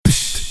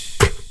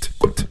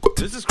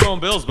This is Chrome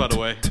Bills, by the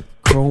way.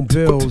 Chrome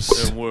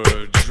Bills. And we're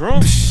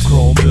drunk. It's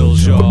Chrome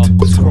Bills, y'all.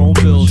 It's Chrome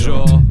Bills,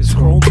 y'all. It's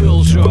Chrome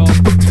Bills, y'all.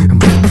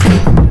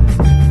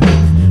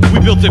 We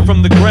built it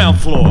from the ground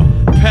floor.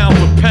 Pound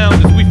for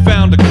pound as we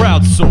found a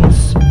crowd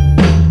source.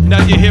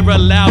 Now you hear a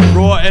loud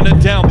roar and a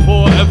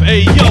downpour of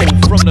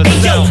Ayo from the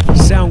sound.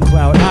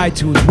 SoundCloud,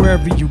 iTunes,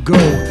 wherever you go.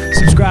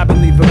 Subscribe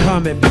and leave a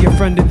comment. Be a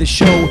friend of the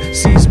show.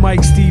 C's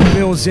Mike, Steve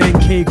Bills, and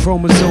K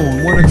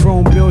Chromosome. Want a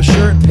Chrome Bill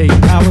shirt? Pay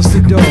Palace the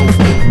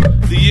dough.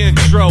 The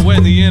intro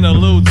and the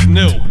interlude's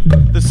new.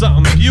 There's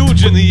something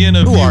huge in the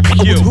interview.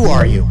 Who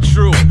are you?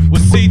 True,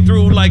 we'll see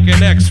through like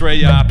an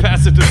X-ray. I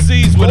pass it to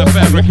C's with a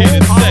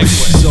fabricated segue.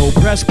 So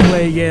press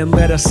play and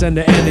let us send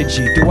the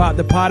energy throughout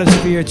the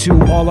potosphere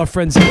to all our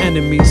friends and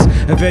enemies.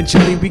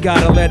 Eventually we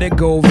gotta let it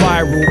go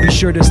viral. Be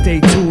sure to stay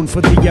tuned for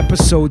the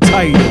episode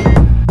title.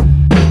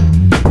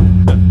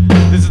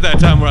 This is that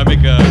time where I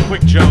make a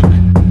quick joke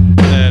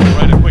and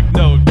write a quick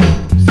note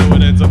so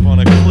it ends up on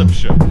a clip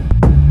show.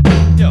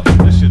 Yo,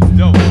 this shit's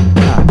dope.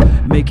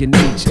 Making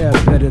each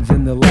F better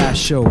than the last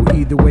show.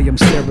 Either way, I'm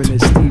staring at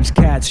Steve's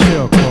cat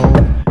show.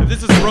 If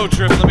this is a road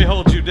trip, let me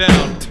hold you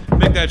down.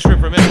 Make that trip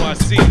from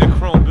NYC to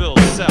Chrome Bills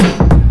South.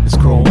 It's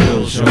Chrome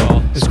Bills,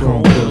 y'all. It's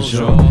Chrome Bills,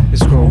 y'all.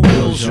 It's Chrome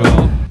Bills,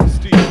 y'all.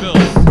 Steve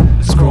Bills.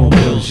 It's Chrome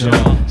Bills,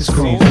 y'all. It's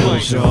Chrome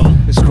Bills, y'all.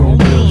 It's Chrome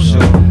Bills,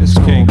 y'all. It's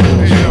Chrome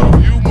Bills,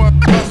 y'all. You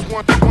must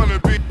wanna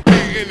be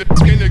in the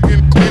book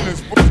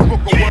of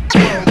what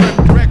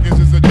records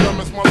is the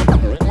dumbest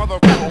motherfucker alive.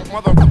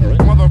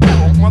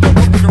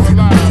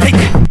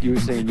 You were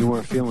saying you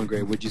weren't feeling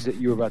great. Would you say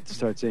you were about to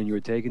start saying you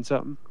were taking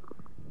something?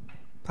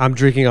 I'm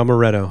drinking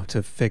amaretto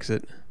to fix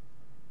it.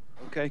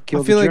 Okay,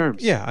 kill I feel the like,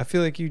 germs. yeah, I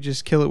feel like you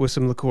just kill it with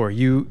some liqueur.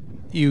 You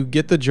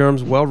get the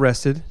germs well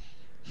rested,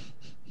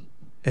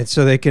 and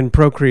so they can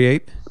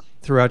procreate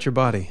throughout your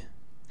body.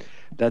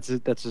 That's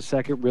a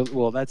second real.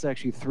 Well, that's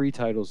actually 3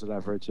 titles that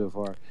I've heard so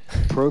far.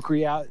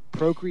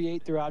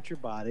 Procreate throughout your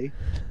body.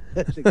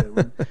 That's a good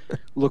one.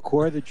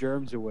 Liqueur the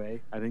germs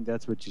away. I think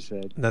that's what you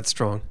said. That's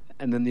strong.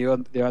 And then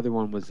the other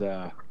one was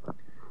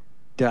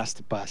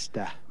dust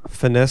buster.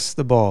 Finesse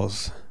the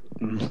balls.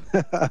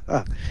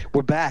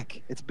 We're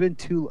back. It's been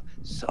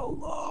so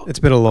long. It's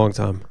been a long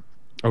time.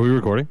 Are we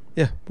recording?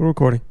 Yeah, we're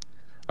recording.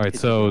 All right,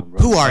 so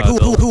Who are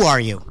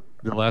you?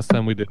 the last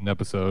time we did an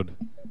episode,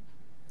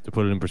 to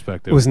put it in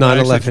perspective, It was I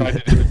actually 9/11.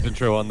 tried to do this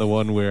intro on the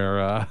one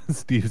where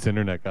Steve's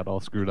internet got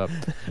all screwed up.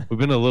 We've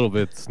been a little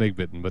bit snake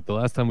bitten, but the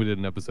last time we did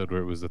an episode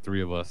where it was the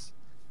 3 of us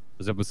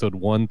was episode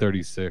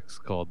 136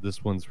 called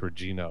 "This One's for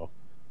Gino."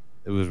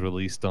 It was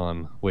released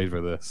on, wait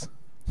for this,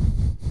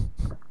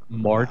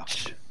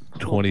 March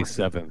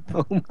 27th,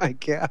 Oh my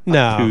god.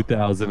 No,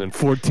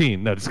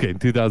 2014. No, just kidding.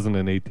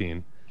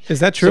 2018. is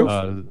that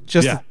true?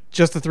 Just yeah.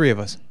 just the 3 of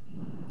us.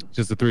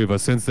 Just the 3 of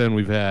us. Since then,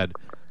 we've had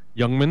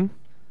Youngman.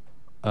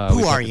 Who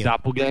we've are had the you?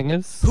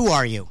 Doppelgangers. Who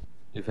are you?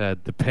 We've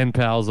had the pen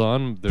pals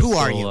on. There's Who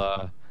are still,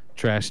 you?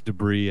 Trash,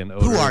 debris, and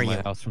odor Who are in my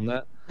you? house from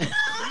that.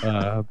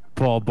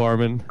 Paul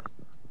Barman,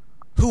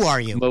 Who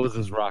are you?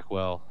 Moses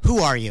Rockwell, Who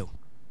are you?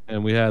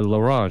 and we had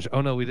Larange.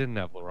 Oh no, we didn't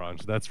have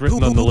Larange. That's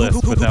written on the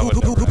list, but that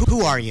would never happen.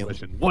 Who are you?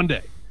 One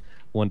day.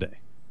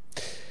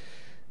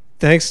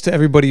 Thanks to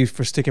everybody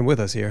for sticking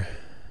with us here.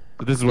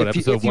 But this is what,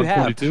 episode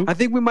 142? I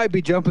think we might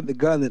be jumping the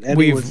gun that anyone's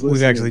We've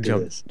listening actually to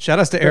jumped. this. Shout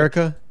outs to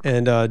Erica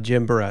and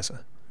Jim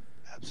Barassa.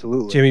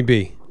 Absolutely. Jimmy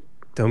B.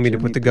 Don't mean to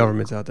Jimmy put the B.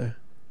 governments out there.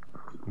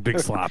 Big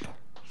slap.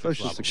 That's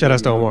just a Shout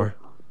outs to great Omar.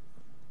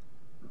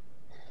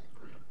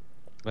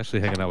 I'm actually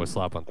hanging out with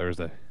Slop on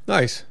Thursday.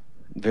 Nice.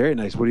 Very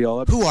nice. What are y'all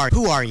up to? Who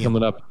are you?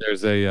 Coming up,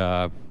 there's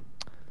a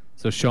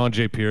so Sean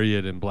J.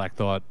 Period and Black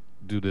Thought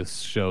do this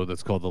show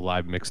that's called the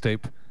Live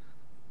Mixtape,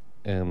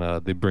 and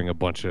they bring a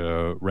bunch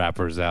of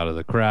rappers out of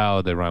the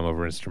crowd. They rhyme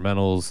over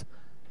instrumentals.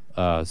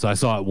 So I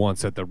saw it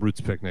once at the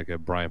Roots Picnic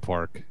at Bryant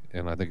Park,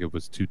 and I think it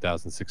was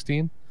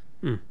 2016.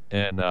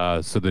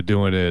 And so they're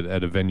doing it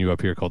at a venue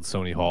up here called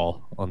Sony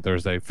Hall on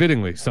Thursday.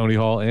 Fittingly, Sony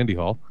Hall, Andy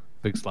Hall,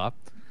 big slop.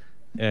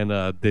 And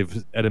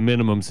they've, at a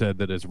minimum, said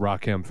that it's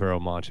Rakim, Pharoah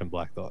Monch, and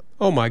Black Thought.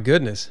 Oh my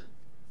goodness.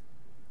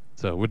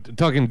 So we're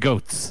talking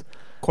goats.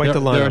 Quite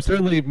the There are lineup.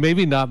 certainly,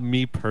 maybe not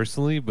me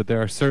personally, but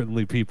there are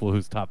certainly people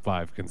whose top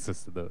 5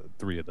 consist of the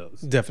 3 of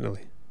those.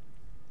 Definitely.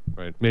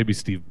 Right? Maybe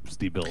Steve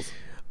Bills.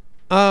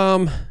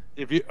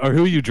 If you or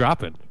who are you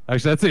dropping?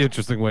 Actually, that's an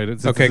interesting way to.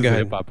 Okay, go ahead.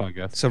 Hip hop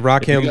podcast. So If you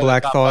Rakim, got a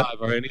Black top Thought.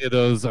 5, are any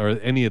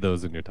of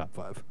those in your top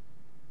 5?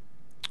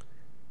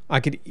 I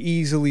could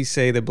easily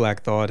say that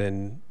Black Thought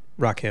and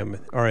Rakim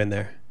are in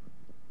there.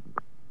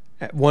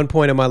 At one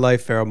point in my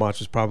life, Pharoah Monch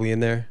was probably in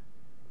there,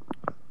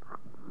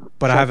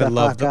 but I Shut haven't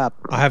the loved. fuck up.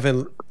 I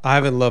haven't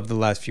loved the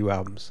last few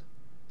albums.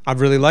 I've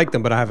really liked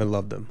them, but I haven't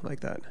loved them like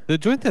that. The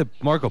joint that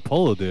Marco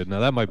Polo did, now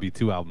that might be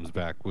 2 albums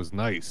back, was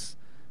nice.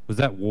 Was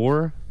that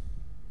War?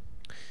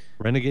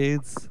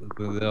 Renegades?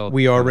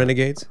 We Are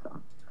Renegades.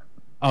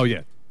 Oh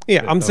yeah.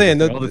 Yeah, I'm those saying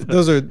are all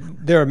the time.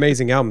 they're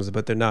amazing albums,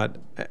 but they're not.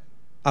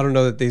 I don't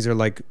know that these are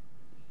like,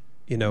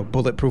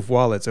 bulletproof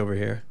wallets over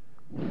here.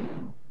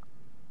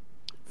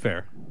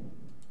 Fair.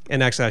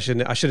 And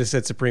actually, I should have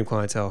said Supreme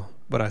Clientele,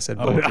 but I said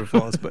Bulletproof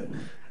Wallets. But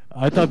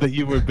I thought that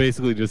you were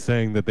basically just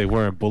saying that they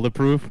weren't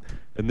bulletproof,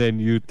 and then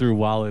you threw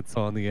wallets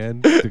on the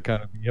end to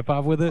kind of hip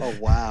hop with it. Oh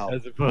wow!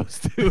 As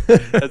opposed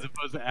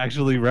to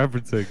actually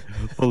referencing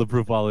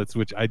Bulletproof Wallets,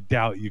 which I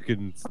doubt you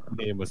can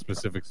name a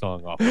specific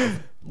song off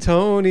of.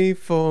 Tony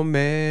for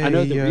Mayor. I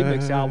know the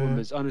remix album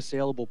is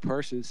Unassailable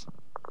Purses.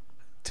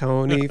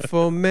 Tony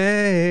for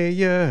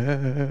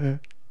Mayor.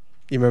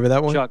 You remember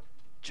that one?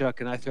 Chuck,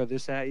 can I throw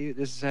this at you?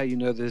 This is how you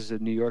know this is a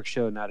New York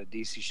show, not a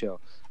DC show.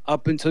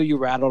 Up until you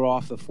rattled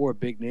off the 4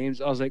 big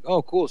names, I was like,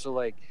 oh, cool. So,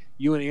 like,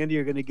 you and Andy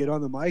are going to get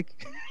on the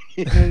mic?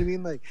 You know what I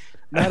mean? Like,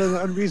 not an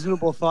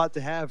unreasonable thought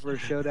to have for a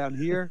show down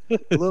here. A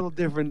little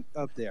different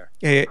up there.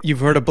 Hey,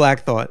 you've heard of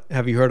Black Thought.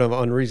 Have you heard of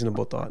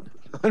Unreasonable Thought?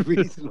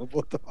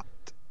 Unreasonable thought.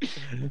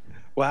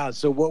 Wow.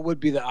 So what would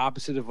be the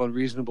opposite of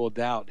Unreasonable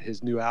Doubt,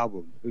 his new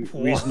album?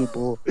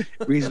 Reasonable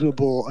Assurity?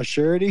 Reasonable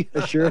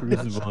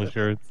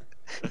Assurance.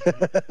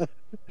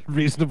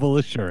 Reasonable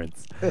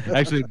Assurance.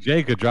 Actually,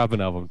 Jay could drop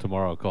an album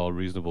tomorrow called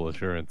Reasonable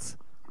Assurance.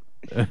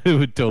 It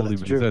would totally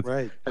make sense.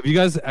 Right. Have you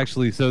guys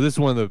actually? So this is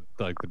one of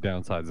the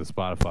downsides of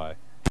Spotify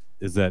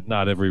is that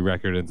not every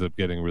record ends up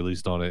getting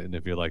released on it, and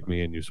if you're like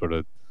me and you sort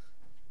of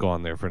go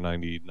on there for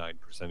 99%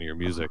 of your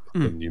music,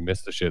 then you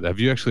miss the shit. Have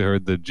you actually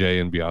heard the Jay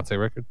and Beyonce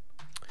record?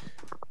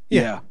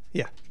 Yeah.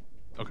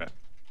 Okay.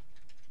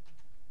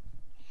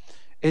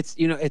 It's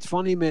it's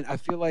funny, man. I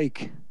feel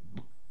like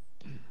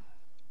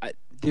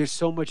there's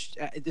so much.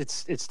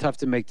 It's tough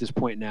to make this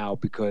point now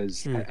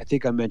because I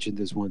think I mentioned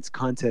this once.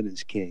 Content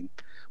is king,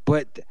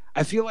 but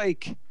I feel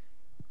like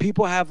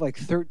people have like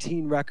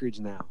 13 records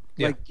now.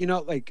 Yeah.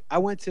 Like I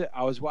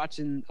was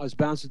bouncing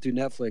through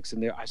Netflix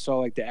and I saw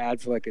like the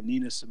ad for like a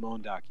Nina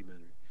Simone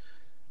documentary.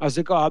 I was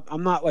like, oh,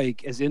 I'm not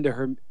like as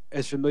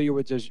familiar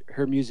with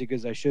her music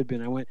as I should be.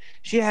 And I went,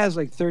 she has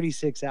like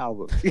 36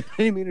 albums. You know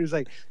what I mean?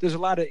 There's a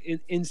lot of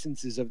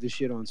instances of this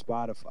shit on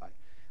Spotify.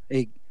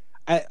 Like,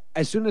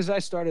 as soon as I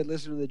started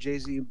listening to the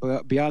Jay-Z and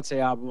Beyonce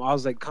album, I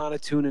was like kind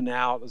of tuning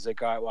out. I was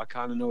like, all right, well, I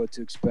kind of know what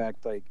to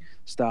expect, like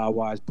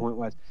style-wise,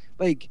 point-wise.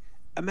 Like,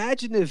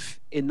 imagine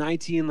if in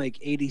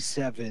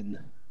 1987,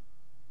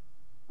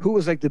 who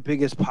was like the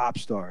biggest pop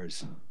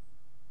stars?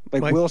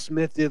 Like Will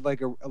Smith did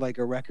like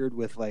a record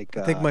with like.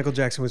 I think Michael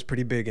Jackson was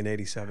pretty big in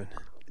 '87.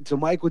 So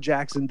Michael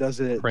Jackson does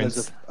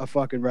a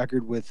fucking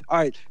record with. All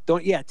right,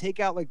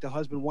 take out like the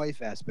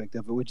husband-wife aspect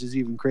of it, which is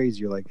even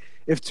crazier. Like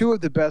if 2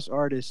 of the best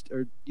artists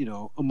are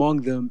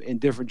among them in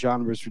different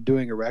genres for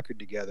doing a record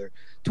together,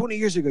 20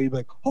 years ago you'd be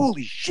like,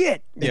 holy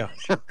shit. Yeah.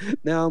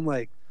 Now I'm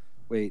like,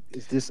 wait,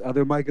 is this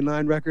other Micah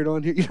 9 record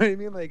on here? You know what I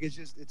mean? Like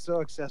it's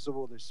so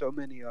accessible. There's so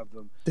many of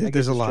them.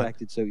 There's a lot.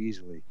 Distracted so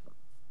easily.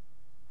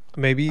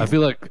 Maybe I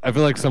feel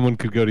like someone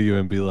could go to you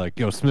and be like,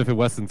 "Yo, Smith and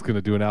Wesson's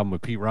gonna do an album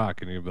with Pete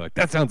Rock," and you'd be like,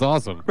 "That sounds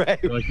awesome!"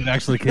 Right? Like it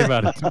actually came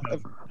out in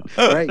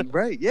 2000.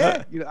 Right.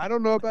 Yeah. I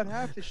don't know about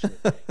half the shit.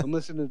 I'm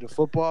listening to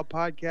football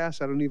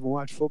podcasts. I don't even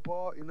watch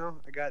football.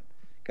 I got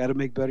to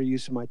make better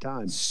use of my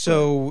time.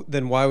 So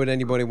then, why would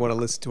anybody want to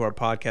listen to our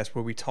podcast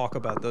where we talk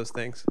about those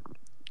things?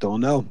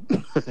 Don't know.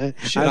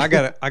 Shit, I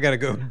gotta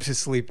go to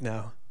sleep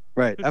now.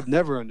 Right. I've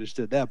never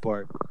understood that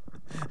part.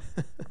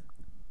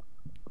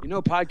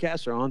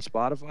 Podcasts are on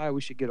Spotify. We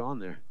should get on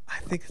there. I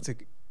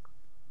think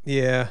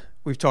yeah,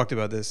 we've talked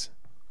about this.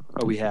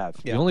 Oh, we have.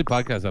 Yeah. The only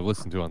podcast I've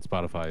listened to on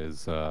Spotify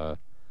is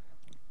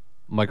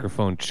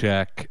Microphone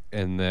Check,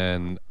 and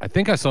then I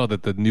think I saw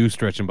that the new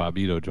Stretch and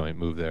Bobbito joint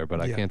moved there,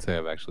 but I can't say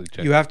I've actually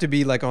checked. You have to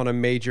be like on a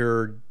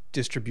major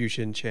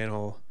distribution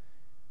channel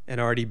and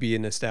already be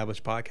an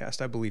established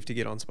podcast, I believe, to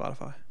get on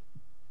Spotify.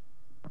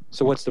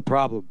 So what's the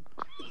problem?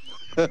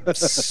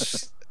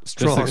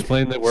 Strong. Just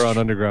explain that we're on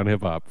Underground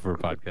Hip Hop for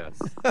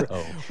podcasts.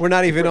 Oh. We're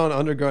not even on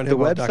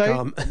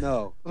undergroundhiphop.com.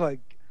 No, like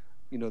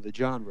the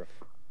genre.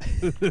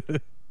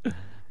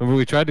 Remember,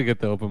 we tried to get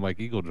the Open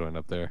Mike Eagle joint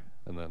up there,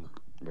 and then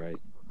right.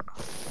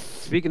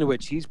 Speaking of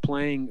which, he's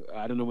playing.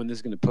 I don't know when this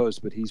is going to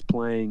post, but he's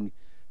playing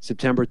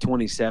September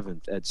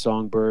 27th at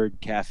Songbird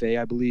Cafe,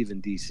 I believe,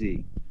 in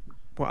DC.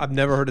 Well, I've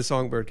never heard of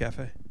Songbird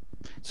Cafe.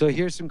 So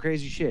here's some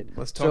crazy shit.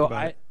 Let's talk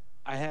about it.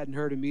 I hadn't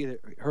heard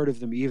of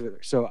them either.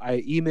 So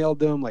I emailed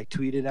them, like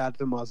tweeted at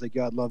them. I was like,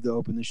 "Yo, I'd love to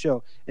open the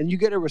show." And you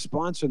get a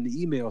response from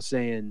the email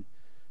saying,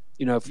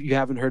 if you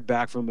haven't heard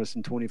back from us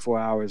in 24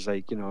 hours,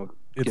 like,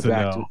 it's get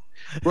back to.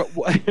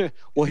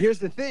 Well, here's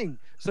the thing.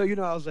 So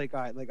I was like,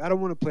 all right, like I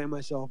don't want to play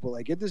myself, but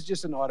like if this is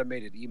just an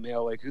automated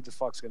email, like who the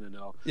fuck's gonna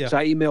know? Yeah. So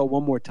I emailed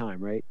one more time,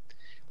 right?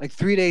 Like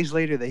 3 days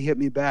later, they hit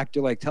me back.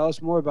 They're like, "Tell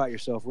us more about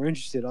yourself. We're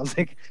interested." I was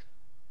like.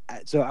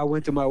 So I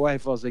went to my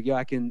wife. I was like,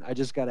 I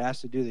just got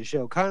asked to do the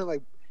show. Kind of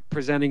like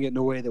presenting it in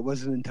a way that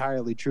wasn't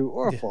entirely true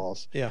or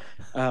false. Yeah.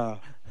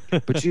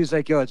 But she was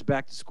like, "Yo, it's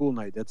back to school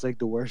night. That's like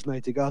the worst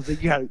night to go." I was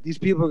like, "Yeah, these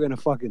people are going to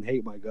fucking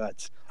hate my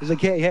guts." I was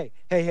like, hey.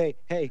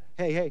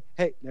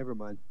 Never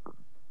mind.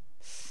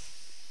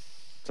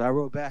 So I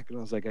wrote back and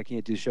I was like, I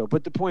can't do the show.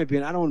 But the point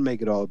being, I don't want to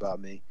make it all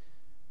about me.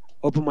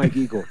 Open Mike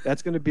Eagle.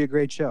 That's going to be a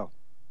great show.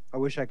 I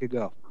wish I could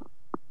go.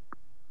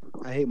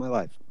 I hate my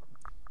life.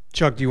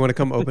 Chuck, do you want to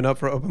come open up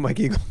for Open Mike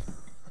Eagle?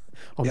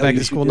 on Yeah, back you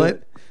to should school do night.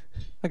 it.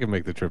 I can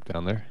make the trip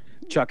down there.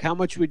 Chuck, how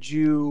much would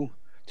you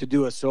to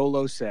do a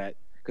solo set?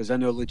 Because I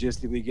know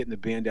logistically getting the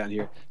band down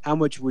here. How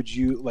much would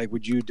you like?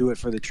 Would you do it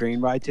for the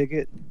train ride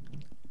ticket,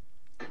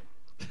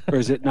 or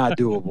is it not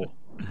doable?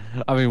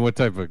 I mean, what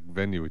type of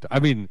venue? I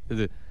mean,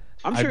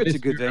 I'm sure it's a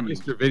good I venue.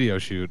 missed your video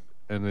shoot,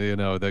 and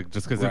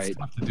just because Right. it's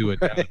tough to do it.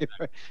 Down there.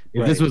 Right.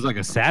 If this was like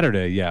a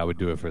Saturday, yeah, I would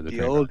do it for the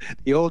train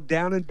The old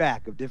down and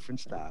back of different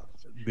styles.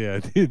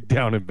 ride. Yeah,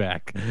 down and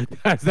back.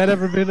 Has that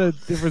ever been a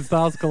different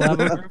styles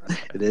collab?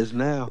 It is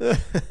now.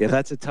 Yeah,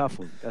 that's a tough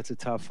one. That's a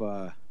tough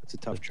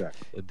track.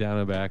 Down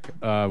and back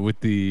with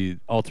the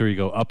alter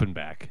ego up and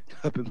back.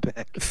 Up and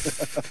back.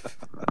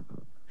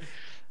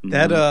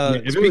 That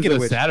If it speaking was of a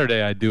which,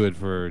 Saturday,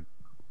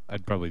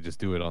 I'd probably just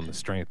do it on the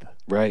strength.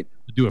 Right.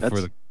 Do it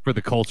That's- for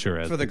the culture.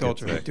 As for the kids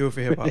culture, say. do it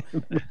for hip hop.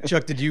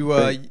 Chuck, did you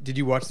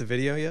watch the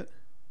video yet?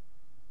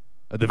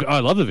 I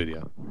love the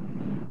video.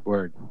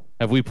 Word.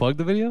 Have we plugged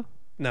the video?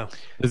 No.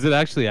 Is it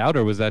actually out,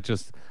 or was that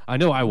just? I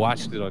know I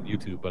watched it on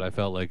YouTube, but I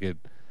felt like it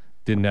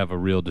didn't have a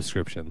real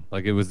description.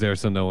 Like it was there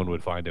so no one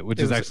would find it, which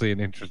It is was- actually an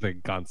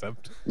interesting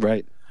concept.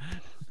 Right.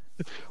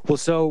 Well,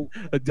 so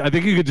I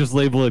think you could just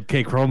label it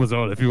K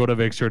chromosome if you want to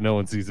make sure no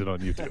one sees it on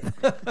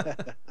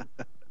YouTube.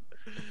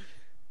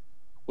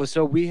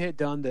 so we had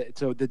done the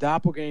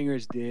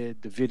Doppelgangers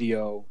did the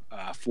video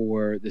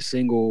for the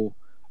single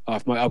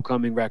off my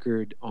upcoming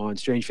record on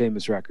Strange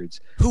Famous Records.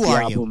 Who The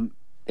are album, you?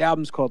 The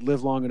album's called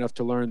Live Long Enough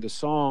to Learn. The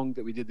song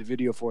that we did the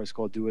video for is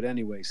called Do It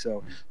Anyway.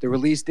 So the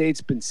release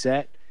date's been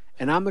set.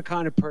 And I'm the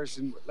kind of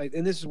person, like,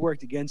 and this has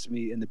worked against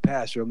me in the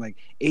past, where I'm like,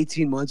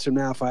 18 months from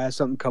now, if I have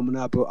something coming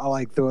up, I'll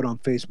like throw it on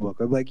Facebook.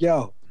 I'm like,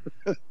 yo,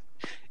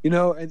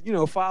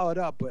 and follow it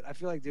up. But I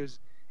feel like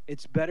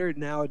it's better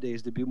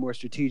nowadays to be more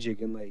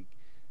strategic and like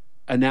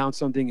announce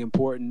something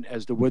important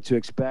as to what to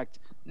expect,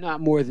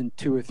 not more than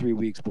 2 or 3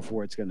 weeks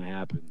before it's going to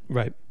happen.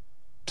 Right.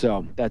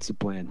 So that's the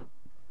plan.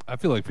 I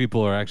feel like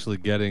people are actually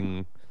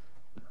getting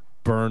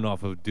burned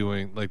off of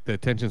doing, like, the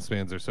attention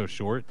spans are so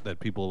short that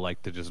people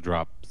like to just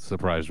drop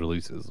surprise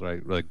releases,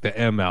 right? Like the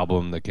M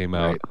album that came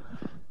out,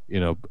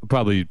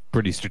 probably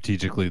pretty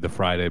strategically the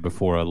Friday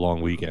before a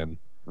long weekend,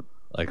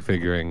 like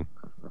figuring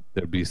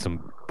there'd be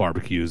some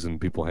barbecues and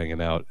people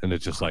hanging out, and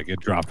it's just like it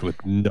dropped with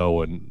no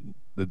one,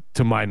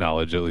 to my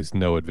knowledge at least,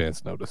 no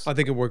advance notice. I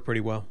think it worked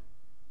pretty well.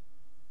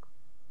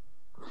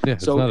 Yeah,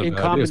 it's So not a in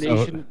bad idea. So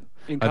combination,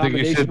 I think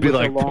it should be with a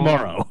like long-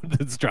 tomorrow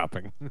it's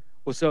dropping.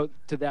 Well, so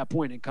to that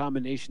point, in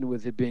combination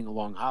with it being a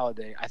long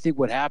holiday, I think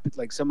what happens,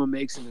 like someone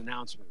makes an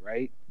announcement,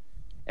 right?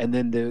 And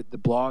then the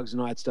blogs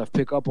and all that stuff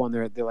pick up on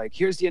there. They're like,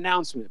 here's the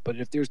announcement. But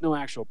if there's no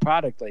actual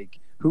product, like,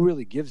 who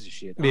really gives a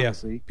shit,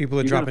 honestly? Yeah. People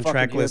are You're gonna dropping fucking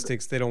track hear the-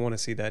 listings. They don't want to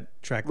see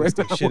that track Right?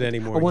 listing shit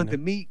anymore. I want you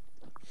know? the meat.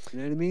 You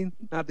know what I mean?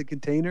 Not the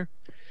container.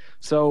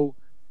 So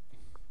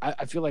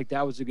I feel like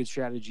that was a good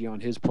strategy on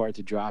his part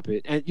to drop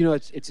it. And,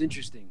 it's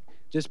interesting.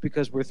 Just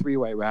because we're 3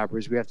 white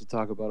rappers, we have to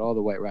talk about all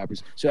the white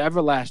rappers. So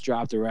Everlast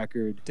dropped a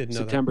record Didn't know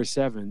that. September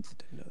 7th.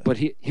 But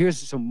here's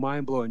some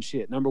mind-blowing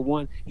shit. Number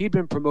one, he'd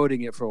been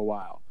promoting it for a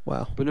while.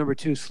 Wow. But number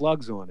two,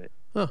 Slug's on it.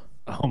 Huh.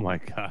 Oh my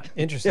god.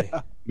 Interesting.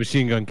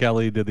 Machine Gun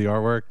Kelly did the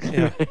artwork.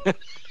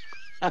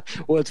 Yeah.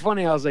 Well, it's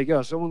funny. I was like,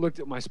 yo, someone looked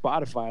at my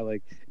Spotify.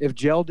 Like, if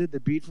Gel did the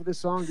beat for this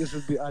song,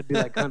 I'd be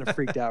like kind of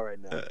freaked out right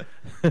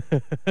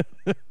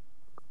now.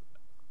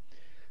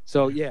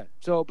 So yeah,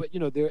 but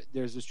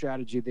there's a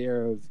strategy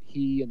there of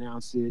he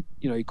announced it,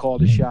 he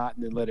called a shot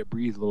and then let it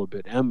breathe a little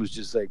bit. M was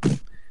just like,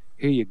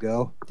 here you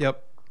go,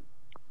 Yep.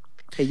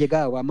 here you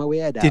go, I'm a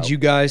weirdo. Did you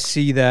guys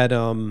see that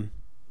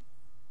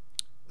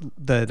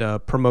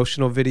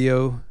promotional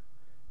video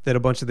that a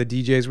bunch of the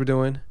DJs were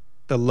doing?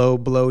 The low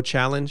blow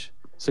challenge?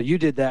 So you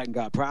did that and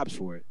got props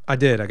for it. I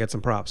did. I got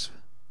some props.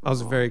 I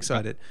was very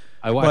excited.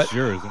 I watched But-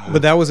 yours.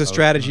 But that was a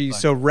strategy.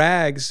 So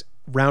Rags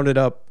rounded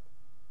up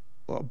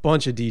a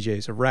bunch of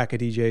DJs, a rack of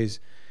DJs,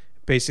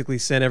 basically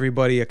sent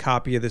everybody a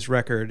copy of this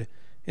record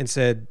and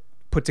said,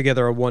 put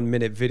together a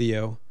 1-minute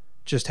video,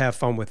 just have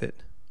fun with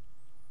it.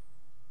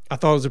 I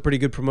thought it was a pretty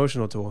good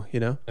promotional tool,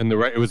 And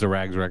it was a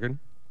Rags record.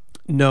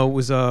 No, it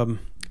was I'm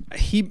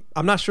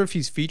not sure if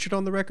he's featured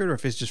on the record or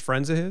if it's just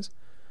friends of his.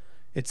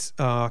 It's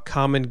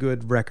Common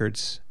Good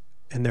Records,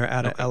 and they're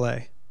out of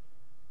LA.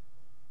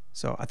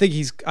 So I think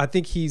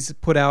he's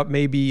put out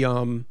maybe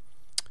one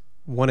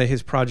of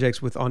his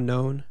projects with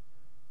Unknown,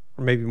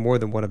 or maybe more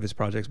than one of his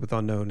projects with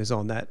Unknown is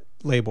on that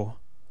label.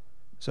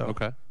 So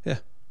Okay. yeah.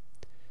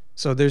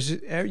 So there's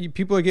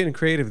people are getting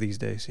creative these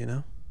days,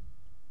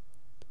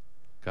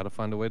 Got to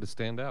find a way to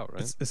stand out,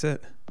 right? That's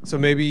it. So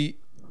maybe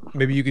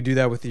you could do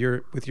that with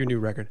your new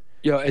record.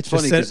 Yo, it's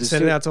Just funny.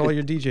 send it out to all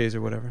your DJs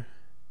or whatever.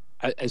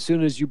 As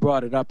soon as you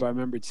brought it up, I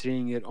remembered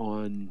seeing it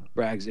on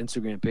Brag's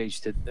Instagram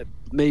page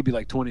maybe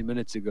like 20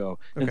 minutes ago,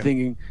 and Okay.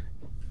 thinking,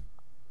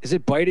 is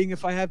it biting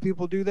if I have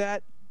people do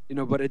that?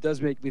 But it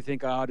does make me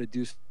think I ought to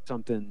do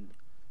something,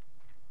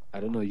 I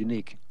don't know,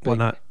 unique. Why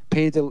not?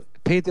 Paint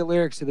the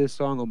lyrics to this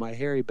song on my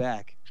hairy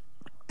back.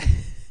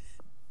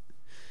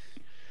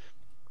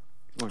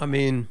 I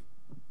mean,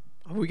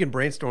 we can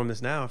brainstorm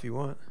this now if you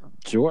want.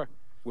 Sure.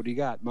 What do you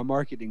got? My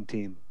marketing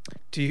team.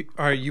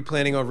 Are you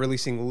planning on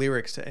releasing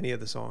lyrics to any of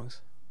the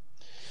songs?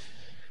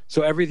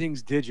 So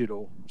everything's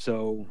digital.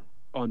 So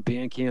on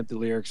Bandcamp, the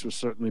lyrics will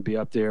certainly be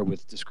up there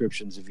with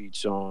descriptions of each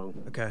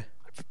song. Okay.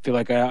 I feel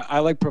like I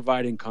like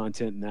providing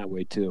content in that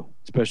way too,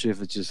 especially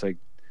if it's just like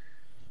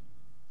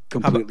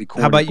completely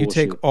corny How about you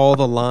bullshit. take all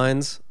the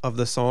lines of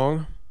the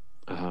song,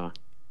 Uh-huh.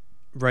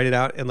 write it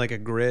out in like a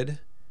grid,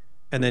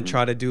 and then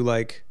try to do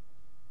like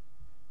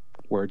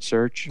Word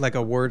search.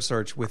 a word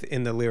search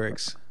within the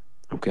lyrics.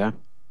 Okay.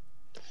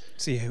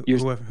 See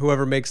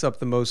whoever makes up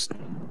the most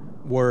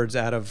words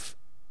out of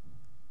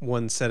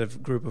one set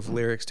of group of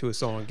lyrics to a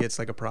song gets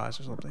like a prize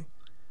or something.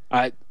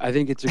 I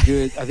think it's a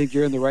good. I think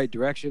you're in the right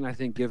direction. I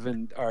think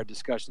given our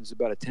discussions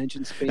about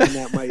attention span,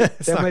 that might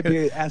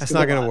be asking. That's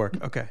not a going to lot.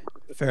 work. Okay,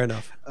 fair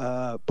enough.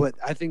 But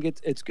I think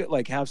it's good.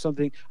 Like have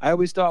something. I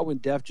always thought when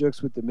Def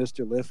Jux with the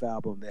Mr. Liff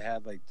album, they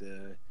had like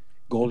the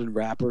golden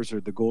rappers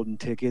or the golden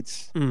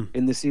tickets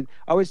in the scene.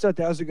 I always thought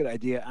that was a good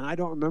idea, and I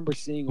don't remember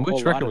seeing a whole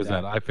Which lot record of was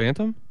that? I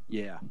Phantom?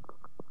 Yeah.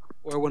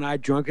 Or when I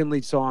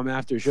drunkenly saw him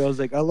after show, I was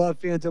like, I love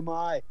Phantom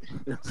Eye.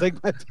 It's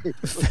like my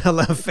favorite. I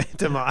love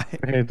Phantom Eye.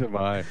 Phantom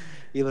Eye.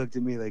 He looked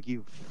at me like,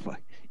 you fuck.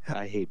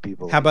 I hate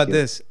people. How like about you.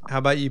 this? How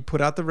about you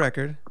put out the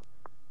record?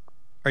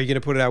 Are you going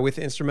to put it out with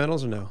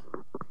instrumentals or no?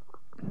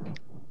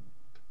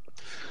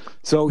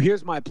 So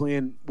here's my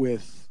plan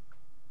with,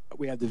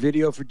 we have the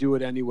video for Do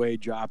It Anyway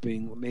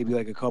dropping maybe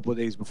like a couple of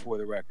days before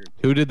the record.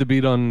 Who did the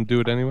beat on Do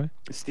It Anyway?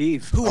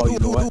 Steve. Who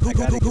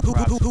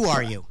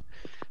are you?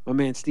 My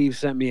man Steve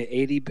sent me an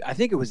 80, I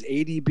think it was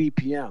 80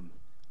 BPM.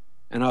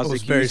 And I was It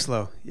was like, very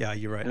slow. Yeah,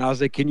 you're right. And I was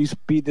like, can you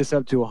speed this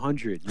up to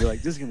 100? You're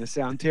like, this is going to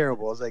sound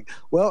terrible. I was like,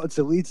 well, it's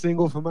the lead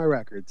single for my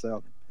record,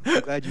 so I'm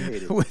glad you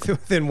hate it.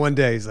 Within one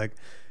day, he's like,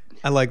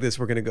 I like this.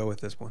 We're going to go with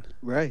this one.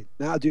 Right.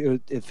 No,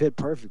 dude, it fit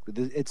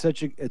perfectly. It's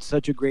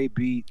such a great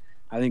beat.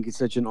 I think it's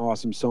such an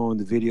awesome song.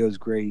 The video is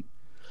great.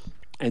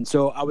 And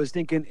so I was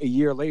thinking a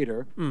year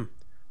later,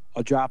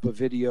 I'll drop a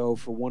video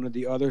for one of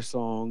the other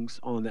songs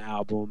on the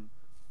album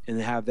and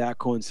have that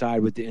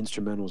coincide with the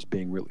instrumentals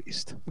being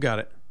released. Got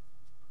it.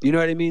 You know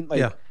what I mean? Like,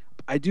 Yeah.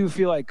 I do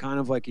feel like kind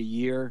of like a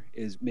year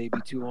is maybe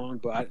too long,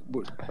 but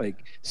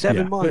like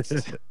 7 months.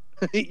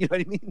 You know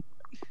what I mean?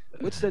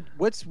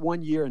 What's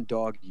 1 year in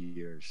dog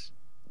years?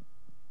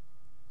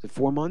 Is it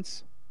 4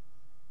 months?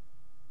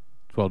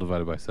 12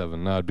 divided by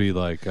 7. No, it'd be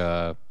like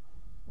a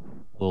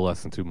little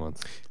less than 2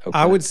 months. Okay.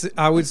 I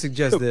would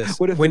suggest this.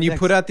 What if When the you next-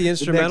 put out the the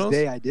next instrumentals,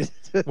 day I did.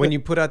 when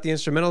you put out the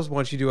instrumentals, why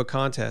don't you do a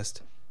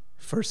contest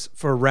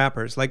for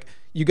rappers? Like,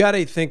 you got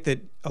to think that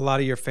a lot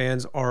of your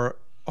fans are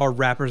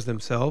rappers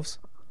themselves.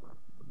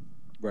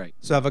 Right.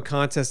 So have a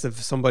contest of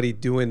somebody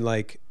doing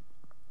like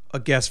a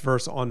guest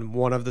verse on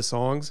one of the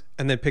songs,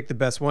 and then pick the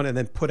best one, and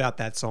then put out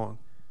that song.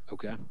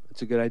 Okay.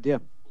 That's a good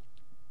idea.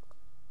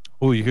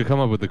 Oh, you could come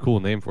up with a cool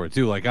name for it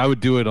too. Like I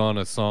would do it on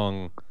a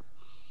song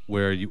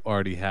where you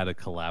already had a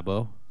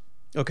collabo,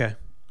 Okay.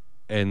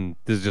 and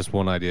there's just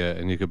one idea,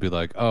 and you could be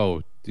like,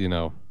 oh, you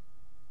know,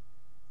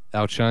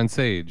 Outshine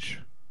Sage,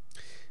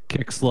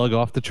 kick Slug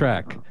off the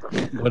track,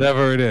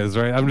 whatever it is,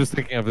 right? I'm just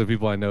thinking of the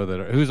people I know that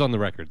are who's on the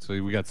record.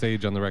 So we got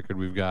Sage on the record,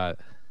 we've got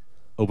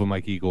Open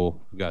Mike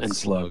Eagle, we've got And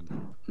Slug.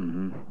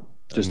 Mm-hmm.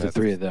 Just And the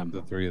three of them.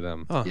 The three of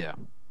them. Oh, Yeah.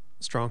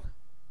 strong.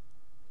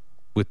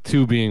 With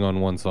two being on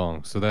one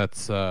song. So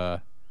that's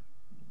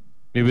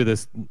maybe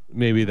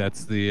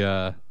that's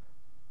the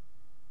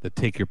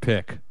take your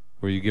pick,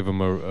 where you give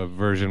them a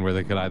version where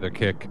they could either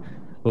kick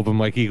Open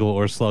Mike Eagle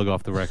or Slug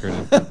off the record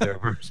and put their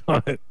verse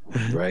on it.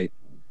 Right.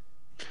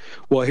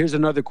 Well, here's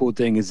another cool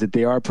thing is that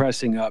they are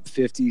pressing up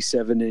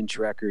 57-inch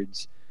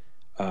records.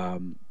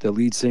 The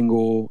lead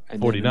single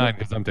and 49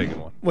 because I'm taking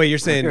one. Wait, you're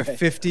saying Right.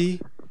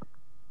 50,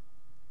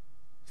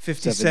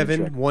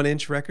 57 record.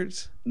 1-inch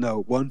records?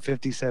 No,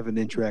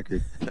 157-inch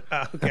record.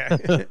 Okay.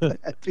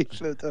 That'd be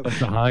so dope. That's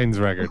the Heinz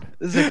record.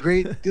 This is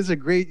a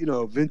great,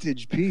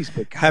 vintage piece,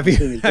 but God, Have this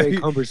you, thing is have very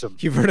you cumbersome.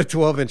 you've heard of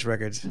 12-inch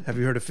records? Have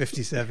you heard of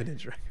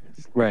 57-inch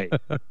records? Right.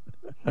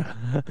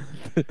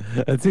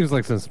 It seems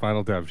like some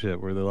Spinal Tap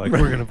shit where they're like,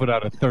 we're going to put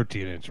out a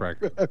 13-inch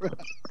record.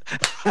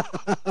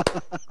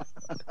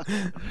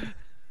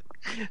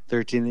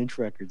 13-inch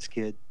records,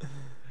 kid.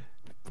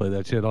 Play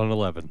that shit on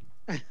 11.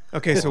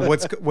 Okay, so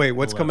what's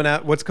coming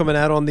out? What's coming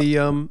out on the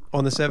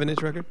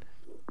 7-inch record?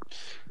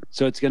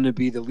 So it's going to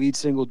be the lead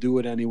single, Do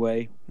It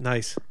Anyway.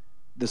 Nice.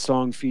 The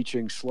song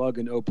featuring Slug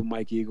and Open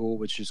Mike Eagle,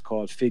 which is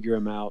called Figure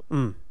 'Em Out.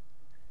 Mm.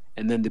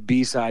 And then the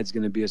B-side is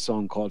going to be a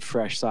song called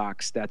Fresh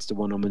Socks. That's the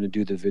one I'm going to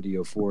do the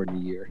video for in a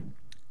year.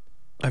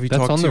 Have you That's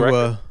talked on the to?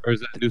 record, or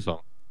is that a new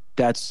song?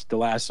 That's the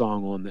last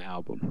song on the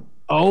album.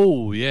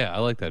 Oh yeah, I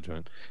like that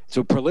joint.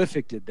 So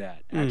Prolific did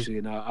that actually,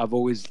 and I've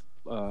always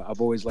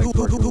liked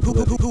working with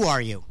Prolific. Who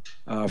are you?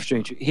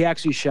 Stranger. He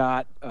actually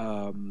shot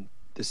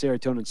the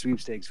Serotonin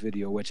Sweepstakes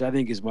video, which I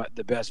think is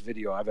the best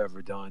video I've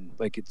ever done.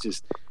 Like it's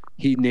just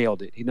he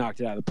nailed it. He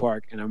knocked it out of the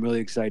park, and I'm really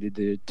excited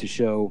to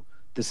show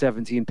the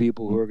 17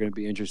 people who are going to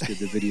be interested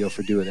in the video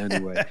for Do It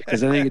Anyway,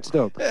 because I think it's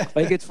dope.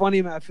 Like it's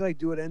funny, man. I feel like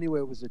Do It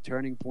Anyway was a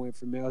turning point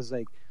for me. I was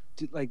like,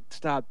 dude, like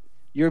stop.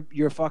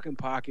 your fucking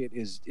pocket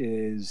is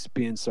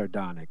being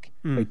sardonic.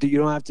 Hmm. Like, you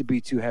don't have to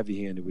be too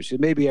heavy-handed with shit.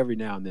 Maybe every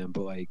now and then,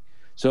 but like,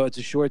 so it's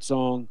a short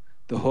song.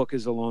 The hook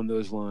is along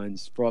those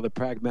lines. For all the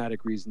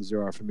pragmatic reasons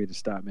there are for me to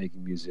stop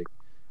making music,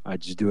 I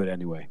just do it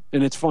anyway,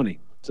 and it's funny.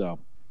 So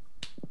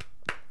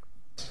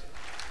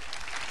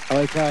I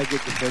like how I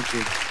get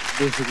defensive,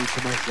 basically,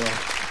 to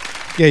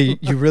myself. Yeah,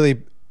 you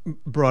really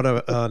brought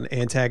an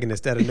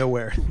antagonist out of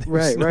nowhere. There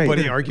was Right.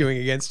 Nobody arguing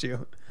against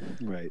you.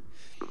 Right.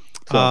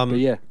 So, but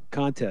yeah,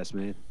 contest,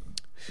 man.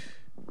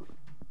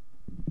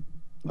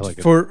 I like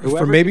it. For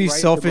Whoever maybe can write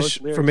the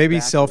selfish most for maybe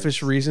lyrics selfish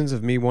backwards. reasons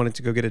of me wanting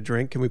to go get a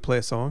drink, can we play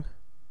a song?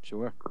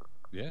 Sure.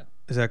 Yeah.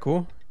 Is that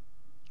cool?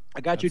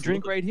 I got your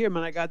drink right here,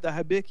 man. I got the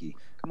Hibiki.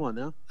 Come on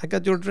now. I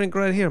got your drink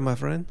right here, my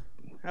friend.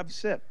 Have a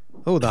sip.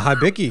 Oh, the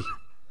Hibiki.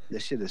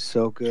 This shit is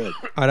so good.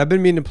 All right, I've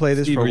been meaning to play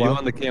this Steve, for are a you while.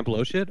 on the Camp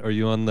Low shit? Or are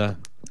you on the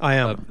I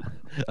am.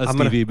 a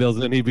Stevie Bills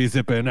and he be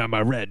sipping on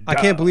my red? I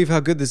can't believe how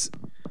good this.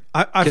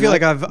 I Can feel I-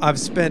 like I've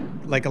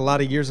spent like a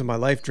lot of years of my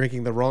life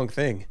drinking the wrong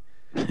thing.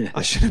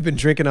 I should have been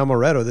drinking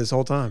amaretto this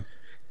whole time.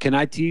 Can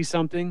I tease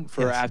something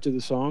for Yes. after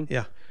the song?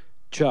 Yeah.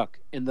 Chuck,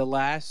 in the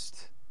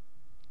last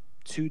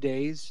 2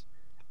 days,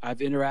 I've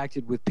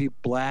interacted with people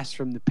blasts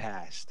from the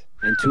past,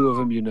 and 2 of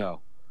them you know.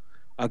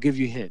 I'll give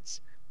you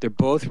hints. They're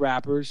both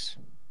rappers.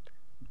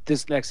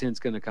 This next hint's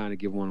going to kind of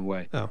give one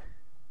away. Oh.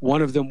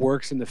 One of them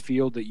works in the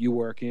field that you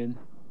work in,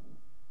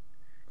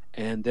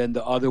 and then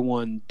the other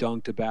one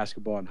dunked a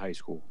basketball in high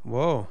school.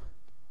 Whoa.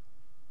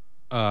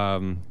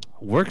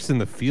 Works in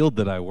the field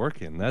that I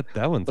work in. That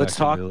one's Let's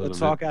actually talk. a little Let's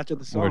bit talk after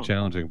the more song.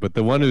 challenging. But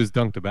the one who's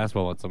dunked a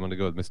basketball wants someone to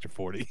go with Mr.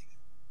 40.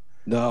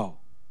 No,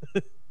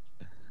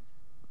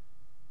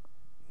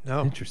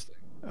 No. Interesting.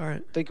 All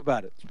right. think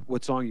about it.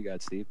 What song you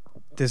got, Steve?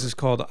 This is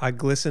called I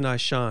Glisten, I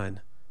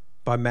Shine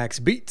by Max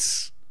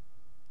Beats.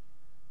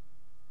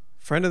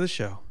 Friend of the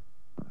show.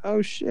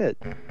 Oh shit!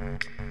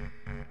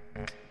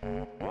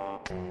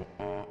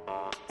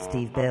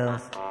 Steve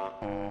Bills,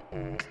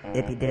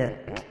 Dippy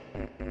Dip,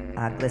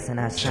 I glisten,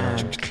 I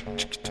shine.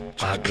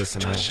 I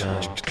glisten, I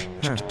shine.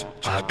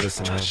 I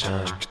glisten, I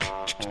shine.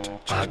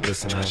 I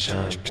glisten, I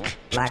shine.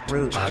 Black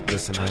Root, I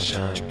glisten, I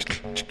shine.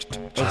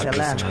 I glisten,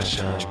 I HLF,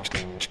 shine.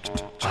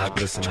 I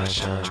glisten, I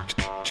shine.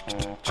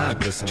 I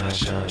glisten, I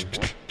shine.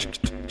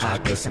 I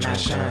glisten, I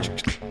shine.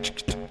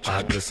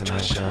 I glisten,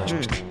 I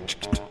shine.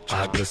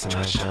 I glisten,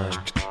 I shine.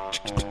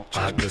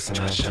 I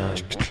glisten, I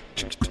shine.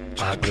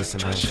 I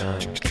glisten, I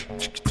shine.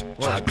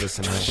 I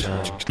glisten, I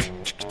shine.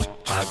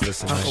 I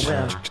glisten, I Uncle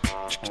shine. Will,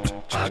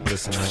 I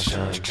glisten, I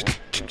shine.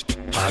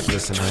 I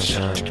glisten, I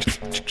shine.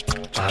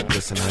 I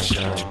glisten, I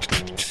shine.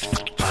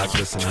 I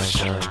glisten, I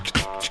shine.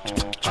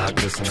 I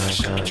glisten, I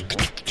shine.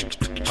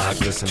 I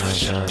glisten, I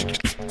shine.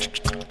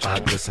 I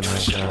glisten, I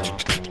shine.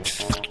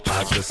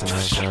 I glisten,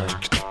 I shine.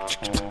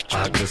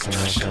 I glisten,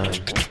 I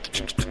shine.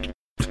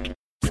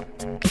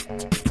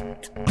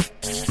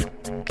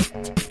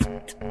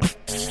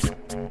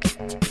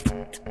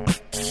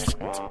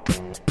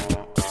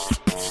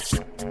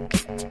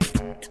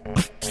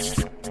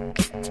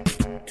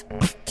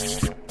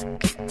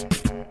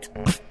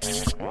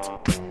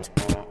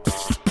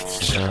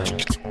 Shine.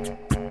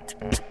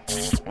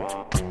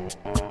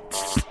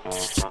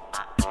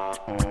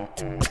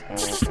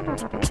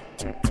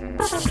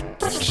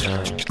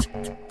 Shine.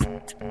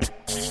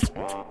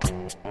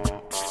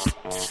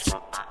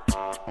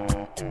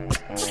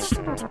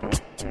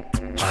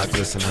 I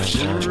glisten, I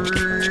shine.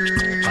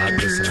 I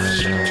glisten, I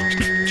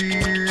shine.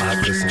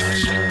 I glisten, I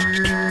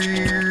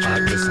shine. I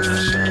glisten, I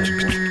shine.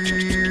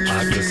 I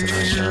glisten,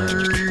 I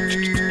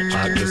shine.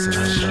 I glisten,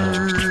 I shine.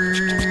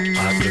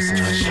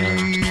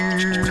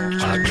 I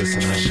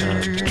glisten, I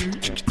shine.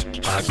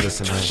 I glisten, I shine. I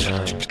glisten, I shine. I glisten, I shine. I glisten, I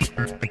shine. I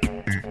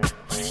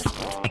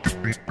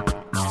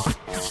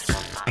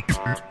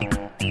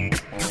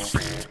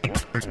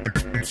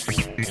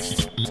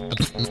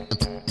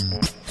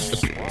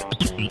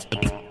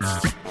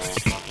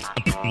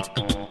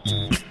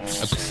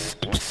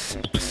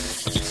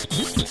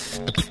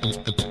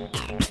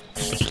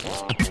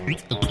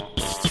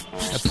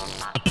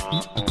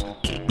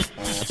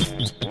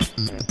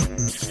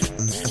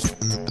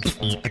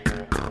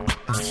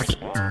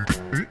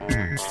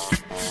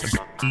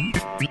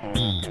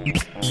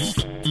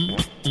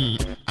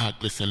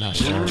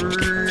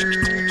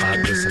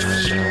glisten, I shine. I glisten,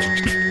 I shine. I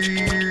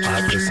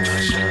glisten, I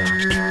shine. I glisten, I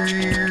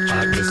shine. I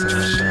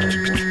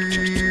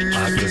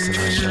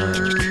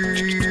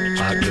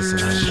glisten,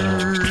 I shine.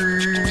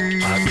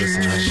 I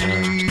glisten, I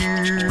shine.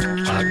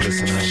 I glisten, I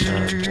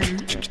shine.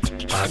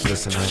 I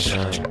glisten, I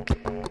shine.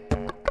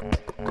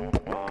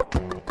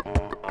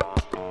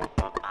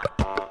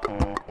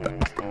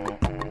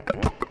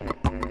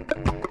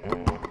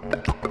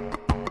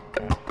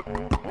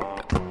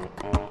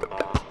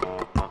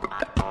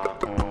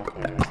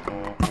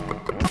 I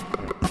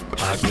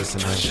shine.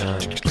 I shine. I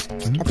shine.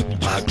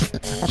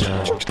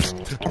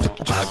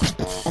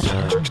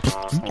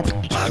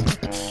 I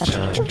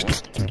shine.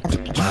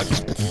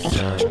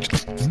 I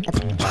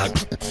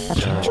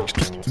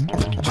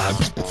shine. I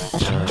shine.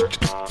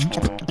 I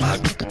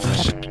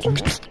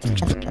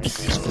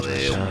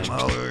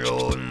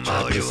shine.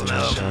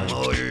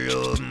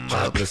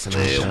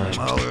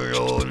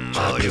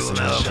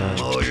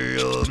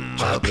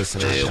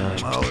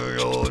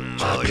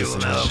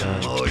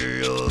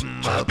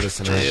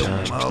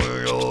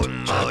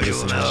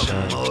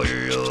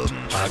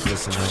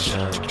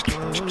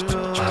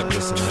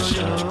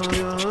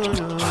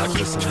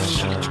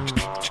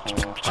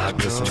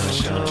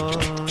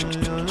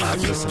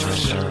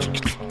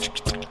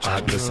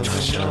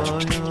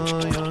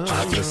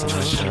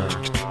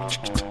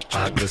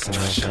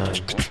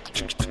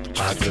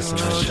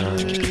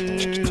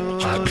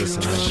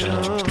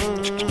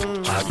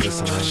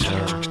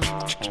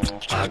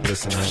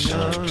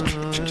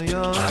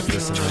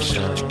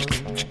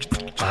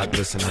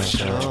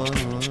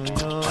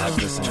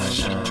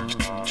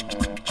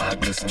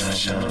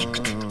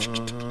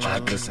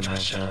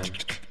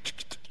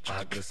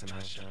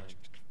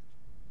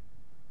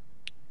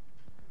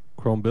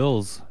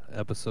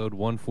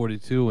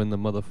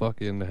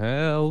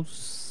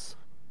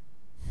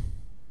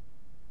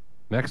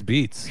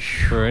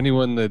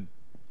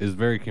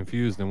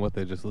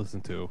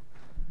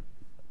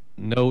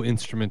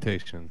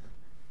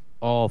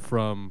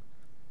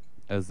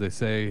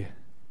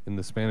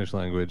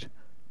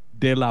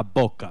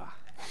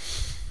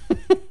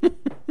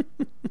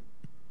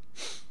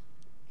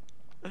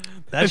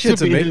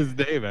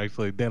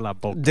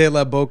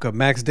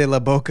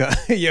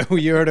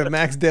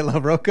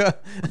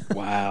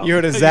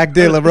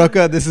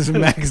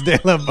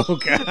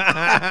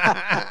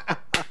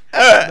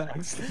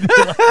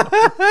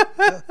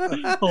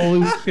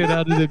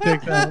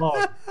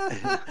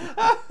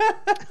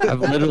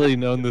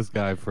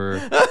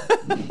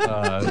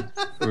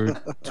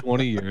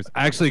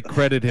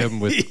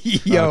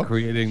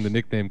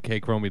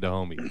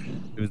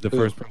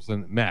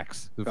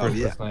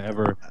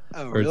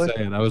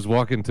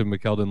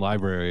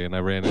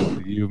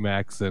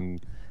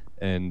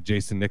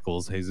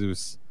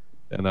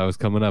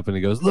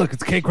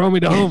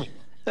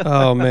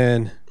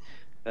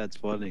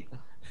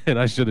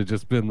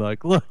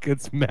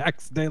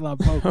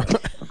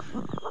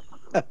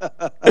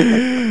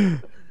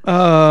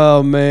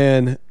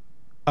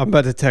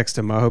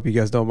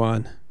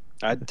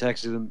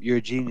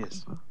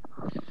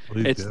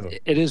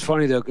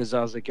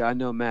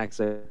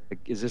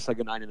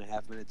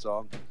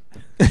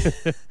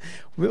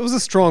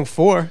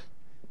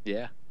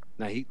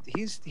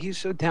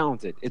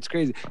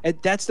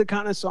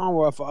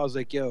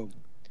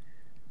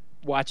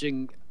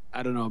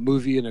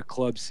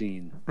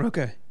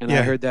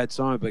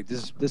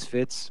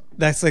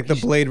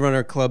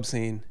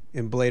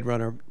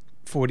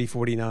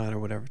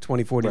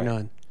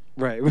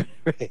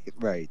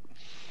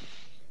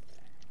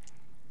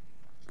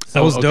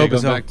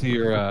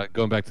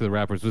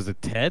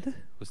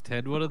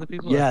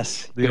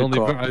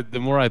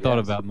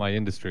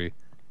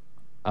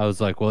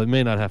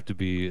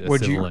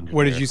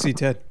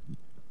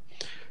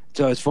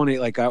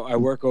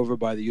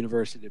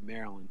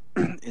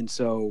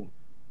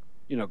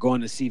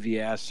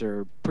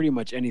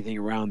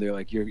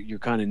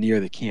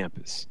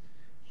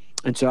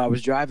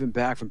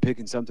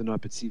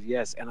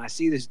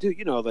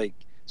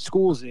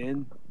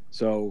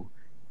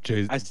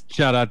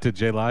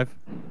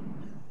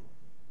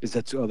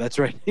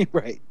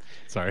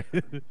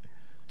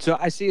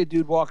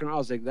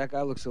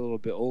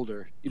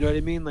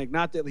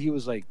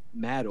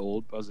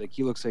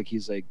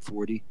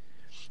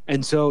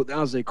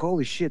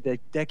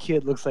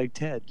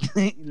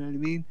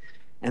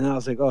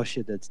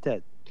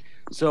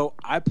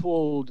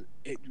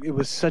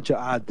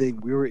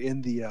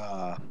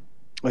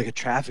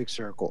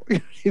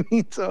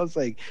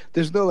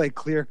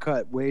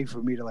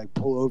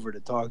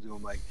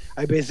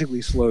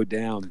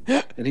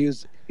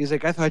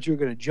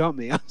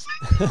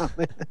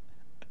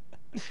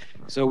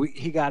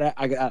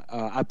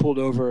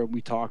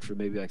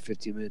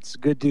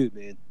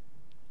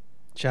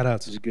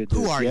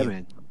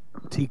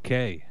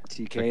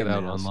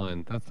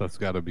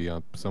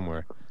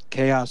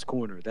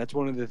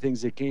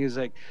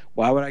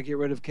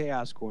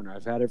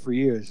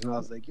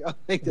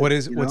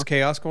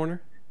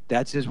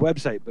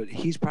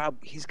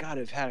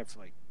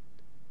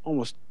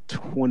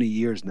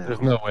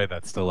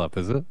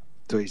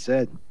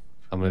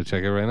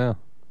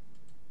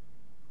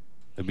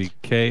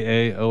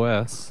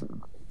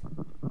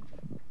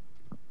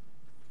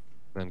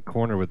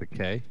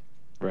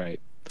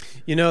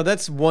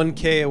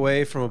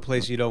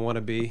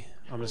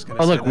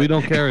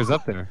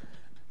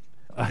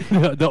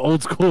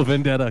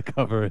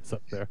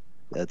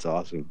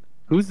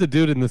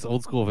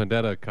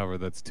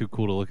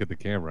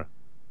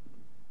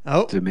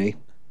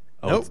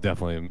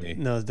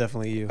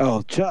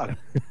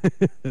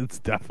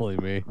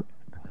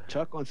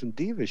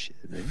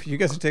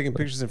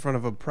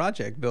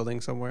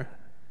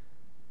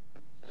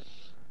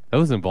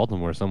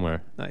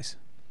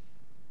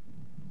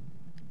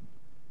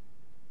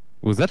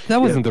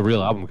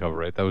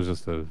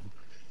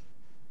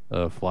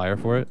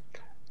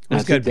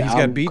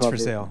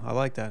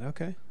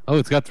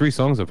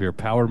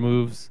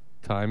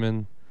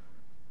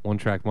 One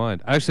Track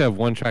Mind. I actually have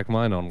One Track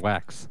Mind on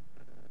wax.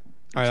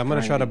 All right, I'm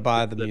gonna try to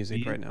buy the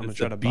music right now. I'm gonna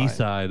try to buy it.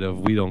 B-side of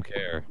We Don't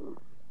Care,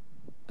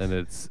 and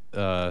it's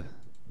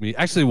me.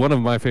 Actually, one of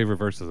my favorite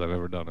verses I've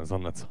ever done is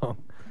on that song.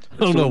 I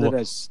don't know. That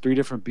has 3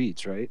 different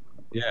beats, right?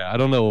 Yeah, I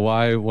don't know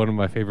why one of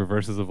my favorite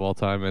verses of all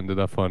time ended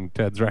up on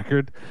Ted's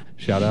record.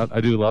 Shout out. I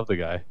do love the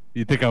guy.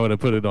 You'd think I would have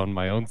put it on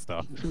my own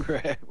stuff.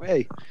 Right.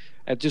 Hey,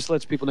 it just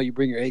lets people know you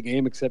bring your A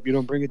game, except you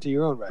don't bring it to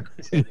your own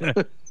records.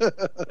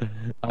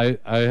 I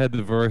had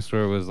the verse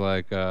where it was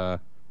like, it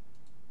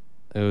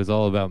was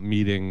all about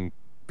meeting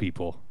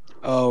people.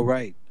 Oh,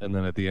 right. And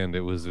then at the end,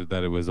 it was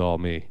that it was all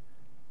me.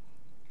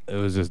 It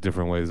was just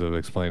different ways of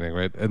explaining,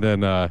 right? And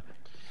then it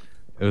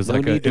was No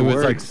like need it to was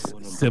worry. like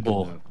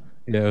Sybil.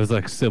 Yeah, it was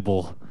like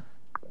Sybil.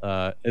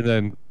 And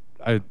then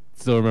I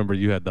still remember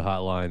you had the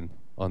hotline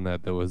on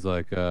that was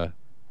like,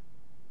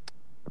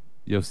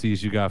 yo,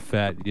 sees you got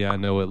fat. Yeah, I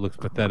know it looks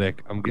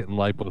pathetic. I'm getting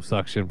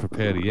liposuction.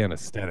 Prepare the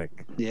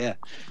anesthetic. Yeah.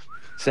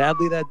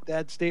 Sadly,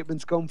 that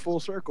statement's come full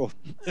circle.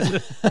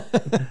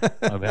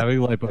 I'm having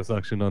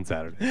liposuction on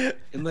Saturday.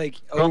 In like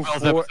Girls 04,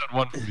 episode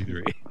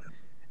 153.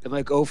 in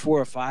like 04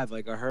 or 05,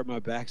 like I hurt my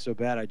back so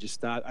bad I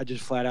just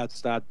flat out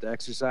stopped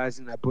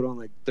exercising. I put on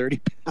like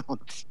 30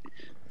 pounds.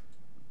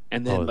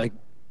 And then like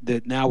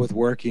now with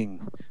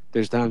working,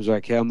 there's times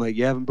where I'm like,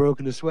 you haven't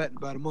broken a sweat in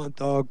about a month,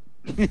 dog.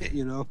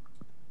 You know.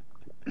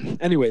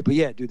 Anyway, but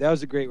yeah, dude, that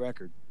was a great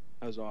record.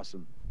 That was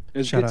awesome. It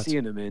was Shout good out.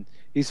 seeing him, man.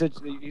 He's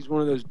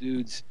one of those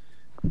dudes.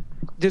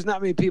 There's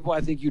not many people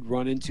I think you'd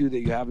run into that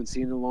you haven't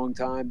seen in a long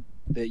time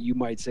that you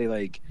might say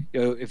like,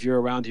 yo, if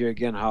you're around here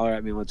again, holler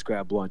at me and let's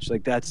grab lunch.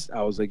 Like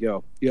I was like,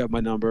 yo, you have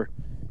my number,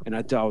 and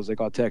I was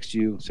like, I'll text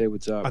you, say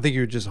what's up. I think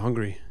you were just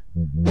hungry.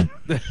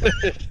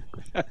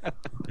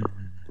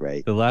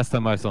 Right. The last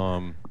time I saw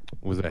him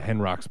was at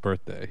Henrock's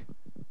birthday,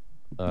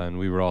 and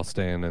we were all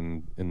staying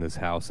in this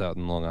house out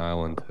in Long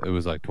Island. It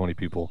was like 20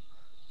 people.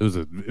 It was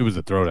a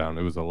throwdown.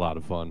 It was a lot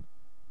of fun,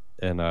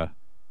 and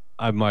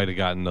I might have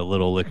gotten a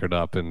little liquored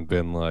up and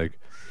been like,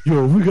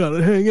 "Yo, we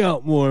gotta hang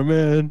out more,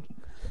 man.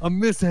 I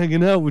miss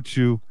hanging out with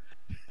you."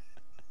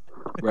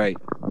 Right.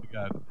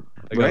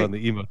 I got on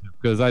the emo tip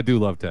because I do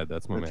love Ted.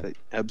 That's my man. Right.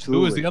 Who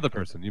Absolutely. was the other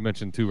person? You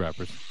mentioned 2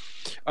 rappers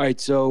All right,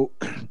 so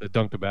that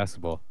dunked a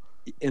basketball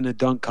in a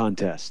dunk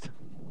contest,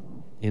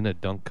 in a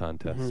dunk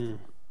contest. Mm-hmm.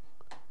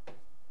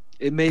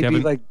 it may Kevin,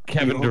 be like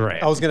Kevin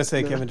Durant. I was gonna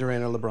say Kevin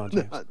Durant or LeBron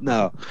James.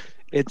 No,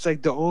 it's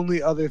like the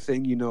only other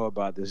thing you know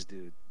about this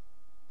dude.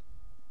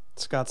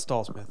 Scott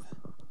Stallsmith.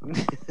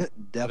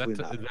 Definitely Is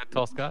not. that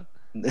Tall Scott?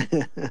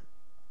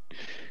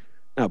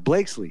 No,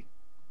 Blakesley.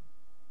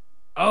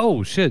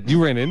 Oh shit!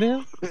 You ran into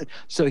him?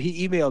 So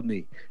he emailed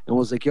me and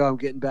was like, "Yo, I'm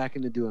getting back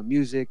into doing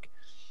music,"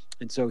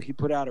 and so he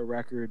put out a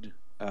record.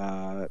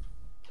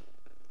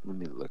 Let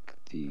me look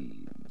the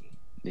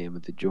name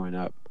of the joint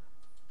up.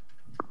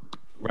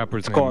 Rapper's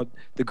It's name. called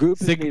the group.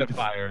 Is named,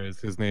 Signifier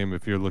is his name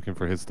if you're looking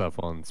for his stuff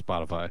on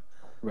Spotify.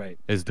 right.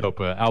 His dope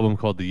album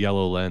called The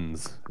Yellow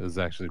Lens is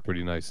actually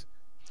pretty nice.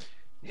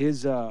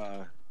 His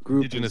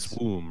group. Indigenous is,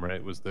 Womb,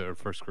 right, was their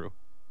first crew.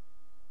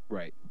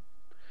 Right.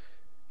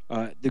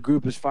 The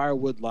group is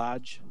Firewood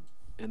Lodge,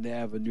 and they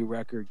have a new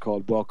record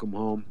called Welcome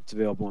Home. It's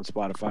available on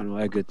Spotify and all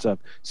that good stuff.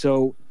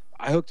 So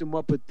I hooked him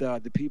up with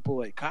the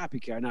people at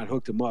Copycat. Not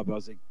hooked him up. I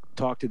was like,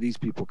 talk to these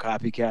people,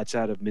 Copycats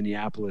out of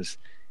Minneapolis,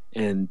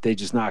 and they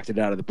just knocked it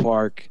out of the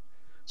park.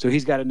 So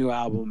he's got a new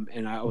album,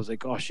 and I was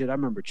like, oh shit, I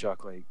remember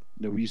Chuck. Like,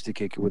 we used to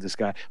kick it with this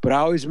guy. But I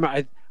always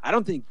remember. I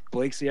don't think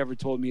Blakesley ever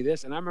told me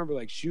this, and I remember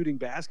like shooting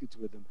baskets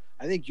with him.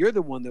 I think you're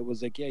the one that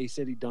was like, yeah, he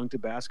said he dunked a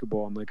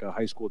basketball in like a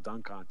high school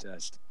dunk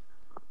contest.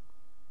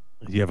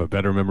 You have a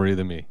better memory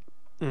than me.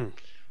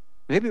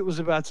 Maybe it was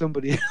about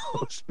somebody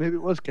else. Maybe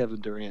it was Kevin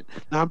Durant.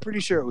 No, I'm pretty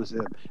sure it was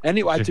him.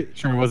 Anyway,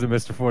 Sure it wasn't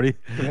Mr. 40?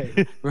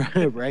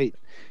 right.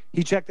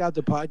 He checked out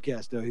the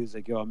podcast though. He was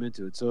like, "Yo, I'm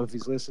into it." So if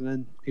he's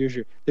listening,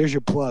 there's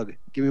your plug.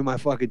 Give me my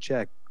fucking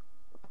check.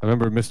 I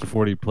remember Mr.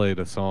 40 played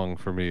a song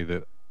for me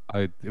that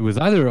it was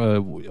either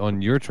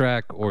on your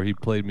track or he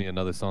played me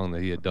another song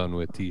that he had done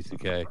with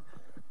TCK.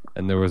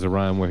 And there was a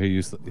rhyme where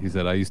he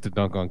said, "I used to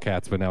dunk on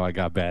cats, but now I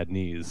got bad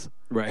knees."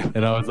 Right.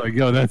 And I was like,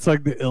 "Yo, that's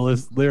like the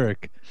illest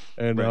lyric."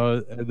 And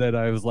and then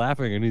I was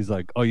laughing, and he's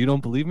like, "Oh, you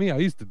don't believe me? I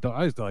used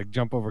to like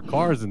jump over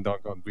cars and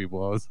dunk on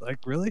people." I was like,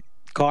 "Really?"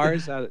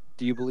 Cars?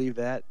 Do you believe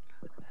that?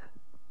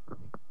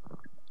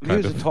 He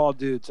was a tall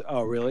dude.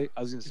 Oh, really?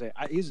 I was gonna say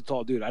he's a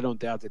tall dude. I don't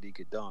doubt that he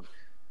could dunk.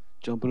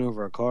 Jumping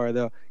over a car,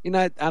 though,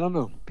 I don't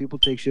know. People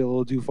take shit a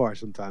little too far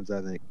sometimes.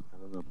 I think. I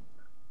don't know.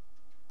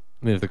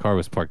 I mean, if the car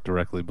was parked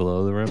directly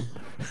below the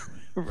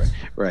rim,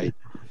 Right.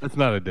 that's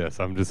not a diss.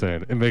 I'm just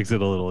saying it makes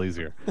it a little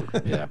easier.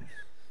 Yeah.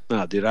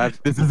 No, dude.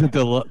 This isn't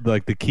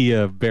the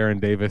Kia Baron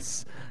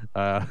Davis.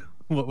 What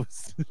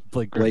was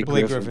Blake Griffin?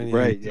 Blake Griffin, yeah.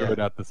 Right? Throw it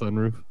out the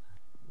sunroof.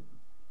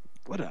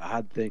 What an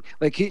odd thing.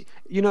 Like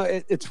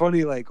it's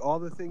funny. Like all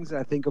the things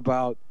that I think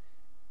about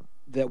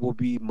that will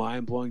be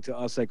mind blowing to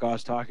us. Like I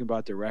was talking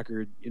about the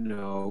record,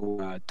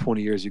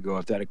 20 years ago.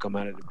 If that had come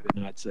out, it'd have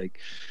been nuts. Like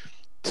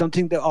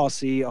something that I'll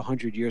see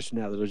 100 years from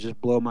now that'll just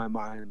blow my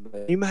mind.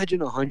 Like,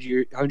 imagine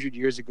 100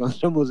 years ago,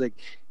 someone was like,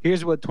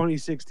 "Here's what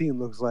 2016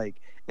 looks like,"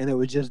 and it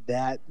was just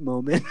that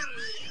moment.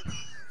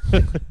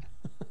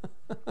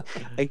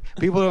 Like,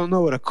 people don't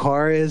know what a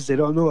car is. They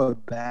don't know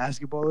what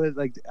basketball is.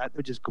 Like, that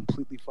would just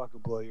completely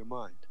fucking blow your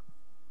mind.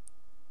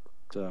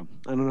 So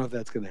I don't know if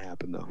that's gonna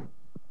happen though.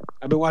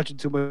 I've been watching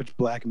too much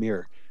Black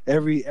Mirror.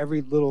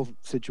 Every little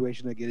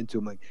situation I get into,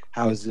 I'm like,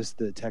 how is this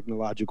the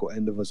technological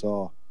end of us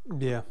all?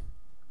 Yeah.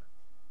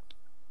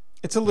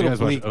 It's a little guys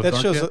watch bleak.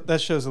 Ozark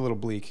That show's a little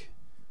bleak.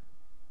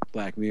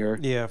 Black Mirror.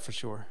 Yeah, for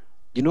sure.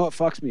 You know what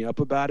fucks me up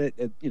about it?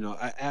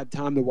 I have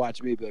time to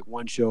watch maybe like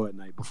one show at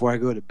night before I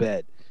go to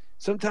bed.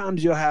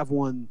 Sometimes you'll have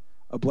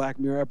a Black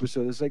Mirror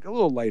episode that's like a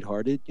little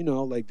lighthearted,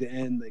 like the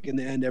end, like in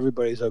the end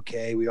everybody's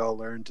okay, we all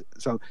learned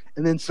some,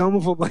 and then some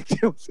of them, like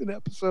there was an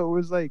episode where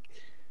it was like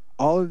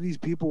all of these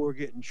people were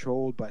getting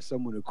trolled by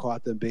someone who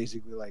caught them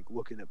basically like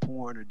looking at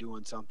porn or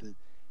doing something,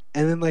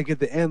 and then like at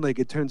the end, like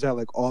it turns out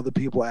like all the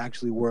people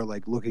actually were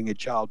like looking at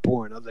child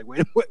porn. I was like,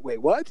 wait,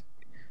 what?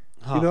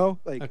 Huh.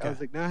 Like Okay. I was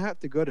like, now I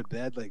have to go to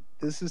bed. Like,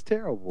 this is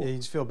terrible. Yeah, you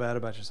just feel bad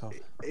about yourself.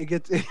 It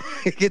gets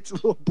a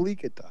little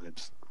bleak at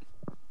times.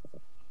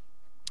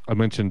 I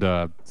mentioned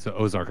so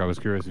Ozark. I was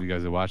curious if you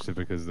guys had watched it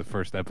because the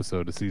first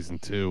episode of season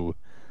 2.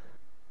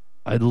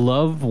 I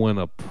love when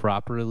a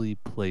properly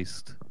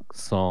placed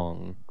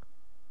song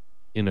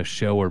in a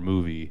show or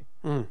movie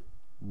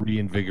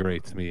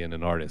reinvigorates me in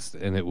an artist,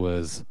 and it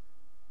was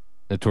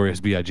Notorious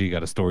B.I.G.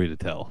 Got a Story to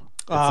Tell.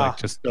 It's like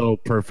just so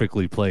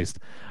perfectly placed.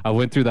 I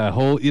went through that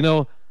whole,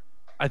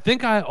 I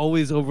think I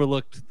always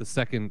overlooked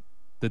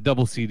the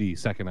double CD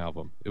second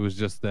album. It was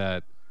just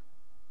that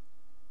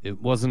it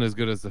wasn't as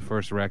good as the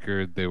first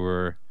record. They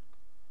were,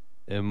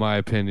 in my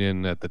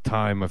opinion, at the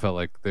time, I felt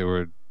like they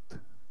were.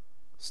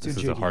 This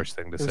is a harsh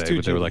thing to say,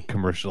 but they were like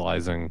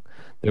commercializing.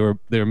 They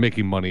were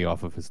making money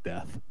off of his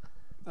death,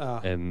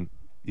 and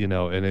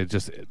and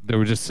there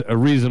was just a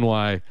reason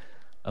why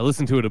I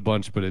listened to it a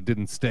bunch, but it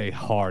didn't stay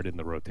hard in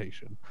the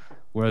rotation.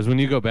 Whereas when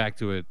you go back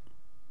to it,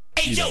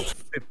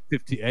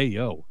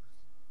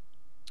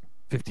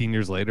 15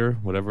 years later,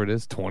 whatever it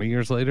is, 20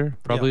 years later,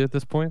 probably at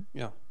this point.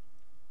 Yeah.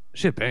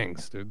 Shit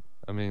bangs, dude.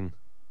 I mean,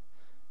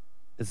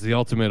 it's the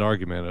ultimate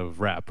argument of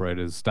rap, right?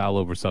 Is style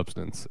over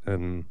substance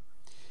and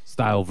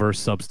style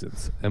versus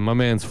substance. And my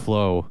man's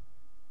flow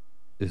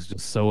is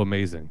just so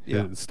amazing.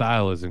 Yeah. His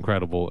style is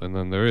incredible, and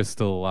then there is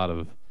still a lot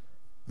of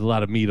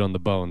meat on the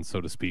bone,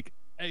 so to speak.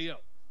 Hey yo.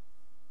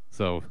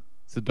 So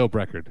it's a dope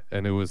record,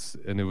 and it was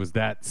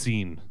that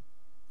scene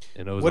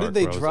in Ozark. What did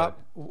they where I was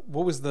drop?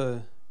 What was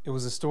it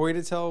was a story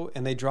to tell,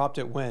 and they dropped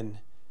it when?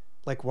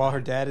 Like while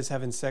her dad is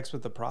having sex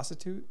with the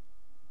prostitute?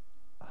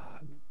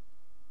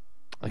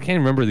 I can't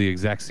remember the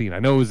exact scene. I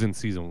know it was in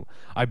season.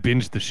 I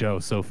binged the show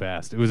so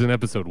fast. It was in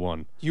episode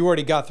 1. You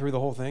already got through the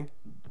whole thing?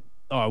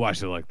 Oh, I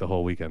watched it like the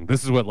whole weekend.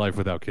 This is what life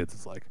without kids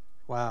is like.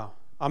 Wow.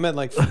 I'm at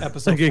like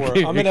episode Like,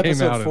 4. I'm in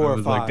episode 4 or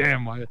 5. Like,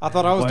 damn, I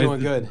thought I was why doing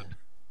is good. this-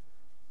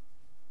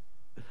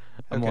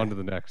 I'm Okay. on to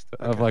the next.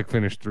 I've like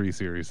finished 3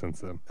 series since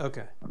then.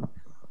 Okay.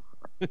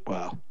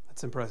 Wow.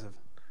 That's impressive.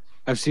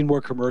 I've seen more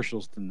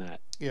commercials than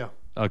that. Yeah.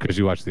 Oh, because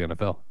you watch the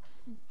NFL.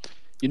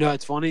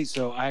 It's funny.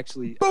 So I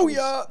actually,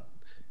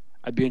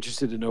 I'd be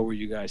interested to know where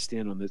you guys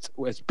stand on this.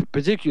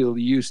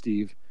 Particularly you,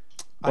 Steve.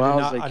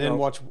 I didn't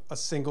watch a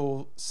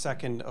single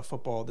second of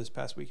football this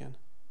past weekend.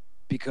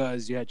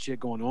 Because you had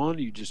shit going on, or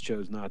you just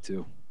chose not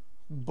to?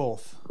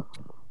 Both.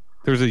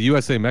 There's a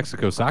USA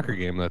Mexico soccer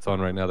game that's on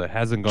right now that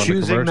hasn't gone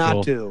Choosing to commercial.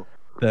 not to.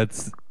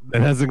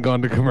 That hasn't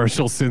gone to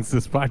commercial since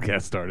this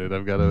podcast started.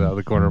 I've got it out of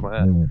the corner of my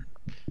head.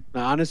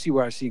 Now, honestly,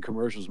 where I've seen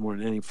commercials more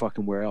than any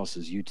fucking where else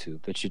is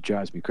YouTube. That shit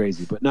drives me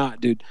crazy. But nah,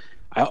 dude,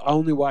 I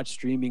only watch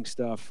streaming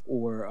stuff,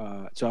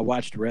 or so I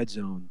watched Red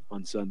Zone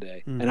on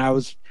Sunday, and I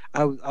was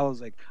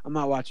like, I'm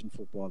not watching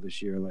football this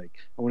year. Like,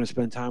 I want to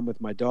spend time with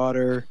my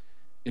daughter,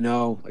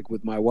 like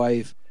with my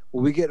wife.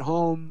 When we get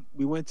home,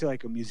 we went to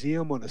like a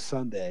museum on a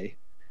Sunday.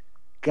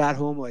 Got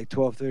home like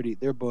 12:30.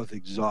 They're both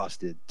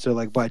exhausted. So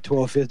like by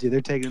 12:50,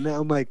 they're taking a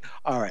nap. I'm like,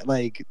 all right,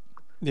 like.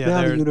 Yeah,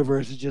 now the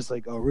universe is just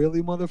like, oh,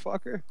 really,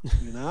 motherfucker?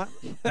 You're not?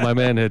 My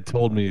man had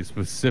told me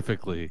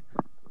specifically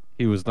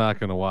he was not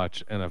going to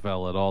watch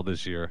NFL at all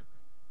this year.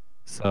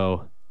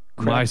 So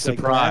my Crab's like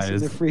glass in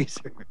the surprise,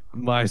 freezer.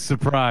 my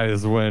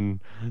surprise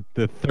when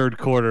the third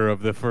quarter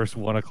of the first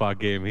 1 o'clock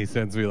game, he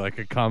sends me like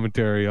a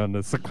commentary on the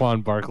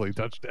Saquon Barkley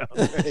touchdown.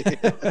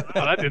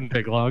 That didn't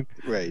take long.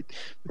 Right.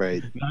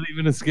 Not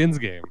even a Skins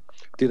game.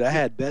 Dude, I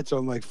had bets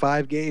on like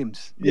 5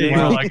 games.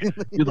 Yeah,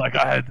 you're like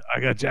I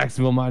got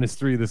Jacksonville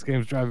 -3. This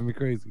game's driving me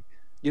crazy.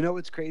 You know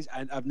what's crazy?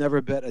 I've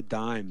never bet a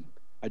dime.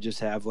 I just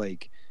have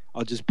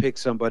I'll just pick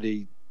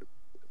somebody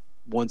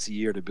once a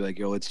year to be like,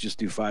 yo, let's just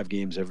do 5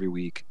 games every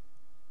week.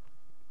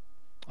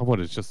 Oh, what?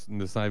 It's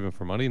not even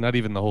for money? Not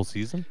even the whole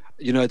season?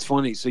 It's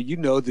funny. So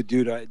the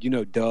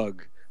dude,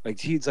 Doug. Like,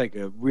 he's like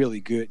a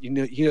really good, he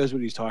knows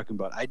what he's talking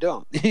about. I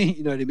don't.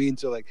 You know what I mean?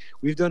 So like,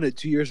 we've done it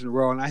 2 years in a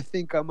row, and I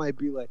think I might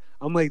be like,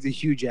 I'm like the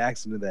Hugh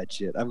Jackson of that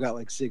shit. I've got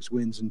like 6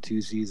 wins in 2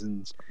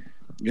 seasons.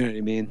 You know what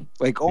I mean?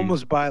 Like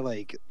almost by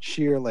like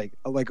sheer like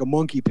a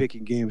monkey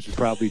picking games would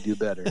probably do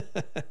better.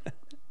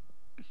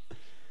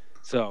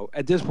 So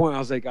at this point, I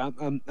was like,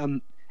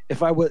 I'm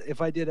if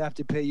I did have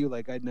to pay you,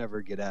 like I'd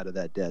never get out of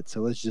that debt.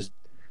 So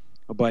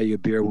I'll buy you a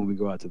beer when we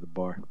go out to the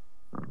bar.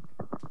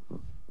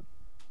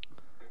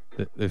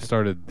 They've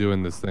started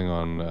doing this thing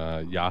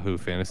on Yahoo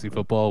Fantasy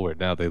Football where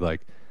now they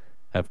like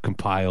have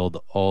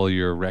compiled all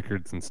your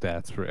records and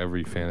stats for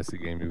every fantasy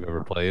game you've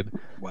ever played.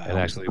 Wow. And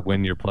actually,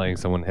 when you're playing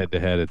someone head to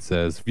head, it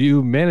says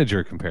view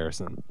manager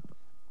comparison.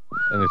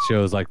 And it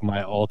shows like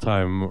my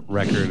all-time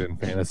record in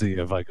fantasy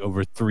of like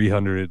over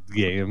 300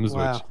 games,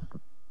 Wow. which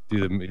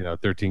do the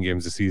 13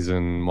 games a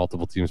season,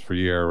 multiple teams per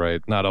year,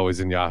 right? Not always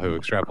in Yahoo,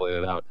 extrapolate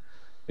it out.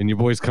 And your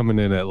boy's coming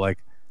in at like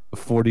a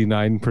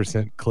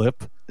 49%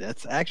 clip.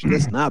 That's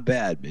not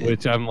bad, man.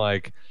 Which I'm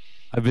like,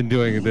 I've been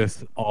doing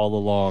this all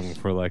along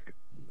for like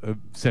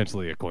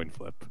essentially a coin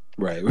flip.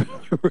 Right.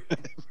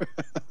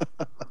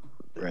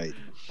 Right.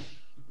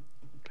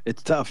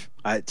 It's tough.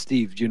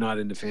 Steve, you're not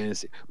into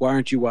fantasy. Why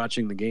aren't you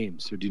watching the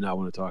games, or do you not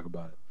want to talk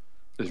about it?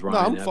 Does No,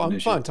 Ryan I'm have fine. an I'm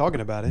issue? fine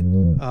talking about it.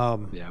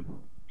 Yeah.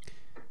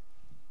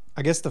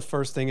 I guess the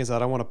first thing is I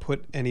don't want to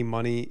put any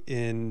money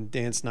in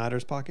Dan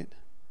Snyder's pocket,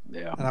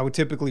 Yeah. and I would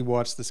typically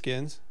watch the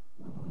Skins.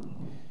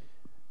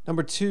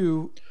 Number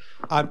two,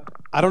 I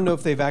don't know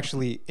if they've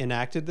actually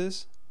enacted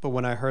this, but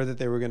when I heard that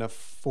they were going to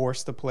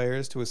force the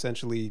players to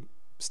essentially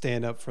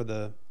stand up for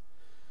the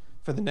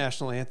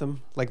national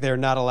anthem, like they're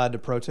not allowed to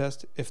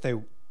protest. If they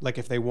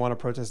want to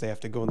protest, they have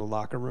to go in the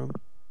locker room.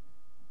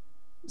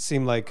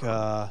 Seemed like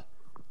a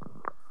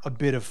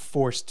bit of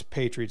forced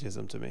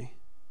patriotism to me,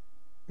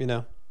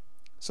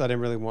 So I don't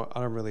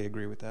really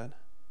agree with that.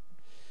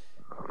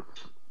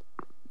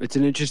 It's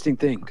an interesting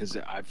thing because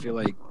I feel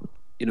like,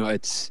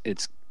 it's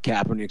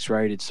Kaepernick's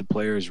right. It's the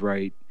players'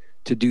 right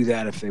to do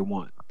that if they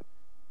want.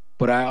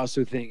 But I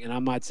also think, and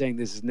I'm not saying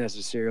this is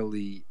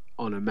necessarily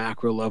on a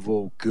macro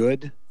level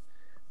good,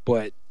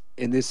 but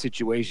in this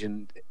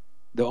situation,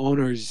 the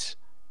owners,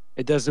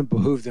 it doesn't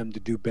behoove them to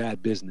do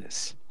bad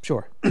business.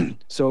 Sure.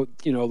 So,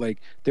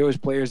 like there was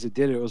players that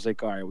did it. It was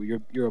like, all right, well,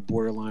 you're a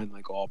borderline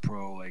like all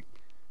pro, like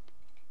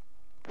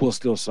we'll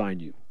still sign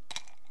you.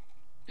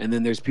 And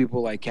then there's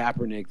people like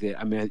Kaepernick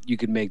that, you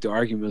could make the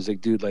argument. It's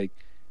like, dude, like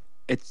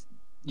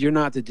you're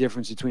not the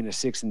difference between a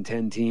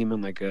 6-10 team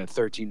and like a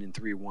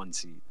 13-3 1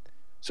 seed.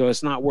 So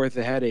it's not worth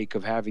the headache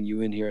of having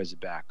you in here as a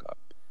backup.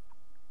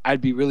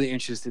 I'd be really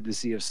interested to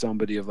see if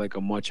somebody of like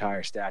a much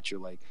higher stature,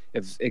 like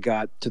if it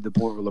got to the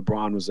point where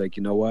LeBron was like,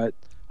 you know what,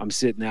 I'm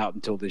sitting out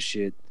until this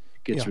shit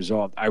gets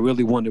resolved. I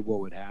really wondered what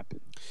would happen.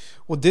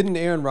 Well, didn't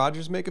Aaron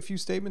Rodgers make a few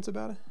statements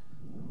about it?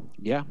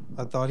 Yeah.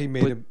 I thought he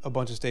made a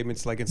bunch of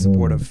statements like in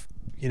support of,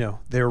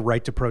 their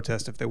right to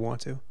protest if they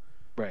want to.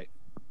 Right.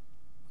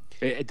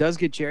 It does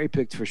get cherry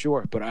picked for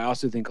sure, but I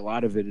also think a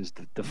lot of it is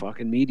the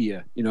fucking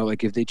media.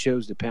 Like if they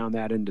chose to pound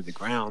that into the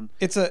ground,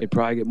 it'd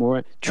probably get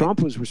more.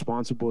 Trump was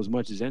responsible as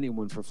much as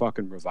anyone for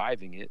fucking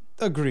reviving it.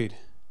 Agreed.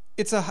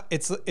 It's a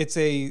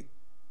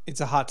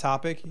hot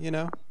topic,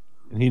 And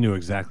he knew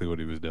exactly what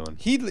he was doing.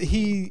 He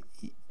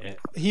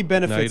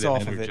benefits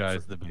off of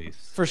it the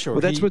base for sure.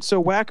 Well, that's what's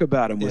so whack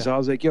about him was I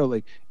was like, yo,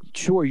 like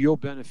sure you'll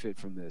benefit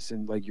from this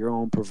in like your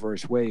own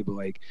perverse way, but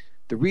like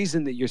the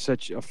reason that you're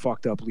such a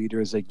fucked up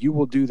leader is like you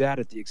will do that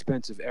at the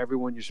expense of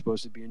everyone you're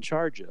supposed to be in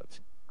charge of.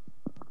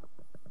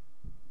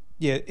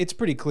 Yeah, it's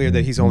pretty clear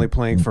that he's only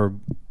playing for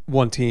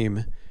one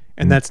team,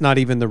 and that's not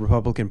even the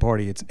Republican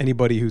Party. It's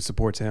anybody who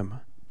supports him.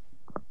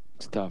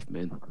 It's tough,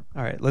 man.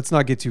 All right, let's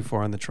not get too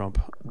far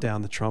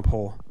down the Trump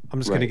hole. I'm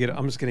just gonna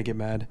get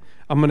mad.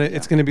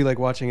 It's gonna be like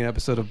watching an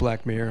episode of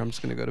Black Mirror. I'm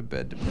just gonna go to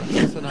bed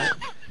depressed tonight.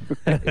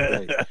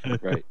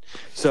 Right.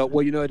 So,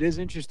 well, it is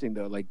interesting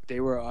though. Like they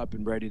were up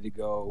and ready to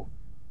go,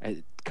 at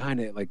kind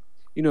of like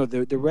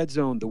the red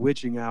zone, the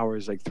witching hour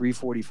is like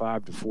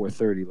 3:45 to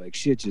 4:30. Like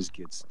shit just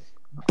gets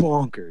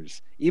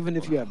bonkers. Even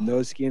if you have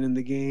no skin in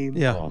the game.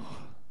 Yeah.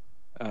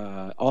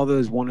 All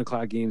those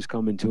 1:00 games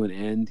coming to an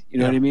end. You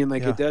know what I mean?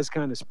 Like it does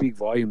kind of speak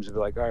volumes of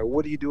like, all right,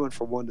 what are you doing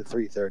from 1 to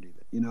 3:30?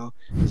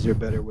 Is there a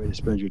better way to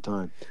spend your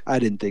time? I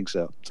didn't think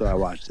so I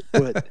watched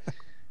it.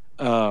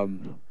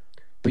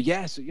 But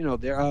yeah, so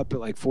they're up at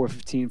like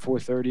 4:15,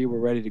 4:30. We're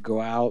ready to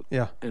go out.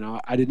 Yeah, and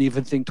I didn't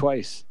even think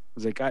twice. I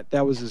was like,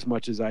 that was as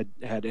much as I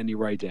had any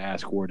right to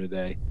ask for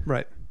today.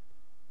 Right.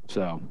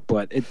 So,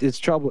 but it's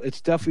trouble.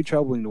 It's definitely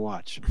troubling to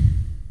watch.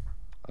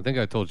 I think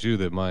I told you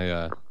that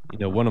my,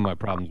 one of my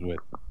problems with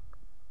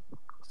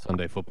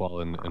Sunday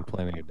football and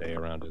planning a day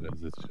around it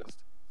is it's just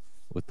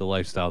with the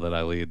lifestyle that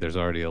I lead, there's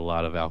already a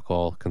lot of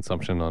alcohol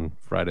consumption on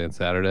Friday and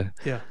Saturday.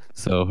 Yeah.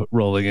 So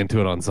rolling into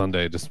it on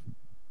Sunday just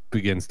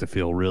begins to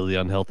feel really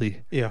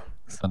unhealthy. Yeah.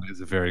 Sunday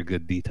is a very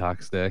good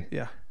detox day.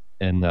 Yeah.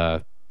 And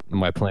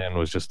my plan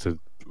was just to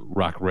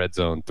rock Red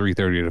Zone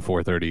 3:30 to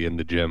 4:30 in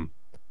the gym.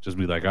 Just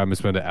be like, I'm going to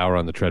spend an hour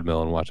on the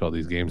treadmill and watch all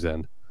these games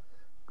end.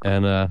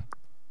 And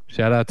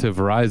shout out to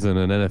Verizon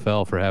and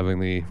NFL for having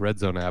the Red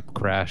Zone app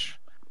crash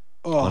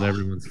on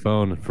everyone's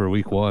phone for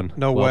week 1.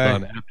 No well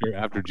way. Done.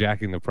 After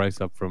jacking the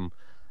price up from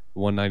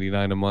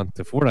 $1.99 a month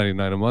to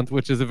 $4.99 a month,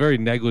 which is a very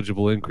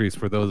negligible increase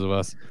for those of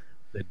us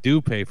that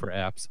do pay for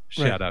apps.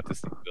 Shout out to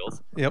Steve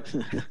Bills. Yep.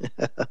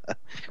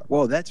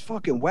 Whoa, that's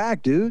fucking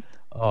whack, dude.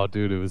 Oh,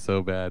 dude, it was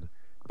so bad.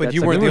 But That's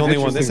you like- weren't the there was only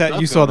one. interesting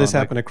You stuff saw going this on,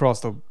 happen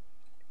across the.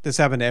 This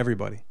happened to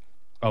everybody.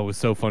 Oh, it was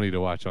so funny to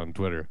watch on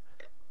Twitter.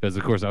 Because,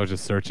 of course, I was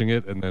just searching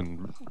it and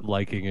then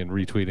liking and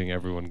retweeting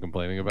everyone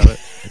complaining about it.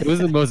 It was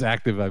the most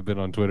active I've been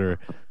on Twitter.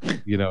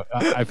 You know,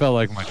 I felt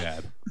like my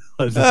dad.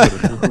 Let's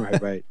just put it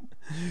Right, right.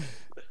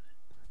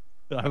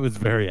 I was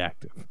very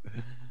active.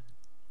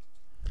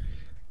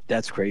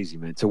 That's crazy,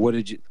 man. So what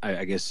did you?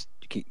 I guess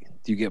do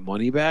you get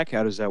money back?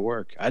 How does that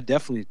work? I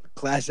definitely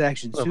class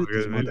action suit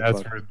this As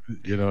motherfucker. for,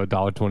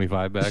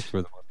 $1.25 back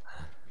for the month.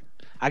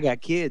 I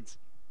got kids.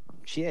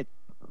 Shit.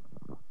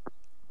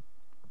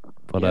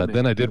 But Yeah, man.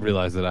 then I did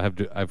realize that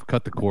I've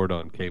cut the cord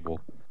on cable,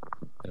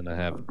 and I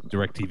have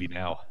DirecTV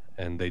now,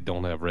 and they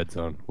don't have Red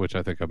Zone, which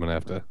I think I'm gonna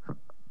have to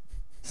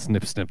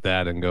snip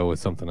that and go with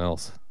something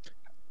else.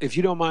 If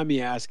you don't mind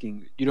me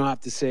asking, you don't have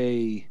to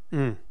say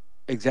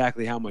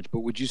exactly how much,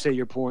 but would you say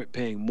you're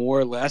paying more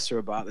or less or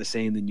about the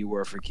same than you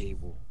were for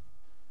cable?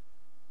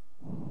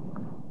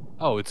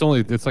 Oh, it's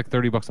like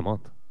 $30 a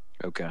month,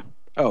 Okay.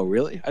 Oh,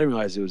 really? I didn't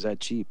realize it was that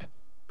cheap.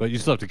 but you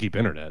still have to keep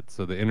internet.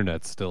 So the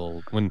internet's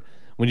still when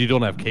you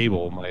don't have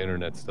cable, my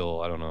internet's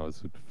still, I don't know,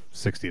 it's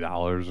 $60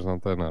 or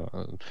something. I don't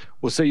know.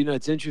 Well, so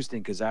it's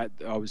interesting because I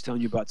was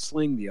telling you about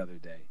Sling the other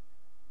day.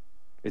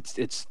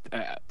 It's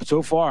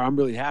so far I'm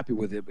really happy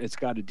with it. It's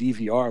got a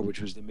DVR,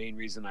 which was the main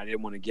reason I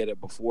didn't want to get it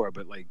before.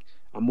 But like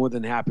I'm more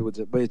than happy with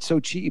it. But it's so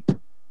cheap.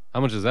 How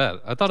much is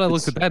that? I thought I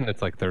looked at that and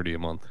it's like $30 a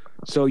month.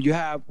 So you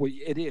have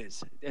it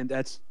is, and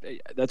that's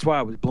why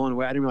I was blown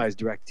away. I didn't realize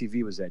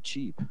DirecTV was that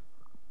cheap.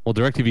 Well,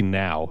 DirecTV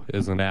Now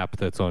is an app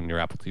that's on your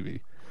Apple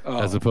TV,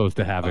 as opposed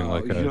to having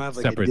like you a don't have,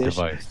 like, a separate dish?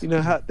 device. You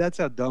know that's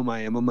how dumb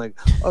I am. I'm like,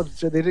 oh,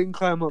 so they didn't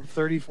climb up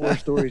 34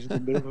 stories in the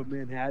middle of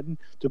Manhattan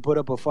to put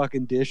up a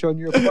fucking dish on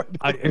your apartment.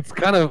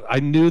 I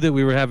knew that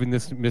we were having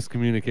this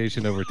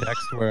miscommunication over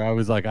text where I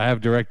was like, I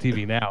have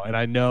DirecTV Now, and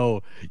I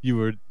know you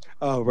were.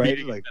 Oh, right,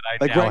 meaning like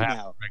that I now right have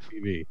now.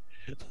 DirecTV.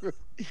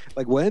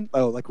 Like when?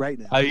 Oh, like right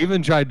now. I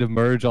even tried to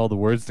merge all the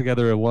words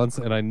together at once,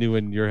 and I knew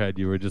in your head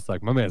you were just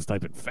like, my man's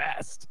typing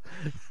fast.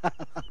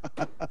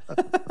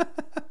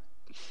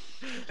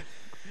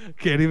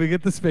 Can't even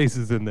get the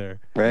spaces in there.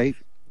 Right?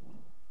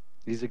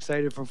 He's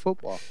excited for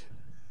football.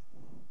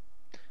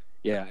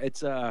 Yeah,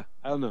 it's I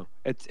don't know.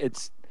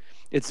 It's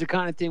the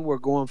kind of thing we're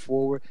going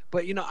forward.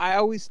 But I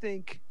always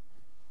think,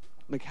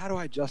 like, how do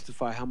I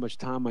justify how much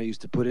time I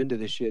used to put into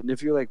this shit? And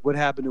if you're like, what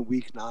happened in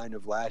week 9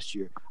 of last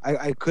year?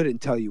 I couldn't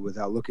tell you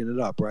without looking it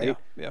up, right?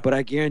 Yeah. But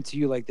I guarantee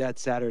you, like that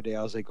Saturday,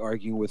 I was like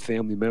arguing with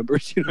family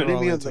members. You know what I We're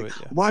all mean? I was into like,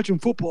 it, yeah. I'm watching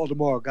football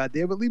tomorrow. God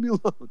damn it, leave me alone.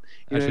 You know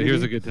what Actually, I here's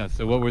mean? a good test.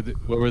 So, what were the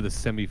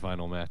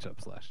semifinal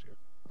matchups last year?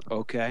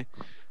 Okay.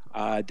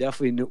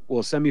 Definitely.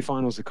 Well,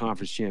 semifinals of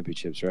conference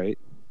championships, right?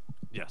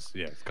 Yes,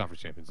 it's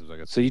conference championships. I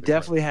guess. So you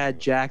definitely had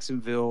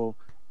Jacksonville,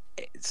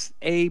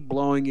 A,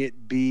 blowing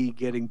it, B,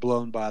 getting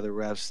blown by the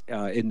refs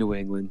in New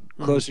England.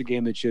 Closer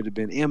game it should have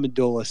been.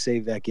 Amendola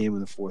saved that game in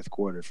the fourth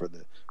quarter for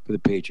the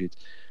Patriots.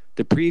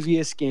 The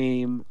previous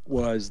game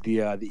was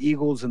the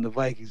Eagles and the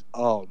Vikings.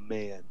 Oh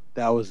man,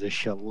 that was a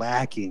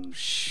shellacking.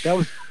 That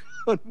was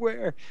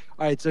unaware.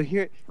 All right, so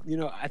here,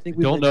 I think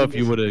we Don't know if mentioned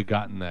you this- would have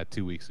gotten that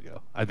 2 weeks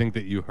ago. I think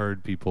that you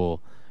heard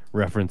people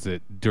reference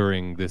it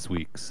during this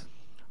week's.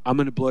 I'm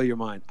going to blow your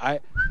mind. I'd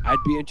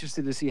be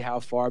interested to see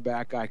how far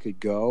back I could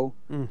go.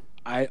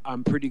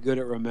 I'm pretty good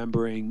at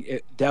remembering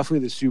it, definitely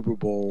the Super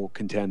Bowl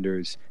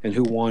contenders and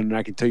who won, and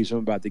I can tell you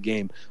something about the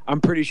game.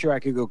 I'm pretty sure I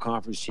could go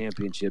conference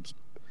championships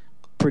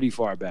pretty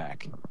far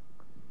back.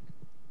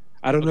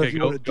 I don't know if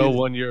you want to go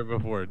 1 year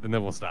before, and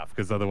then we'll stop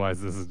because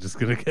otherwise this is just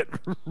gonna get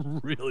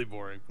really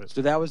boring. But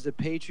So that was the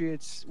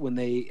Patriots when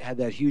they had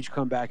that huge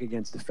comeback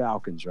against the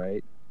Falcons,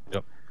 right?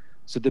 Yep.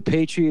 So the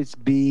Patriots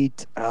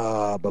beat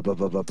fuck,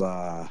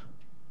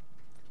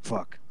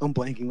 I'm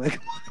blanking like a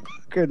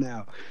motherfucker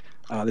now.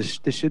 This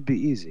should be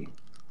easy.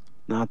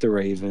 Not the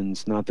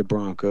Ravens, not the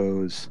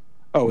Broncos.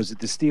 Oh, was it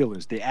the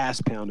Steelers? They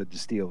ass pounded the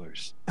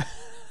Steelers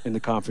in the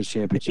conference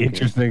championship game.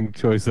 interesting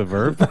choice of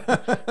verb.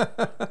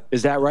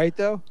 Is that right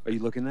though? Are you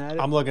looking at it?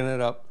 I'm looking it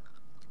up.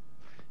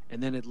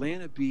 And then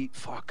Atlanta beat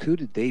who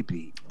did they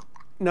beat?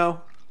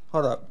 No,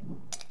 hold up.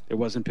 It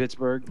wasn't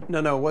Pittsburgh?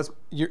 No. Was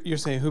you're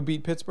saying who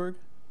beat Pittsburgh?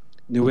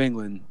 New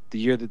England, the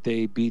year that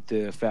they beat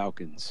the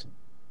Falcons.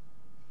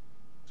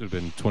 Should have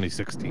been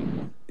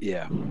 2016.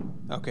 Yeah.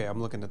 Okay,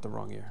 I'm looking at the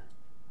wrong year.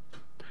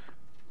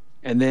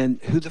 And then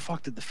who the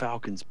fuck did the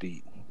Falcons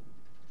beat?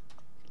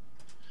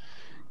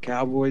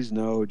 Cowboys,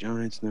 no.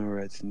 Giants, no.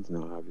 Redskins,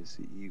 no.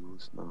 Obviously,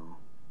 Eagles, no.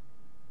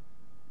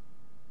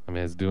 I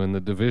mean, it's doing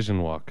the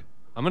division walk.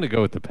 I'm gonna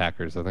go with the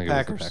Packers. I think it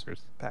was the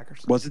Packers.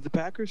 Packers. Was it the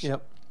Packers?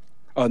 Yep.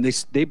 Oh, and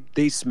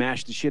they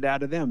smashed the shit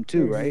out of them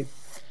too, right?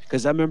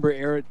 Because I remember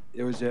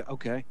there was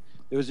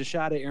a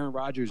shot at Aaron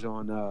Rodgers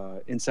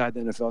on Inside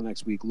the NFL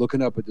Next Week,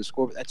 looking up at the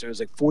score. It was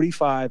like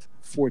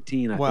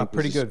 45-14. Wow, think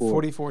pretty was the good.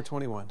 score.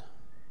 44-21.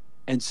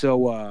 And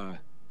so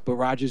But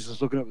Rogers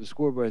was looking up the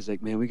scoreboard. He's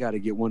like, man, we got to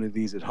get one of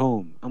these at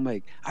home. I'm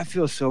like, I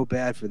feel so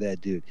bad for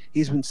that dude.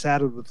 He's been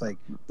saddled with like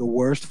the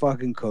worst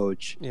fucking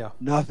coach. Yeah.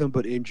 Nothing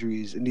but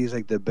injuries, and he's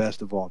like the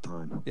best of all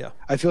time. Yeah.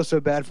 I feel so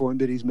bad for him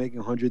that he's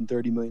making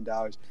 $130 million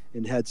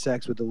and had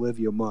sex with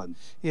Olivia Munn.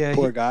 Yeah.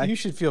 Poor guy. You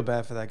should feel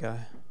bad for that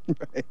guy.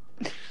 Right.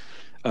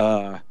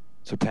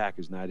 So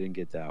Packers, no, I didn't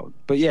get that one.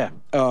 But yeah,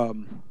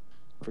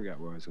 forgot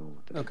where I was going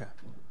with that. Okay.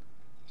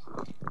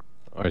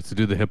 All right, so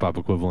do the hip hop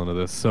equivalent of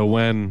this. So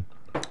when,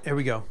 Here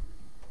we go.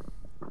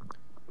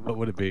 what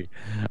would it be?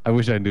 I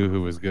wish I knew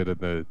who was good at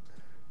the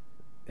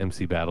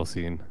MC battle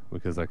scene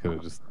because I could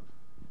have just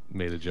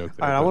made a joke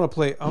there. All right, I want to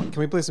play. Can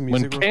we play some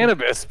when music? real quick?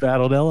 Cannabis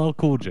battled LL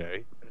Cool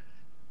J.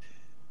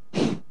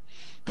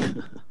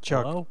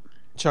 Chuck, Hello?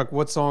 Chuck,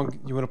 what song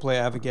you want to play?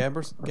 Avid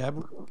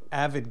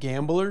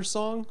Gambler's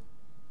song?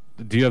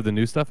 Do you have the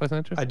new stuff I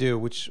sent you? I do.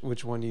 Which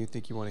one do you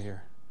think you want to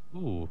hear?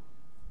 Ooh.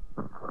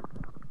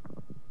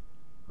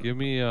 Give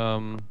me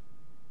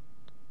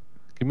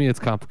It's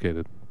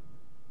Complicated.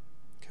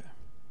 Okay.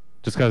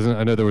 Just because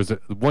I know there was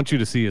Want You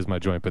to See is my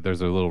joint, but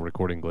there's a little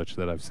recording glitch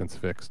that I've since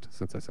fixed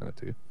since I sent it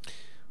to you.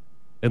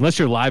 Unless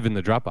you're live in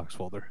the Dropbox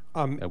folder.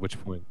 At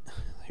which point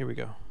Here we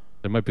go.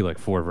 there might be like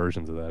 4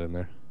 versions of that in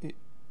there.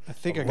 I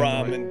think I got the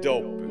right. Rhyming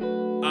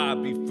doping, I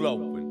be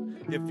flowing.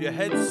 If your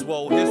head's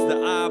swole, here's the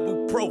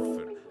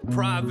ibuprofen.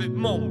 Private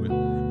moment,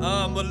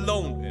 I'm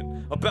alone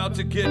and about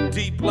to get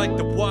deep like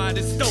the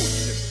widest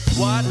ocean.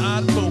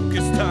 Wide-eyed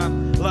focus,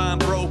 time line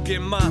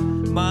broken, my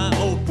mind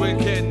open,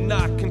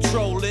 cannot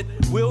control it.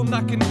 Will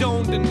not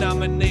condone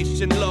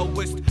denomination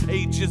lowest.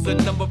 Age is a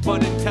number,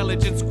 but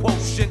intelligence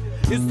quotient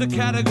is the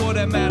category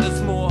that matters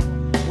more.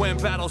 When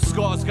battle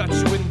scars got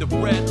you in the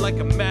red like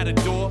a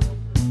matador.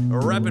 A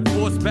rapid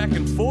force back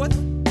and forth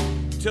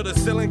till the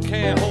ceiling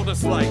can't hold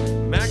us like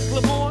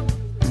Macklemore.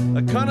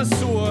 A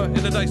connoisseur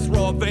in the Dice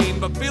Raw vein,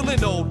 but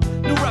feeling old.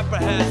 New rapper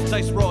has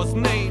Dice Raw's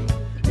name.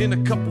 In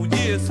a couple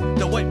years,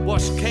 the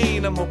whitewashed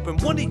cane. I'm hoping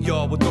one of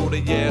y'all will throw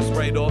their ass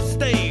right off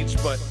stage,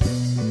 but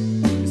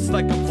it's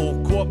like a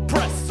full court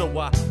press. So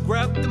I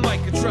grab the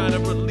mic and try to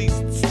release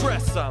the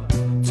stress. I'm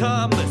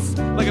timeless,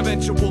 like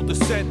eventual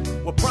descent.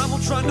 We're primal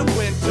trying to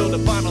win till the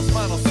final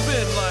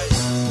spin like.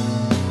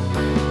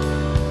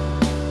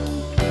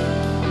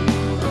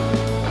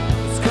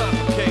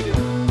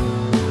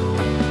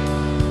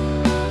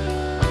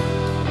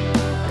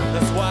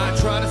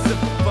 Try to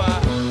simplify.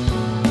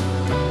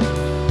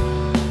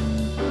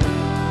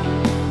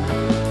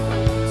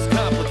 It's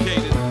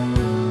complicated.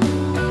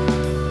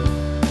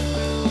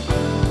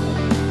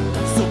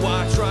 So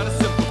why try to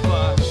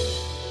simplify?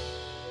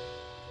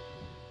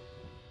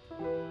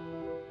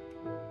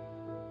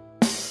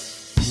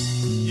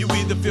 You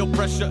either feel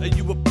pressure or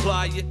you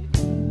apply it.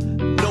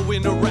 No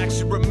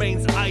interaction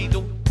remains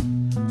idle.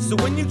 So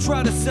when you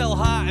try to sell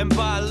high and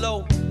buy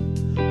low,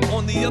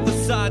 on the other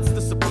side's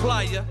the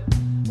supplier.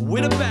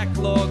 With a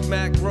backlog,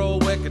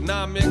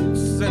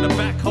 macroeconomics, and a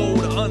backhoe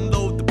to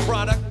unload the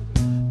product.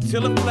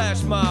 Till a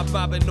flash mob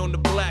bobbing on the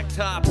black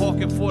top,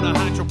 hawking for the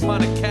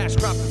hydroponic cash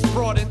crop is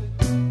brought in.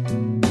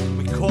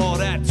 We call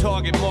that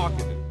target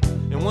marketing.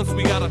 And once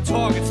we got our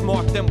targets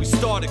marked, then we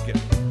start again.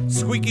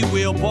 Squeaky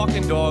wheel,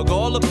 barking dog,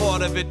 all a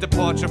part of it.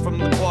 Departure from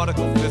the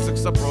particle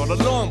physics I brought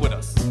along with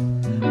us.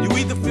 You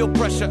either feel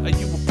pressure or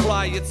you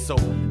apply it. So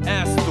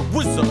ask the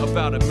wizard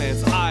about a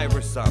man's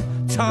iris. I'm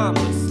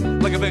timeless,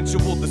 like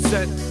eventual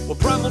descent. We're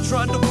primal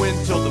trying to win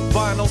till the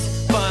final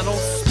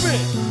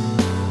spin.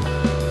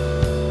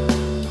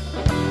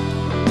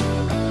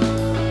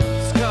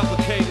 It's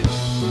complicated.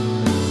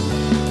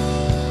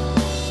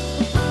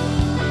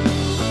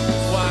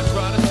 That's why I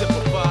try to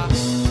simplify.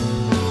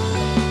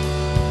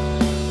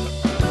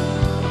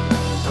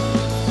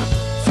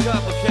 It's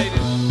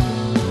complicated.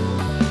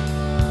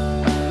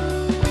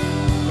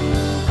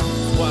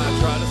 That's why I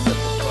try to simplify.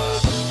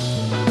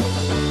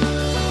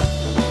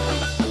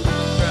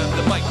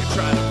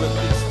 Trying to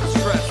release the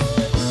stress.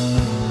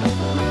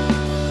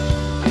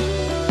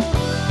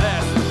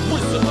 Ask the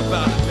wizard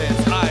about a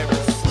man's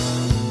iris.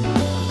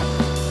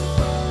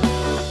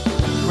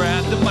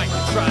 Grab the mic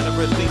and try to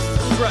release the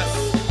stress.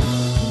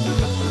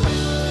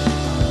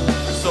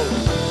 So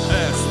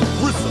ask the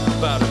wizard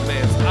about a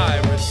man's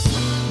iris.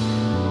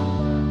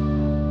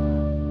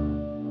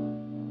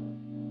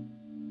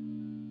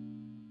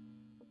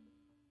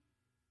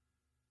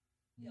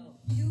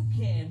 You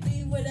can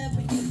be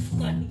whatever you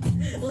want.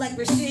 Like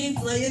Rashid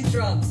playing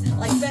drums.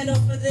 Like Ben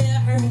over there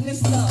hurting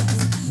his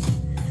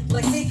thumbs.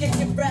 Like thinking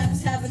your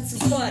raps having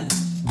some fun.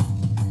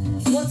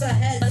 Once I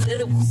had a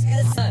little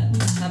son.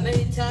 How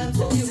many times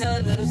have you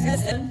had a little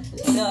son?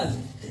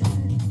 None.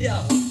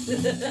 Yo.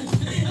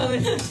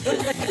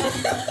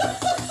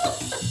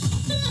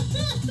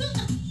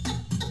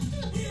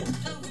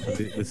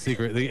 The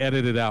secret, the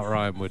edited out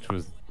rhyme, which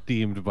was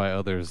deemed by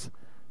others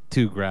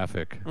too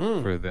graphic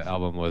for the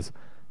album, was,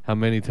 how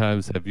many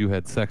times have you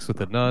had sex with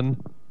a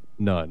nun?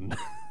 None.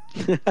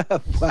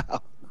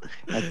 Wow,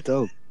 that's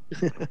dope.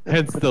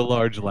 Hence the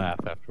large laugh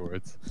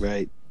afterwards.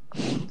 Right.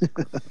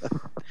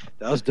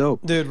 That was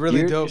dope, Dude. Really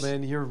You're dope, just-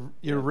 man.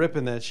 You're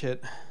ripping that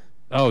shit.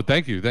 Oh,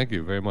 thank you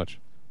very much.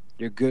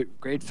 You're good,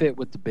 great fit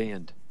with the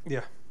band.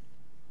 Yeah.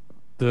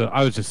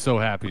 I was just so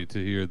happy to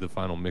hear the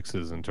final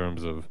mixes in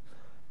terms of,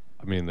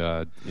 I mean,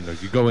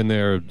 you go in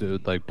there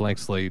like blank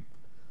slate,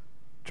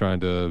 trying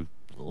to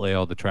lay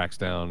all the tracks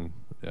down.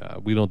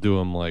 We don't do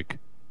them like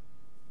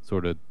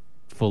sort of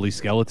fully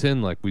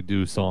skeleton, like we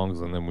do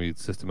songs and then we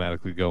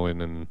systematically go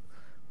in and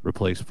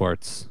replace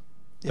parts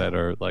that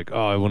are like,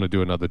 oh, I want to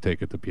do another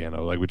take at the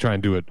piano. Like we try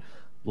and do it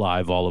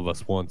live, all of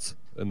us once,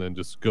 and then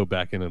just go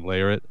back in and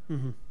layer it.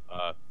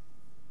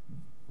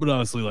 But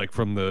honestly, like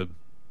from the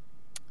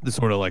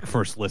sort of like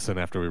first listen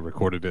after we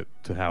recorded it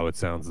to how it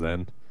sounds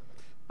then,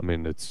 I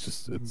mean,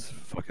 it's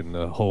fucking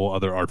a whole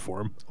other art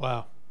form.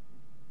 Wow.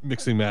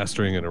 Mixing,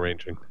 mastering, and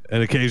arranging.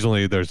 And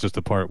occasionally there's just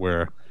a part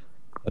where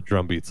a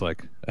drum beat's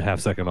like a half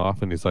second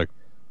off, and he's like,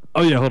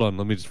 oh yeah, hold on,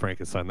 let me just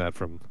Frankenstein that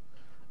from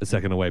a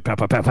second away. Pow,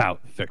 pow, pow, pow.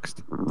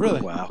 Fixed.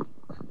 Really? Wow.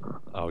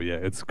 Oh yeah,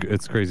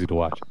 it's crazy to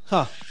watch.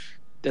 Huh.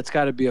 That's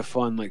got to be a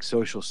fun like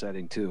social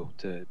setting too,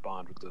 to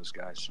bond with those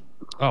guys.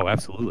 Oh,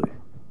 absolutely.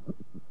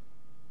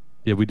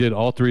 Yeah, we did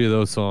all 3 of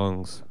those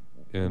songs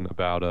in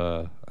about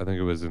I think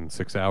it was in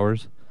 6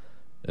 hours,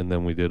 and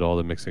then we did all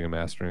the mixing and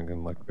mastering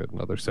in like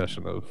another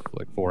session of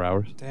like 4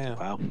 hours. Damn.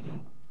 Wow.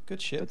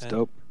 Good shit. That's man.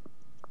 dope.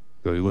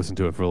 So you listen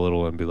to it for a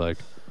little and be like,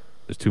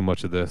 there's too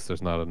much of this,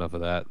 there's not enough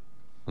of that.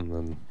 And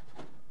then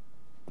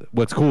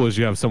what's cool is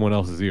you have someone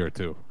else's ear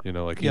too. You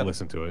know, like he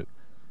listened to it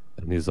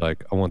and he's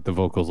like, I want the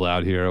vocals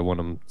loud here, I want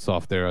them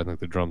soft there, I think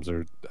the drums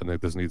I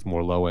think this needs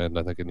more low end,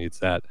 I think it needs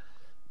that.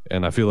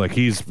 And I feel like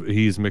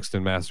he's mixed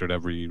and mastered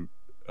every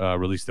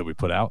release that we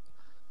put out.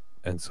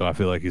 And so I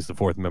feel like he's the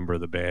 4th member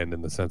of the band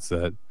in the sense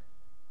that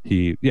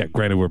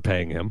granted we're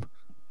paying him,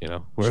 you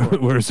know,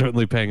 we're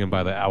certainly paying him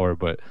by the hour,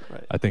 but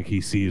I think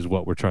he sees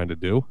what we're trying to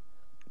do.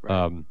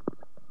 Right.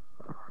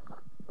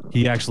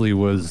 He actually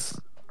was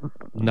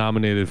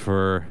nominated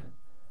for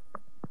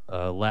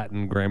a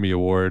Latin Grammy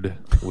Award,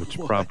 which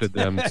prompted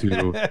them to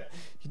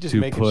You just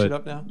making shit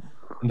up now?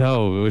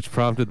 No, which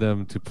prompted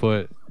them to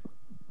put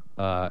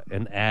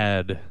an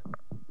ad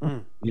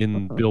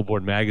in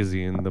Billboard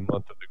magazine the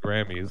month of the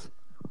Grammys,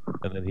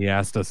 and then he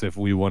asked us if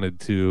we wanted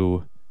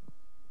to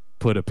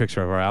put a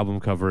picture of our album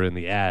cover in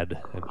the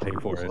ad and pay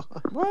for it.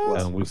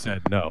 What? And we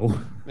said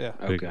no. Yeah.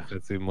 Okay.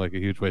 It seemed like a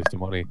huge waste of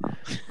money.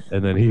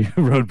 And then he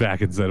wrote back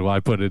and said, well, I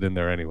put it in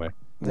there anyway.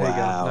 There you go.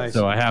 Nice.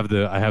 So I have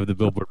the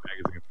Billboard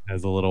magazine. It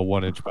has a little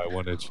 1-inch by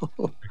 1-inch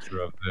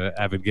picture of the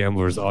Avid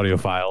Gambler's audio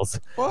files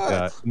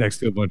next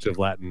to a bunch of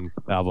Latin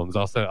albums.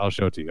 I'll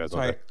show it to you guys.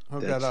 Right.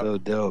 Hook That's that up. so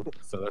dope.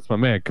 So that's my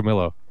man,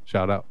 Camilo.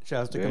 Shout out.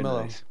 Shouts to Very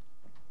Camilo. nice.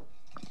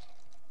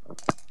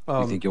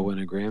 You think you'll win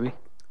a Grammy?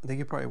 I think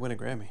you'll probably win a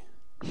Grammy.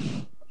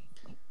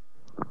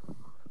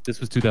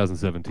 This was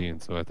 2017,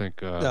 so I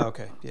think. Oh,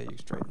 okay. Yeah, you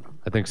straight.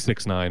 I think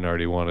 6ix9ine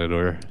already won it,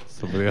 or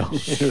somebody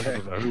else.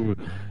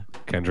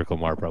 Kendrick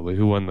Lamar probably.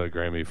 Who won the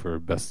Grammy for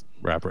Best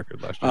Rap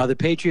Record last year? The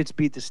Patriots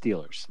beat the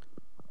Steelers.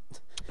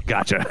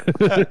 Gotcha.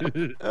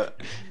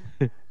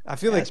 I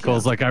feel like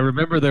Cole's like, I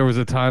remember there was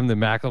a time that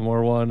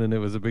Macklemore won, and it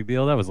was a big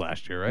deal. That was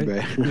last year,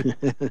 right?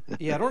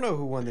 yeah, I don't know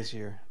who won this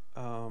year.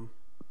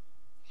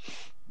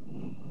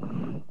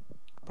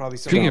 Probably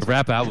Speaking of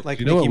rap albums, like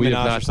you know Nicki what we Minaj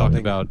have or not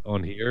something. talked about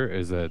on here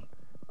is that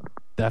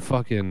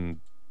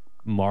fucking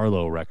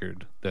Marlowe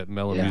record that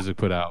Mellow Music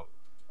put out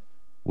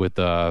with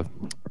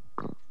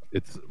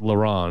it's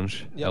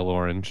L'Orange, Yep.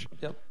 L'Orange,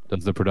 Yep.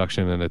 does the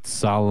production, and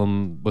it's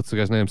what's the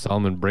guy's name?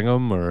 Solomon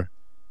Brigham or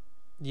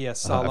Yeah,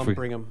 Salam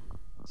Brigham.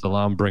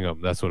 Salam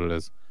Brigham, that's what it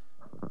is.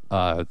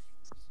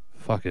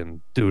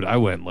 Fucking dude, I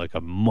went like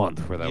a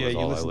month where that Yeah, was you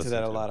all I listen listened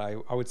to that a lot.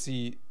 I would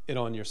see it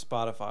on your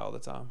Spotify all the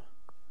time.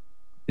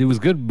 It was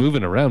good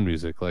moving around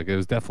music. Like it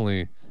was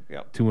definitely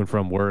Yep. to and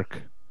from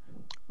work,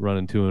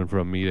 running to and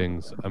from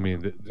meetings. I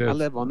mean, I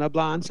live on the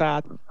blind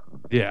side.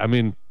 yeah, I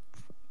mean,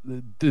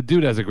 the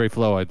dude has a great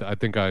flow. I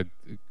think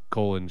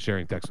Cole, in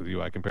sharing text with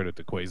you, I compared it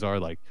to Quasar.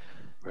 Like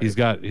he's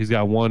got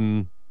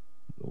one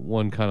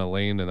kind of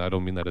lane, and I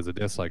don't mean that as a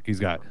diss. Like he's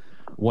got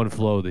one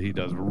flow that he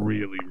does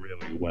really,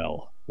 really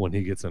well when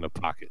he gets in a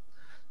pocket,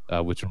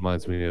 which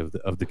reminds me of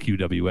the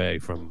QWA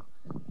from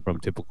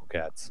Typical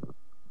Cats.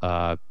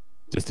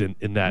 Just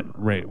in that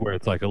rate where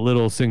it's like a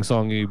little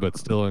sing-songy but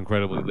still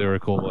incredibly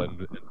lyrical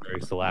and very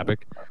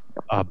syllabic.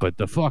 But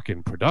the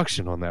fucking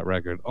production on that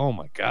record, oh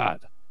my god.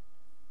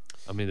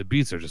 I mean, the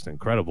beats are just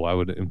incredible. I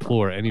would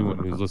implore anyone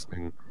who's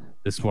listening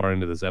this far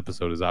into this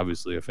episode is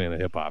obviously a fan of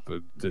hip-hop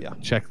to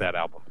check that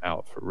album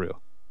out for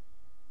real.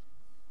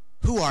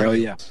 Who are Oh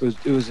you? yeah, it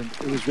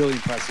was really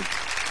impressive.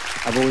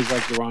 I've always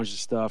liked L'Orange's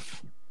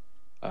stuff.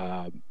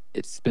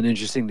 It's been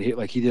interesting to hear.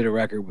 Like he did a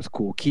record with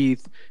Cool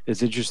Keith.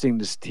 It's interesting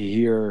to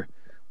hear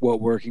what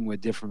working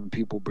with different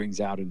people brings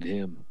out in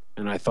him.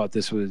 And I thought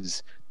this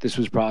was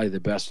probably the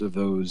best of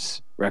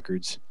those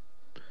records.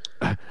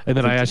 And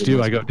then I asked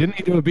you, I go, didn't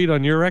he do a beat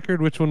on your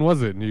record? Which one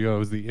was it? And you go, it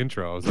was the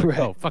intro. I was like, Right.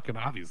 oh, fucking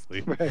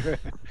obviously.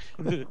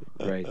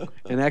 Right.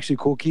 And actually,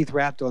 Cool Keith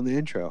rapped on the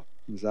intro.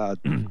 It was odd.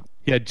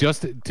 He had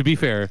to be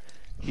fair,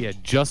 he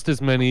had just as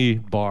many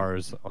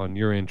bars on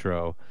your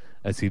intro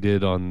as he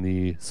did on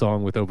the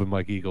song with Open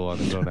Mike Eagle on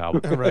his own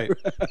album. right.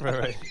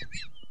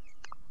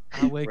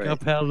 I wake Right.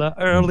 up hella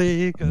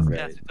early because Right.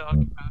 cats are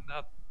talking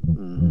about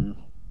nothing.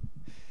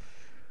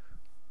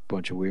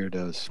 Bunch of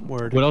weirdos.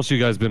 Word. What else you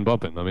guys been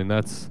bumping? I mean,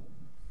 that's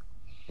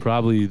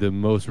probably the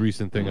most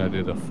recent thing I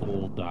did a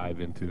full dive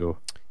into.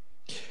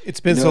 It's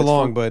been You know, so it's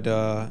long, fun-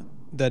 but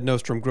that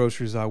Nostrum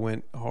Groceries I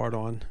went hard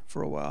on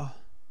for a while.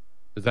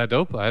 Is that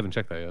dope? I haven't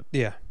checked that yet.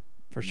 Yeah,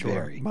 for sure.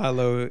 Very.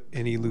 Milo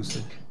and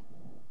Elucid.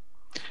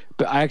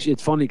 But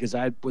it's funny because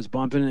I was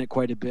bumping it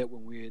quite a bit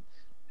when we had.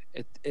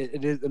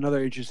 It is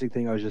another interesting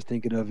thing I was just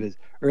thinking of is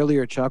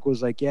earlier Chuck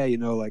was like, yeah,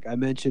 like I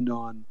mentioned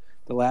on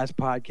the last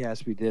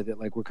podcast we did that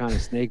like we're kind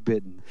of snake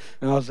bitten,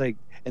 and I was like,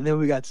 and then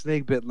we got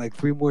snake bitten like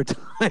 3 more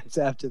times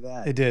after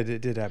that. It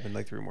did happen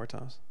like 3 more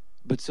times.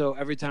 But so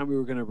every time we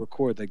were going to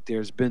record, like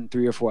there's been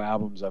 3 or 4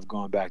 albums I've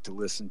gone back to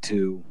listen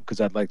to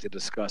because I'd like to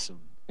discuss them,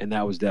 and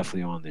that was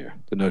definitely on there.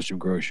 The Nostrum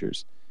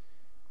Grocers.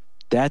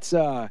 That's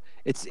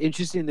it's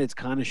interesting that it's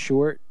kind of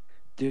short.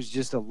 There's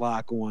just a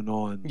lot going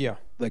on. Yeah.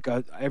 Like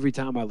every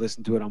time I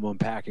listen to it, I'm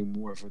unpacking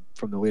more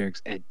from the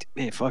lyrics. And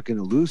man, fucking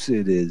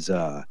Elucid is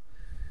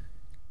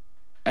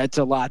it's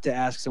a lot to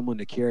ask someone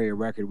to carry a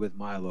record with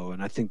Milo,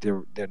 and I think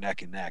they're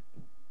neck and neck.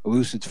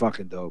 Elucid's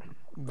fucking dope.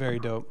 Very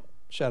dope.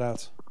 Shout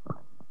outs.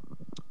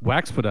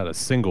 Wax put out a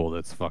single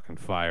that's fucking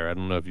fire. I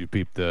don't know if you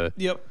peeped the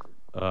Yep.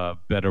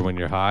 Better When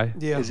You're High.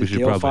 Yeah. Is We it should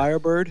Dale probably-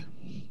 Firebird?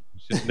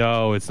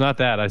 No, it's not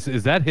that.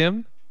 Is that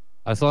him?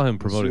 I saw him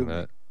promoting Assuming.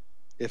 that.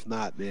 If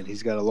not, man,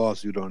 he's got a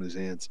lawsuit on his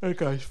hands. That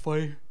guy's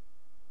funny.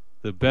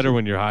 The Better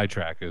When You're High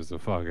track is a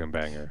fucking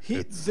banger.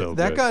 It's so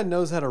that good. guy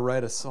knows how to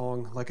write a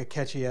song, like a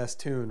catchy ass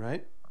tune,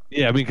 right?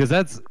 Yeah, I mean, because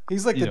that's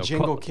He's like you the know,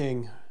 jingle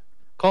king.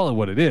 call it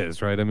what it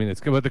is, right? I mean,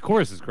 it's good, but the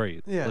chorus is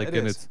great. Yeah, like, it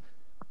and is.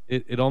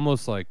 it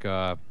almost like,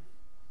 yeah.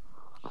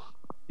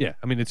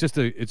 I mean, it's just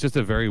a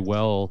very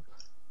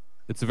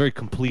it's a very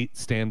complete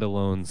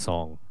standalone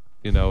song,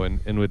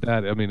 and with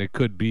that, I mean, it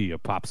could be a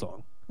pop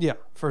song, Yeah,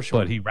 for sure.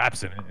 but he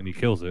raps in it and he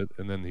kills it,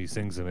 and then he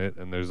sings in it,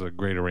 and there's a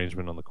great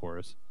arrangement on the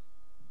chorus.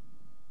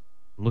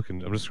 I'm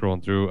just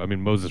scrolling through. I mean,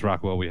 Moses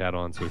Rockwell we had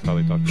on, so we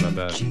probably talked about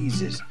that.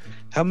 Jesus,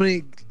 how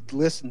many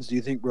listens do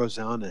you think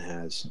Rosanna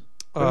has?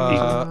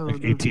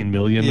 Like 18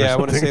 million. yeah, or I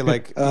want to something. say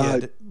like yeah,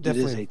 It is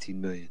definitely. 18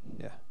 million.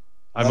 Yeah.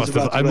 I I was must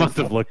have about to I like- must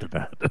have looked at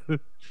that.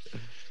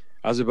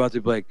 I was about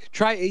to be like,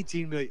 try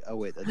 18 million. Oh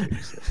wait, that's what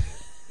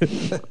you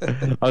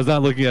said. I was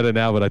not looking at it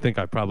now, but I think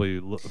I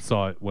probably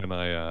saw it when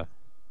I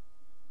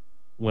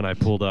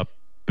pulled up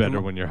Better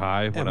When You're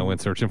High when I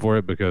went searching for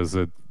it because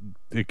it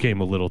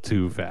came a little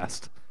too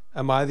fast.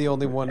 Am I the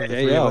only one of the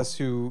Hey, three yo. of us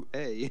who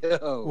Hey,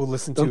 yo. will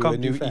listen Don't to come a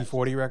new too fast.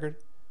 E40 record?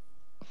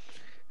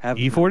 Have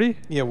E40?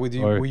 Yeah,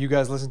 will you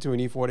guys listen to an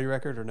E40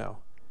 record or no?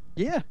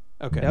 Yeah.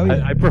 Okay. Hell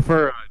yeah. I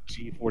prefer a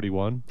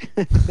G41.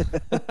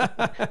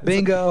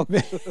 Bingo.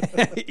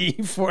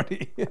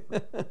 E40.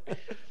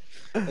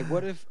 Like,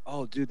 what if?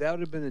 Oh, dude, that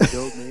would have been a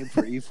dope name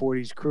for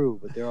E40's crew,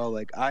 but they're all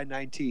like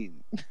I-19.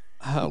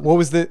 What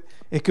was the?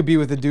 It could be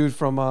with the dude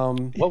from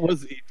What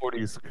was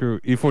E40's crew?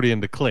 E40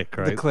 and the Click,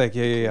 right? The Click.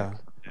 Yeah.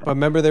 But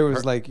remember, there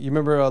was like, you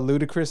remember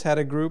Ludacris had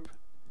a group,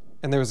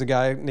 and there was a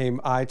guy named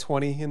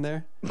I-20 in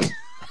there.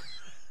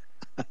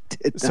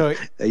 So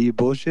Are you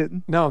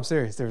bullshitting? no, I'm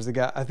serious. There was a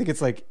guy. I think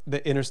it's like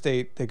the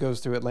interstate that goes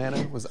through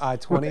Atlanta was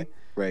I-20.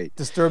 Right.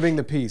 Disturbing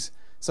the peace.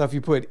 So if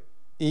you put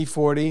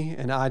E40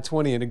 and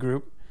I-20 in a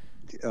group,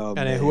 Oh, and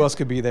man. then who else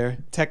could be there?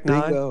 Tech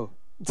Nine. Bingo.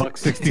 Buck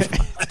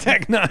 65.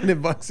 Tech Nine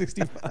and Buck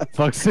 65.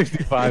 Buck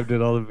 65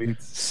 did all the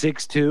beats.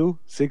 6'2".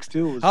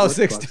 6'2" was Oh, what,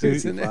 6'2"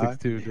 is in there. 65?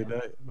 2 did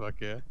that. Fuck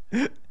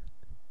yeah.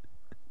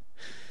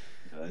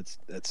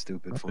 That's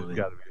stupid funny.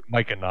 Got to be.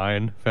 Micah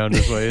 9 found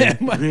his way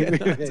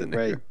in.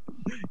 Right.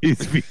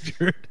 He's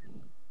featured.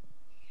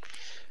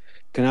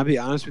 Can I be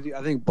honest with you?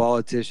 I think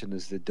politician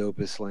is the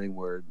dopest slang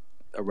word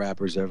a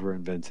rapper's ever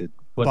invented.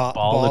 What,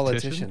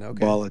 Politician.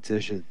 Okay.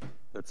 Politician.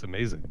 That's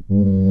amazing.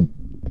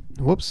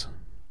 Whoops.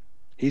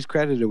 He's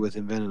credited with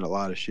inventing a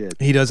lot of shit.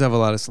 He does have a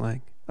lot of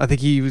slang. I think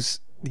he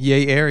was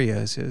Yay area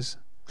is his.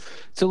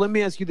 So let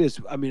me ask you this.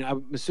 I mean,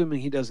 I'm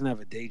assuming he doesn't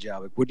have a day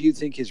job. Like, what do you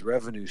think his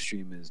revenue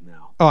stream is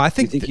now? Oh, I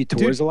Do you think think he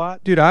tours a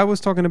lot? Dude, I was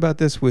talking about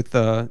this with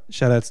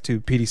shout outs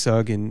to Petey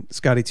Sugg and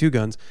Scotty Two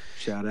Guns.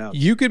 Shout out.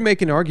 You could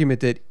make an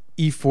argument that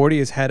E40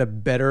 has had a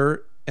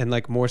better and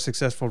like more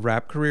successful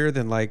rap career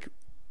than like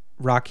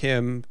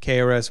Rakim,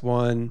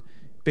 KRS-One,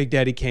 Big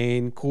Daddy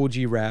Kane, Cool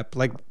G Rap,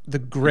 like the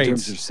greats In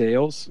terms of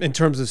sales? in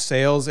terms of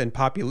sales and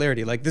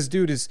popularity. Like this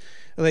dude is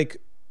like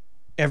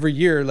every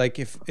year, like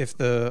if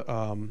the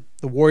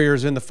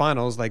Warriors in the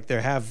finals, like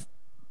they have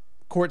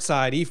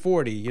courtside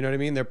E40, you know what I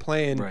mean? They're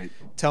playing Right.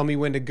 Tell Me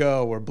When to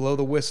Go or Blow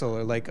the Whistle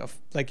or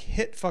like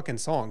hit fucking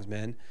songs,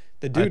 man.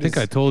 The dude I think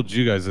is, I told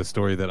you guys a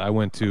story that I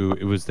went to.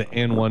 It was the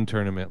N1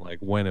 tournament, like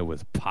when it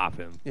was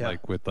popping, Yeah.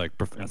 like with like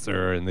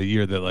Professor, and the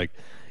year that like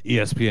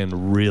ESPN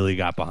really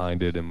got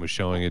behind it and was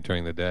showing it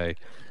during the day.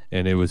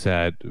 And it was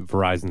at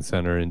Verizon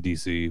Center in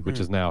DC, which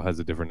is now has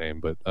a different name,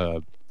 but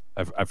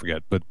I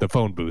forget. But the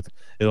phone booth,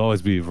 it'll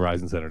always be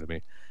Verizon Center to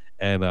me.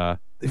 And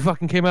they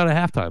fucking came out at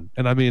halftime,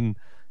 and I mean,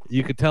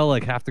 you could tell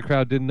like half the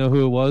crowd didn't know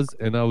who it was,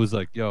 and I was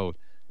like, "Yo,"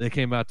 they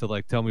came out to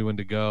like tell me when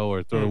to go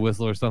or throw a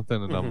whistle or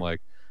something, and I'm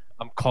like,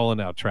 I'm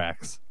calling out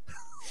tracks.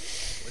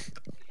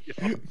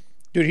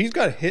 Dude, he's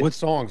got hit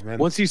songs, man.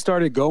 Once he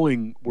started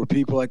going, were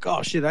people like,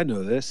 "Oh shit, I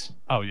know this"?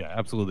 Oh yeah,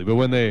 absolutely. But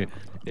when they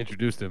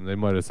introduced him, they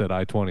might have said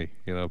I-20.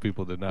 You know,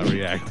 people did not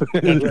react.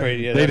 That's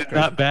crazy. Yeah, they that's did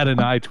not bat an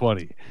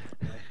I-20.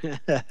 Yeah,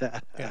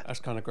 that's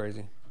kind of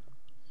crazy.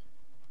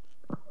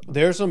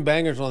 There's some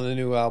bangers on the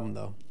new album,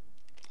 though.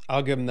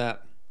 I'll give him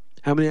that.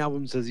 How many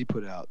albums has he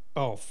put out?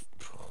 Oh,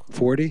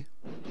 40?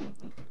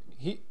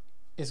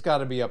 It's got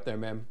to be up there,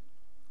 man.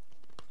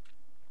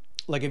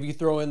 Like if you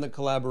throw in the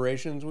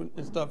collaborations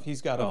and stuff,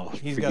 he's got a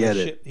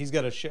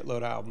shitload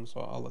of albums. So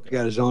I'll look at it. He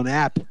got his own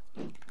app.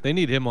 They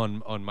need him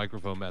on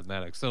Microphone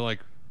Mathematics. So like,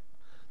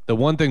 the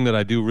one thing that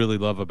I do really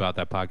love about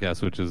that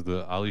podcast, which is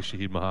the Ali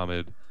Shaheed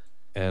Muhammad,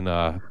 and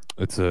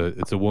it's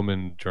a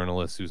woman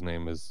journalist whose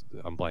name is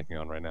I'm blanking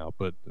on right now,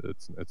 but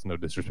it's no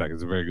disrespect.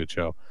 It's a very good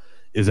show.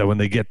 Is that when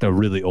they get the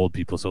really old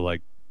people? So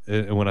like,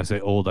 and when I say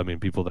old, I mean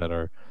people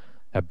that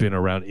have been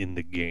around in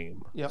the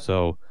game. Yep.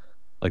 So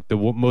like the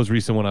most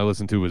recent one I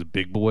listened to was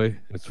Big Boy.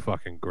 It's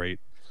fucking great.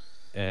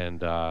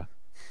 And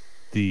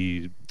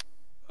the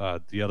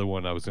other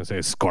one I was gonna say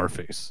is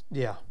Scarface.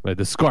 Yeah. Right.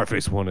 The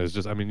Scarface one is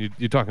just. I mean,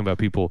 you're talking about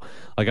people.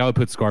 Like I would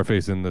put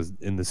Scarface in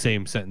the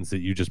same sentence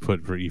that you just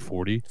put for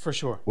E40. For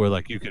sure. Where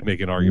like you could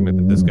make an argument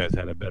that this guy's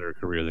had a better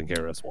career than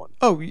KRS-One.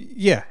 Oh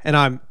yeah,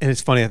 and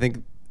it's funny. I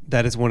think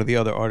that is one of the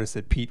other artists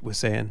that Pete was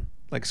saying.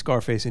 Like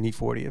Scarface and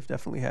E40 have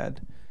definitely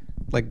had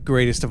like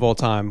greatest of all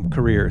time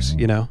careers.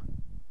 You know.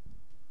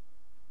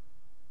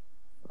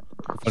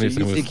 So you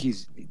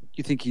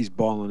think he's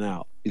balling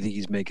out? You think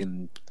he's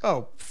making?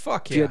 Oh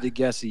fuck yeah! If you had to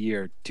guess a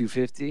year,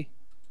 250.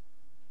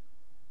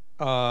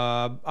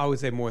 I would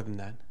say more than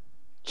that.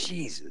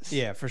 Jesus.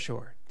 Yeah, for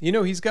sure. You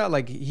know, he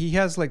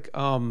has like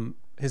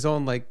his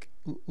own like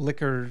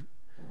liquor.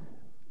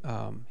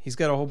 He's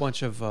got a whole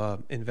bunch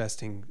of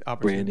investing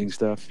opportunities. Branding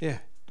stuff. Yeah.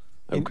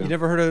 Okay. You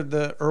never heard of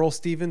the Earl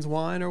Stevens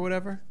wine or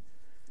whatever?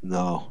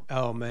 No.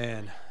 Oh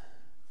man.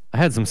 I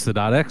had some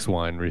Sadat X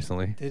wine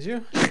recently. Did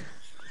you?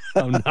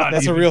 I'm not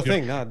that's a even real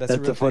joking. thing. No, that's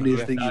the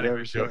funniest thing you've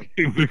ever said.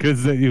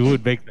 Because you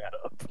would make that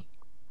up.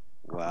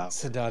 Wow.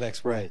 Sadat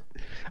X, right?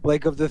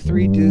 Like of the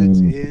three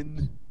dudes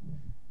in,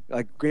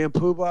 like Grand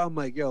Poobah, I'm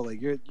like, yo,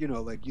 like you're, you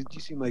know, like you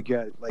seem like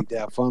you like to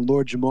have fun.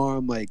 Lord Jamar,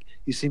 I'm like,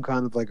 you seem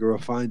kind of like a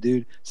refined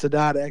dude.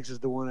 Sadat X is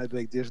the one I'd be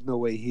like, there's no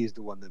way he's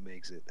the one that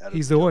makes it.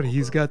 He's the one.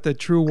 He's got the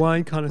true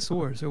wine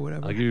connoisseurs or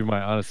whatever. I'll give you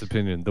my honest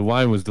opinion. The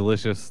wine was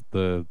delicious.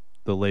 The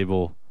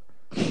label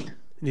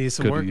needed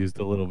some could work. have used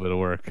a little bit of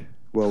work.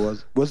 Well,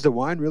 was the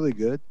wine really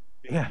good?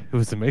 Yeah, it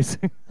was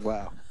amazing.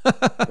 Wow.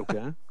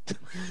 Okay.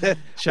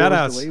 Shout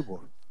outs. The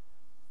label?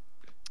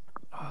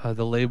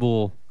 The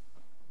label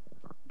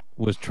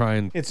was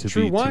trying it's to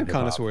true be wine too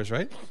connoisseurs,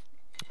 right?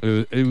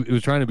 It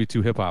was trying to be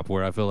too hip hop,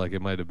 where I feel like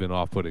it might have been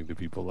off-putting to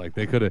people. Like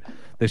they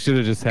should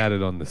have just had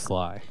it on the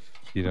sly,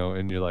 you know.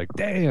 And you're like,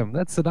 damn,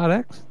 that's Sadat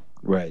X,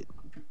 right?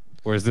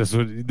 Whereas this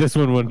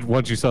one, when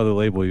once you saw the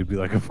label, you'd be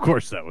like, of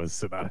course that was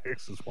Sadat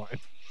X's wine.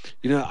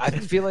 You know, I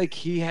feel like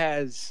he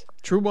has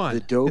true wine.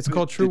 The dope, it's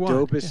called true wine.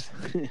 Dopest,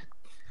 yeah.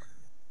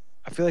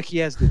 I feel like he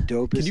has the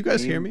dopest. Can you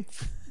guys name. hear me?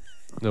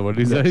 No, what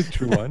did he say?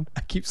 True wine. I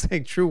keep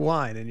saying true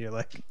wine, and you're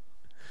like,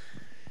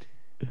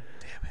 damn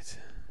it.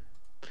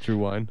 True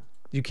wine.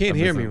 You can't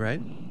hear me, right?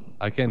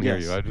 I can hear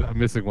you. I'm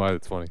missing why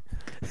it's funny.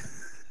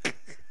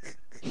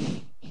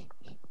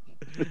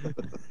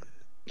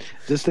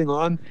 This thing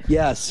on?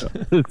 Yes.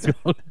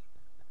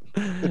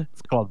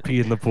 It's called Pee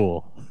in the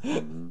Pool.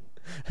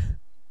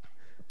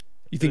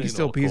 You think he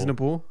still pees in the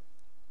pool?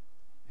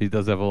 He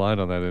does have a line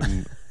on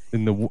that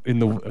in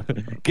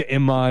the get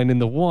in mine in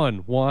the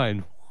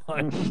wine.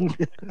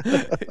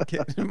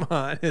 Get in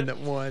mine in the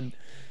one.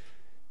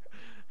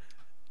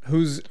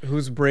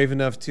 Who's brave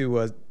enough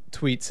to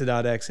tweet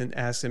Sadat X and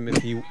ask him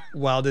if he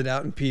wilded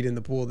out and peed in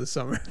the pool this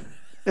summer?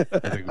 I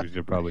think we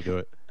should probably do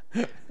it.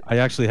 I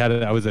actually had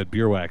it. I was at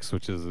Beer Wax,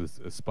 which is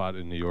a spot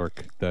in New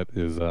York that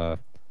is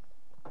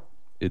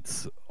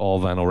it's all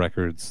vinyl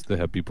records. They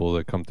have people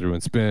that come through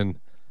and spin.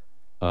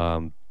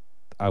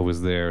 I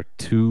was there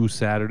 2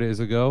 Saturdays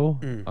ago.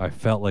 I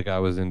felt like I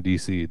was in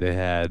DC. They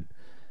had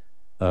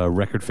a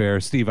record fair.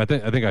 Steve, I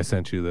think I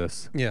sent you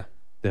this. Yeah.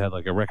 They had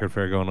like a record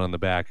fair going on in the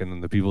back, and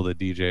then the people that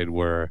DJ'd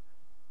were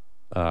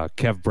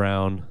Kev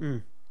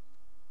Brown,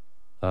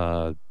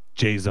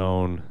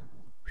 J-Zone,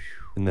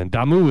 and then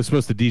Damu was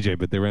supposed to DJ,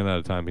 but they ran out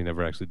of time. He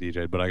never actually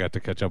DJ'd, but I got to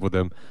catch up with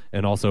him.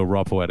 And also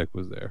Raw Poetic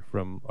was there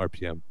from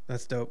RPM.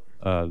 That's dope.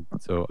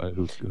 So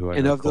who I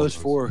and of those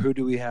four, who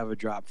do we have a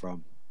drop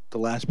from? The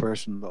last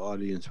person the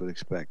audience would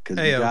expect,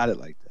 because you got it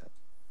like that.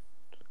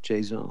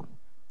 J-Zone.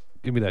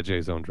 Give me that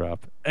J-Zone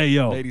drop. Hey,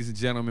 yo. Ladies and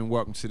gentlemen,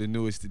 welcome to the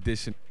newest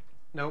edition.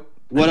 Nope.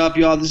 What up,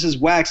 y'all? This is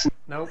Wax.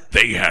 Nope.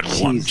 They had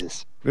one.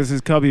 Jesus. This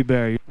is Cubby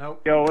Bear.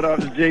 Nope. Yo, what up?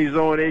 It's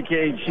J-Zone,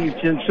 a.k.a. Chief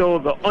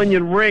Chinchilla, the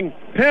Onion Ring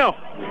Pimp.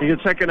 You're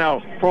checking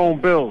out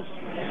Chrome Bills.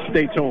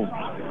 Stay tuned.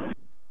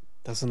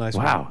 That's a nice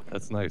one. Wow,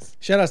 that's nice.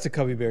 Shout outs to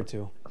Cubby Bear,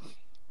 too.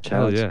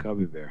 Shout out yeah. to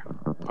Cubby Bear.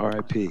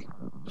 R.I.P.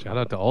 Shout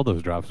out to all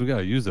those drops. We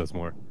gotta use those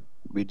more.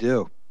 We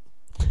do.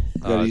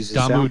 Gotta use the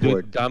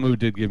Damu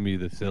did give me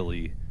the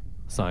silly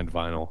signed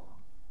vinyl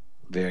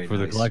Very for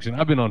the nice. collection.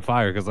 I've been on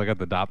fire because I got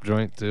the Dop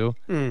joint too.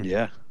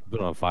 Yeah. I've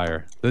been on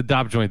fire. The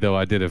Dop joint though,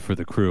 I did it for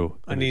the crew.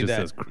 I and need it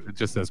just that. Says, it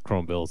just says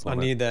Chrome Bills. I On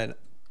it. need that.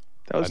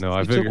 That was, I know. I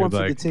you took figured one for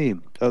the like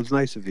team. That was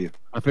nice of you.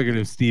 I figured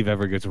if Steve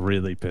ever gets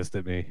really pissed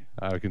at me,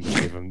 I can just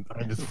give him.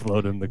 I just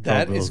float him the Chrome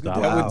That Bills is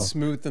Dop. that would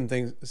smooth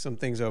some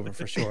things over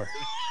for sure.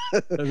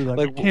 I'd be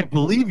like, I can't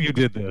believe you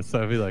did this.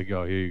 I'd be like,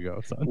 oh, here you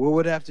go, son. What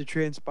would have to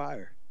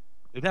transpire?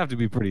 It'd have to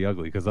be pretty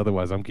ugly because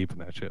otherwise I'm keeping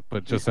that shit.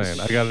 But just saying,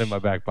 I got it in my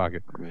back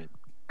pocket. Right.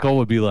 Cole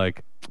would be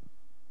like,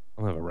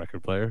 I don't have a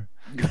record player.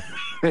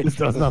 This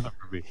does nothing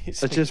for me.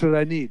 That's just what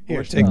I need. Here,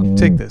 More take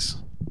stuff. this.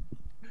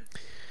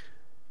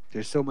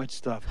 There's so much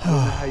stuff. I don't know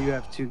how you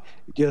have to.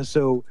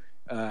 So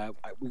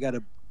we got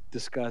to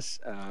discuss.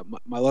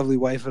 My lovely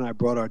wife and I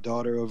brought our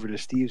daughter over to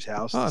Steve's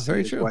house. Oh, to see very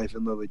his true. Wife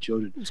and lovely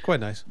children. It's quite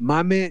nice.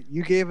 My man,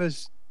 you gave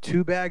us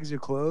 2 bags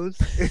of clothes.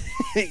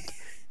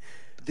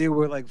 They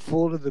were like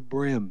full to the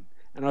brim,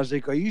 and I was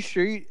like, "Are you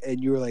sure?"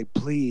 And you were like,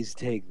 "Please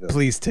take them.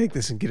 Please take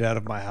this and get out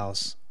of my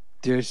house."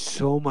 There's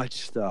so much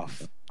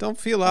stuff. Don't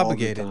feel all the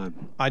obligated.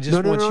 time. I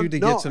just No, want you to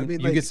get some. I mean,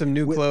 you like, get some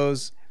new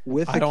clothes.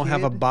 with I a don't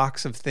have a kid-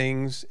 box of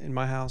things in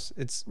my house.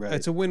 It's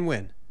a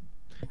win-win.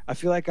 I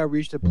feel like I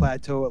reached a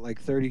plateau at like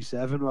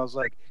 37 where I was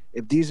like,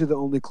 if these are the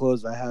only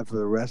clothes I have for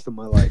the rest of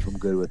my life, I'm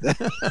good with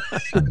that.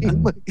 I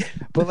mean,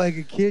 but like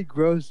a kid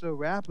grows so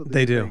rapidly.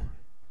 They do. Like,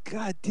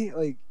 God damn,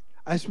 like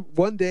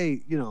one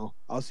day,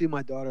 I'll see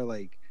my daughter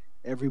like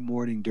every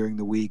morning during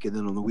the week, and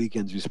then on the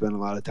weekends we spend a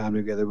lot of time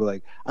together. But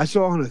like I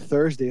saw on a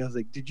Thursday, I was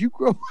like, did you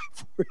grow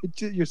like 4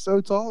 inches? You're so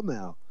tall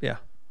now. Yeah.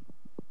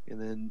 And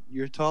then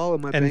you're tall,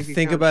 and my And bank think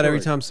account's about every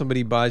short. time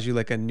somebody buys you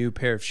like a new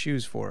pair of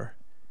shoes for her.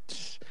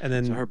 And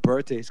then So her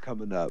birthday's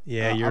coming up.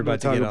 Yeah, you're I'm gonna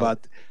about to talk get all-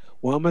 about.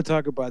 Well, I'm gonna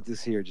talk about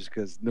this here just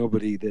because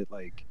nobody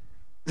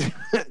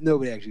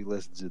actually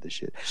listens to this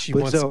shit. She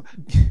But wants so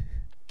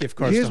gift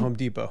cards to here's- Home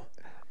Depot.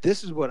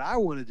 This is what I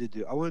wanted to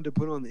do. I wanted to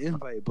put on the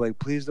invite, but like,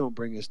 please don't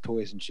bring us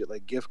toys and shit.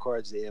 Like gift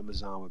cards to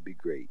Amazon would be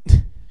great.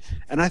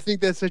 And I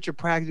think that's such a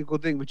practical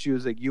thing. But she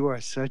was like, "You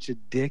are such a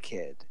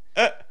dickhead."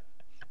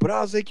 But I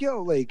was like,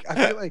 yo, like,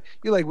 I feel like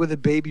you're like with a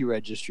baby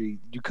registry,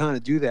 you kind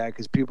of do that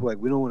because people are like,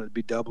 we don't want to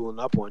be doubling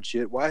up on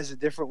shit. Why is it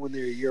different when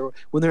they're a year,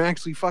 when they're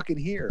actually fucking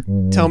here?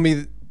 Tell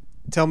me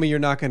you're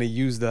not going to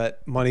use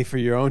that money for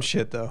your own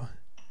shit though.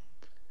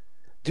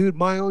 Dude,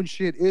 my own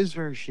shit is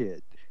her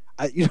shit.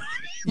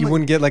 You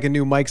wouldn't get like a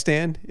new mic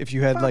stand if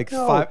you had like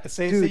no. five.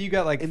 Say Dude, you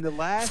got like in the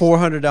last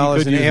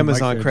 $400 in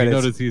Amazon You credits.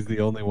 notice he's the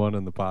only one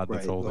in the pod that's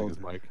Right, holding well, his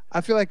mic. I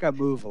feel like I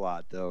move a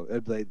lot though.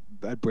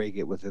 I'd break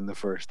it within the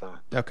first time.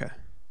 Okay.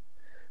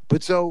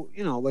 But so,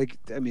 like,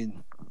 I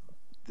mean,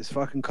 this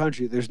fucking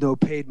country, there's no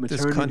paid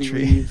maternity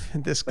country. leave.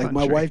 This Like,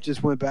 my country. wife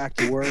just went back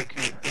to work.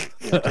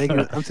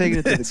 I'm taking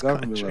it to the This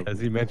government country. level. Has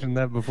he mentioned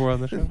that before on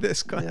the show?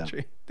 This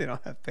country, they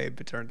don't have paid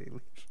paternity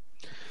leave.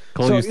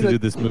 Cole So, used you to know- do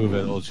this move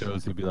at old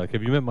shows. He'd be like,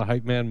 "Have you met my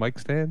hype man, Mike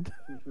Stand?"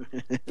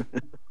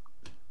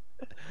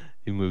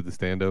 He moved the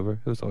stand over.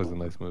 It was always a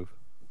nice move.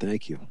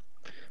 Thank you.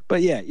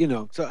 But yeah,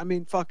 so I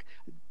mean, fuck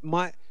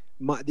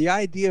the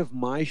idea of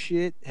my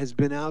shit has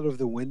been out of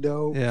the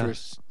window Yeah.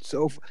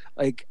 for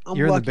like I'm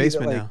You're in the lucky that,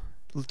 basement like,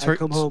 now. I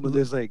come home and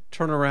there's like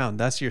Turn around.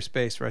 That's your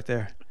space right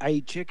there. I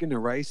eat chicken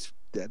and rice,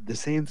 the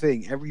same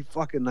thing every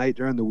fucking night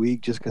during the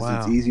week, just because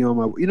it's Wow. easy on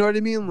my. You know what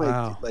I mean? Like,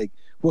 Wow. like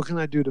what can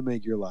I do to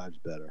make your lives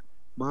better?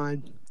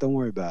 Mine, don't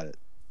worry about it.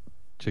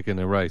 Chicken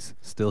and rice.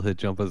 Still hit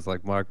jumpers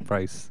like Mark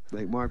Price.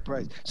 Like Mark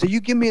Price. So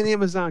you give me an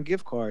Amazon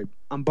gift card,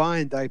 I'm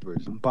buying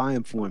diapers. I'm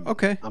buying formula.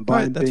 Okay. I'm All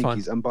buying right, that's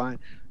binkies. fine. I'm buying,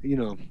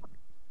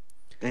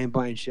 I ain't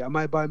buying shit. I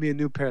might buy me a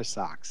new pair of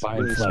socks.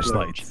 Buying Really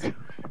flashlights. splurge.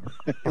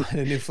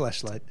 A new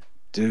flashlight.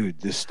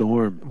 Dude, the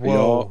storm.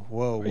 Whoa.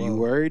 Are you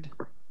worried?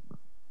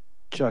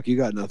 Chuck, you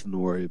got nothing to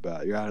worry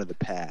about. You're out of the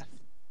path.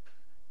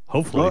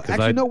 Hopefully, Well, because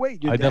actually, no,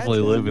 wait. Your I dad's definitely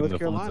in live in North the flood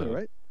Carolina, zone.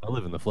 right? I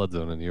live in the flood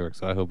zone in New York,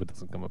 so I hope it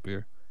doesn't come up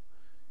here.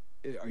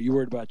 Are you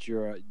worried about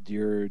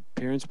your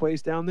parents'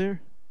 place down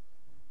there?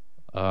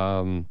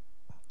 I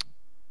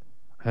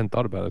hadn't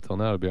thought about it till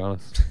now, to be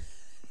honest.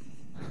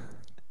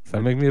 Does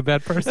that make me a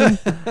bad person?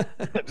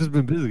 I've just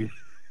been busy.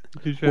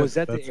 Was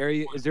that the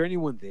area? Is there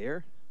anyone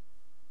there?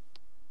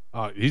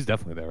 Oh, he's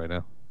definitely there right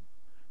now.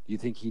 Do you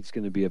think he's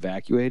going to be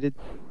evacuated?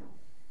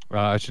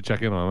 I should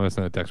check in on him. I'm going to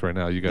send a text right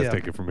now. You guys Yeah.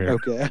 take it from here.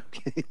 Okay.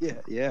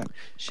 Yeah.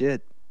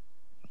 Shit.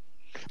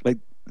 Like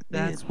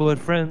That's what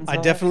friends I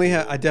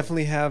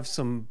definitely have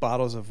some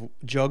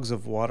jugs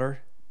of water.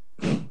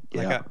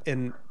 Yeah.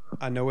 And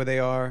I know where they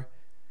are.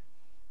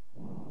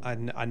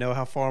 I know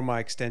how far my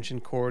extension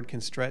cord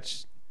can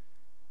stretch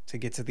to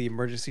get to the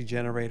emergency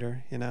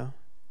generator.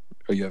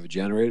 Oh, you have a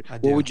generator? I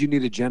do. What would you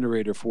need a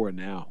generator for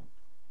now?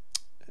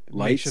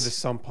 Make sure Lights? the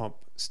sump pump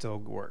still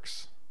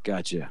works.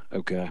 Gotcha.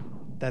 Okay.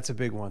 That's a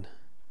big one.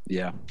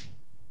 Yeah.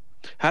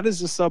 How does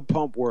the sub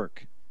pump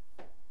work?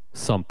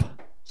 Sump.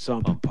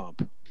 Sump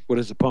pump. What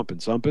is it pumping?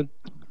 Sumping?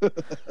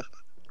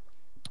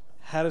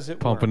 How does it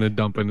Pumping work? and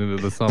dumping into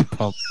the sump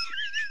pump.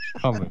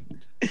 Pumping.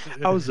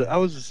 I was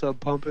a sub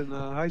pump in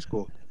high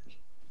school.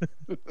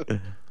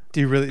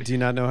 Do you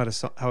not know how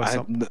to how a I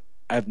sump?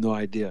 have no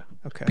idea.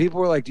 Okay. People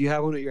were like, "Do you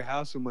have one at your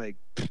house?" I'm like,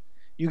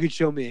 "You could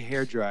show me a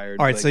hairdryer."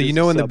 All right, so you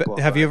know in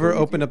have you ever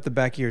opened opened up the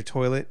back of your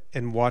toilet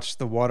and watched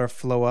the water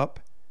flow up?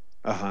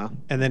 Uh-huh.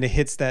 And then it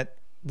hits that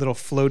little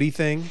floaty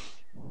thing,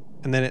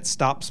 and then it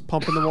stops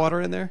pumping the water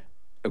in there?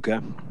 Okay.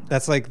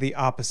 That's like the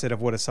opposite of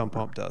what a sump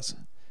pump does.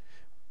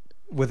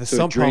 With a So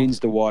sump it drains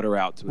pump, the water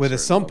out to a with a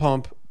certain sump level.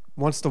 pump,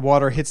 once the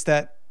water hits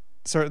that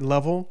certain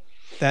level,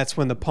 that's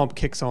when the pump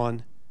kicks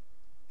on,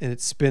 and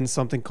it spins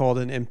something called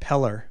an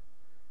impeller,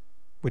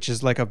 which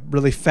is like a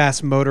really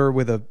fast motor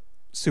with a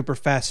super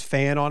fast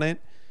fan on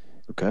it.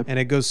 Okay. And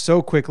it goes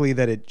so quickly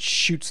that it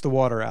shoots the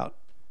water out.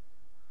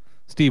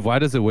 Steve, why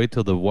does it wait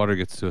till the water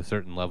gets to a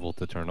certain level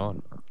to turn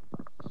on?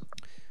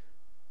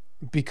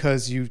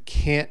 Because you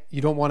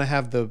don't want to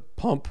have the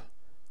pump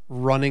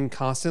running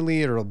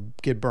constantly, or it'll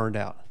get burned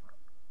out.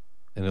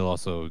 And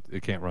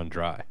it can't run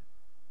dry.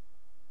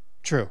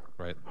 True.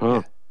 Right.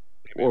 Huh.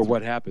 Or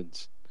what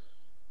happens?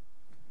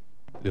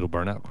 It'll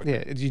burn out quick.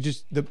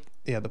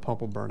 Yeah, the pump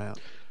will burn out.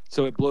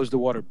 So it blows the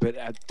water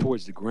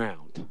towards the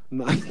ground,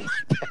 not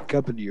back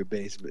up into your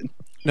basement.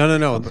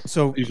 No.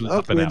 So Usually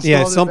up and out.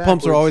 yeah, some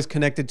pumps are always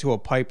connected to a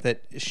pipe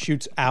that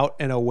shoots out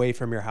and away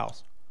from your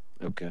house.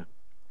 Okay.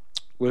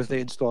 What if they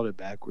installed it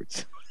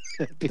backwards?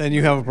 Then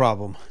you have a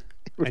problem,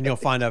 and you'll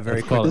find out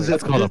very quickly.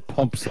 That's called a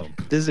pump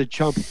sump. This is a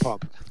chump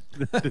pump.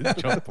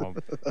 Jump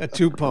pump. A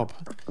tube pump.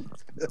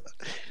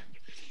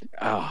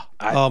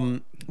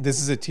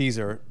 This is a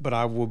teaser, but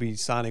I will be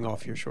signing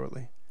off here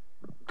shortly.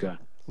 Okay.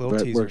 Little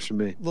That teaser works for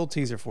me. Little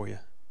teaser for you.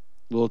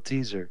 Little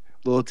teasers.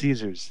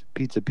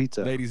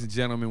 Pizza. Ladies and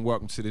gentlemen,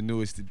 welcome to the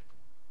newest.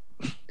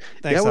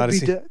 Thanks,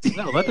 Odyssey.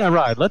 No, let that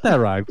ride. Let that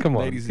ride. Come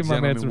on. Ladies Give and my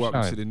man gentlemen, some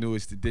welcome shine. to the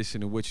newest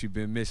edition of What You've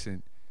Been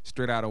Missing.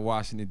 Straight out of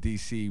Washington,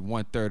 D.C.,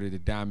 1/3 of the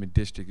Diamond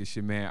District. It's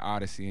your man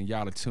Odyssey, and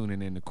y'all are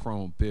tuning in to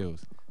Chrome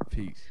Bills.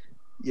 Peace.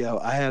 Yo,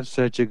 I have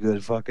such a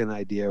good fucking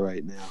idea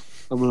right now.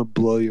 I'm gonna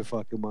blow your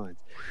fucking mind.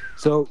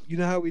 So you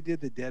know how we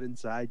did the Dead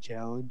Inside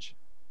challenge,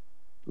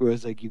 where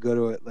it's like you go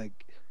to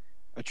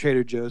a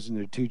Trader Joe's and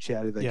they're too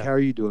chatty. Like, Yeah. how are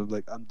you doing? I'm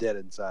like, I'm dead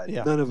inside.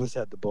 Yeah. None of us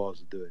had the balls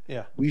to do it.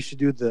 Yeah. We should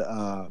do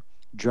the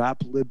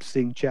drop lip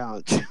sync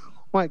challenge.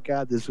 Oh my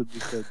god, this would be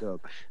so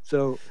dope.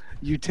 So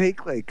you take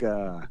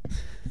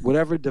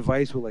whatever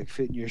device will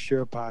fit in your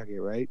shirt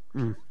pocket, right?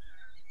 Mm.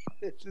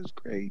 This is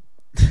great.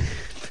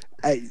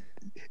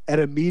 At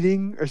a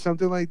meeting or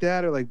something like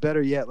that, or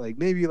better yet,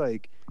 maybe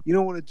you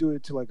don't want to do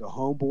it to a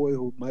homeboy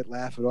who might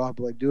laugh it off,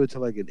 but do it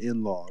to an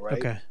in-law, right?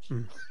 Okay.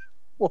 Mm.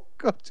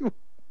 Walk up to him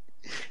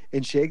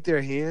and shake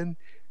their hand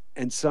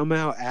and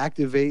somehow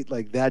activate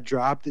that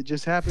drop that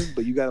just happened,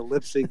 but you got to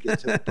lip sync it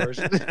to the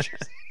person.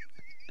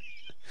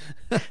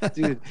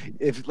 Dude,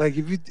 if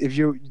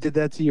you did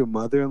that to your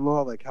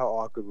mother-in-law, how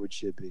awkward would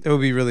shit be? It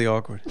would be really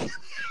awkward.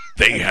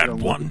 They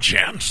had one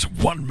chance,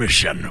 one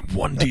mission,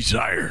 one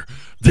desire.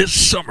 This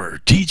summer,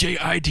 DJ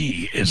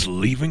ID is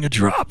leaving a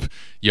drop.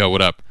 Yo,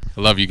 what up?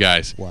 I love you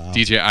guys. Wow.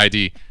 DJ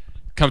ID,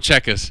 come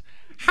check us.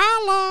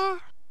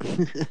 Holla!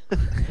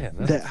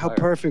 How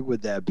perfect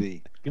would that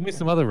be? Give me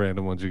some other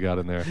random ones you got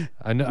in there.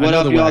 I know. What I know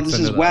up, the y'all? Wax This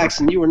under is the- Wax,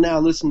 and you are now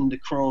listening to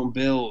Chrome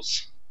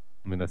Bills.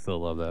 I mean, I still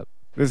love that.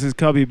 This is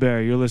Cubby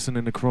Bear. You're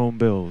listening to Chrome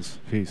Bills.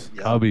 Peace.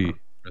 Cubby.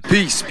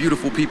 Peace,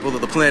 beautiful people of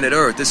the planet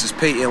Earth. This is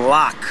Peyton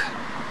Locke.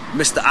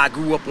 Mr. I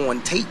grew up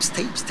on tapes.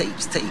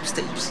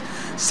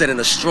 Sending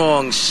a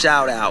strong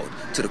shout out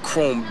to the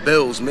Chrome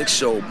Bills Mix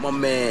Show. My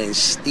man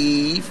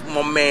Steve,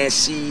 my man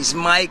C's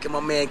Mike, and my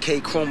man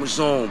K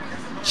Chromosome.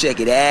 Check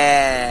it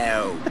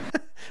out.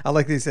 I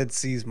like that he said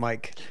C's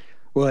Mike.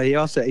 Well, he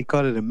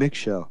called it a mix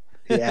show.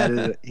 He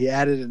added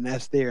an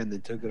S there and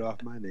then took it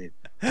off my name.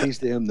 Peace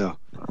to him though.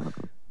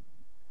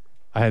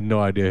 I had no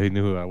idea he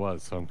knew who I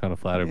was, so I'm kind of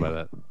flattered by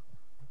that.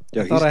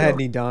 I thought I had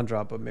an Edon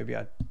drop, but maybe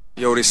I.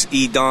 Yo, this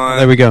Edon.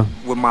 There we go.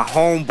 With my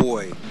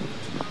homeboy,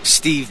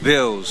 Steve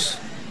Bills.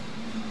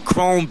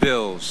 Chrome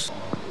Bills.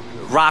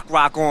 Rock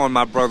on,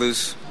 my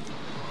brothers.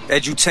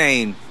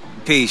 Edutain.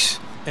 Peace.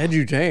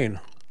 Edutain.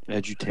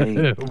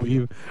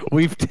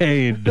 We've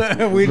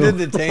tained. We did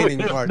the taining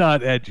part.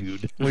 Not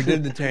edued. We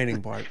did the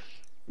taining part.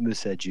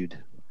 Misedued.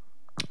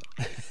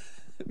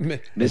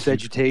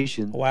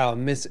 Miseducation. Wow,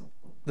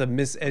 the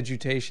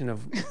miseducation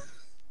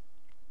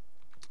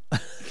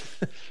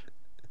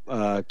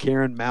of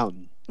Karen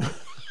Mountain.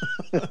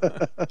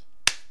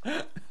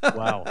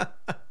 Wow.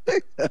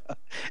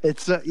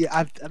 It's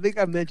I think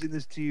I mentioned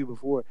this to you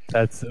before.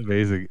 That's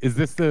amazing. Is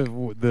this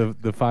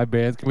the 5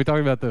 bands? Can we talk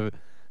about the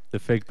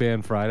fake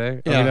band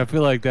Friday? Yeah. I mean, I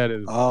feel like that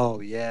is. Oh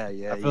yeah.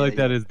 I feel like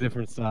that is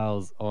different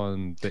styles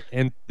on the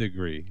nth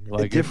degree.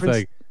 Like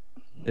difference-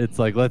 it's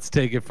like let's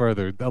take it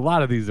further. A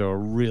lot of these are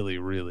really,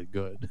 really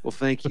good. Well,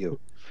 thank you.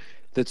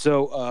 I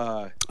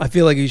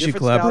feel like you should different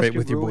collaborate styles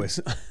with can your ruin- boys.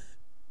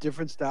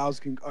 Different styles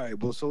can. All right.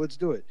 Well, so let's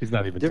do it. He's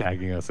not even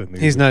tagging us in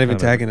these. He's not even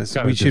Kinda- tagging us.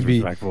 kinda We should be.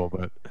 disrespectful,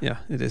 but Yeah,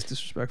 it is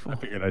disrespectful. I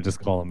figured I'd just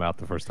call him out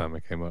the first time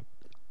it came up.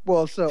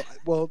 Well,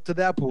 to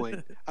that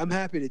point, I'm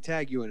happy to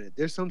tag you in it.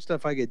 There's some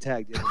stuff I get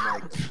tagged in.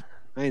 I'm like,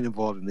 I ain't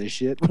involved in this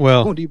shit.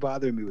 Well- What are you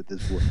bothering me with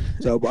this for?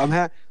 So but I'm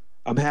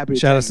happy to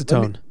Shout tag out to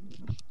you. Tone.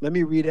 Let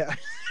me read out.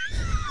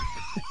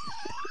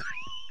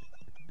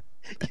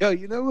 Yo,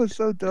 you know what's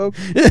so dope?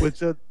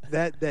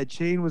 That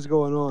chain was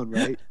going on,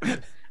 right?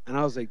 And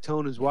I was like,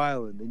 Tone is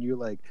wildin'. And you're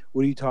like,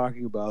 what are you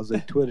talking about? I was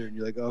like, Twitter. And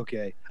you're like,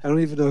 okay. I don't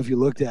even know if you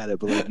looked at it,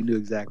 but like you knew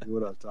exactly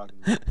what I was talking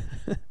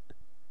about.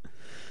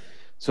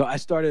 So I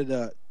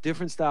started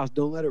different styles.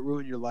 Don't let it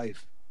ruin your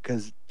life,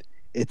 because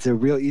it's a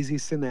real easy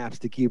synapse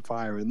to keep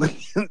firing.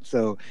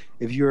 So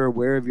if you're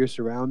aware of your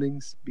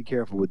surroundings, be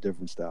careful with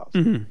different styles.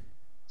 Mhm.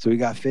 So we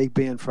got Fake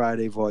Band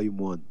Friday Volume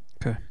 1.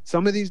 Okay.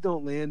 Some of these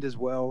don't land as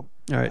well,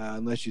 All right.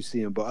 unless you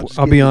see them. But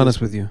I'll be honest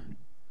with you.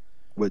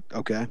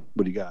 Okay,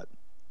 what do you got?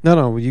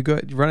 No, you go.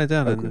 You run it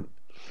down. Okay. And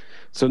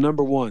So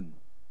number 1,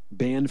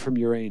 Banned from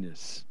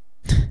Uranus,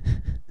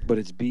 but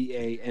it's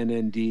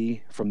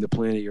BANND from the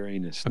planet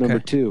Uranus. Okay. Number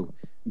 2,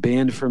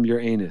 Banned from your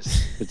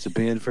anus. It's a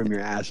band from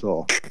your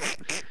asshole.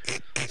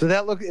 So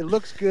it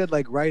looks good,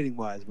 like writing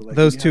wise, but like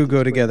those you two have to go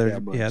explain together.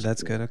 that much. Yeah,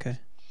 that's good. Okay.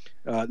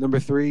 Number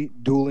 3,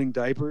 Dueling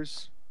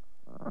Diapers.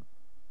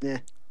 Yeah.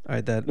 All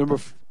right. That Number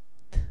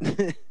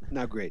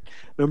not great.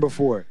 Number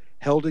 4,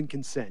 Held in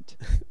Consent.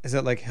 is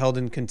that like held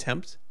in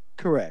contempt?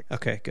 Correct.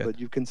 Okay, good. But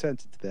you've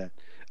consented to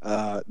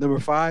that. Number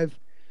 5,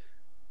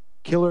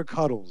 Killer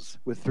Cuddles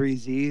with 3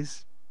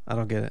 Z's. I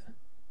don't get it.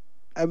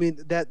 I mean,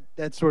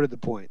 that's sort of the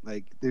point.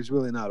 Like, there's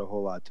really not a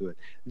whole lot to it.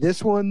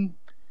 This one,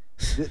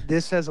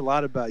 this says a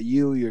lot about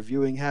you, your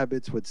viewing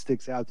habits, what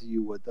sticks out to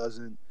you, what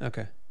doesn't.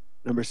 Okay.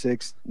 Number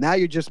 6, Now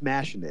You're Just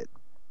Mashing It.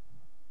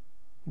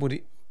 What do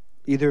you?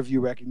 Either of you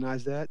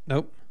recognize that?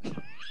 Nope.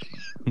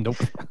 Nope.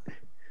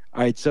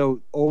 All right,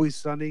 so Always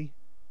Sunny,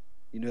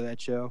 you know that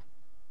show?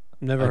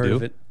 Never I heard do.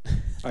 of it.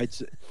 All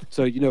right,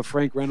 so you know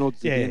Frank Reynolds,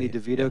 the Yeah, Danny yeah.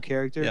 DeVito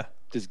character? Yeah.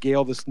 Does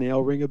Gail the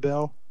Snail ring a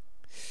bell?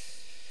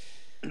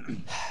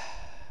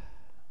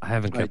 I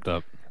haven't kept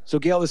up. So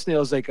Gail the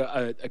Snail is like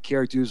a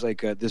character who's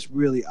like this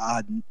really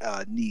odd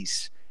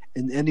niece.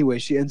 And anyway,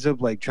 she ends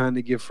up like trying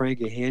to give Frank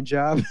a hand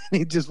job. And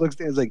he just looks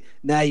there and is like,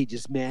 now you're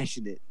just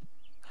mashing it.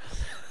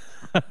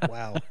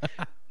 Wow.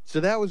 So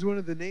that was one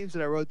of the names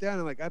that I wrote down.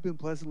 I'm like, I've been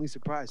pleasantly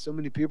surprised. So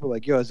many people are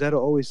like, yo, is that an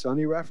Always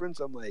Sunny reference?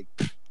 I'm like,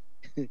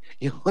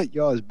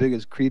 y'all as big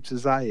as creeps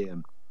as I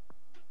am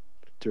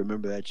to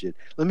remember that shit.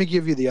 Let me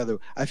give you the other.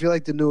 I feel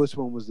like the newest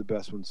one was the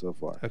best one so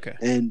far. Okay.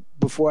 And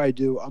before I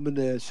do, I'm going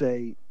to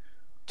say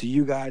to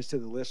you guys, to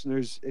the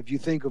listeners, if you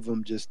think of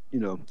them, just,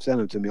 send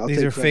them to me. I'll These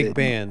take are credit. fake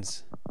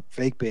bands.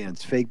 Fake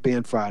bands. Fake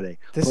Band Friday.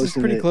 This is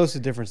Posting pretty it. close to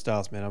different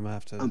styles, man. I'm gonna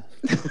have to.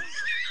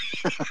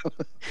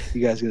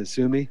 You guys going to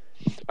sue me?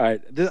 All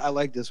right. I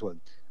like this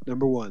one.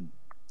 Number 1,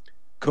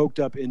 Coked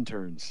Up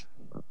Interns.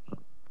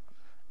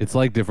 It's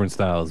like different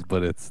styles,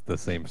 but it's the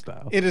same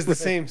style. It is the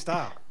same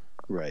style.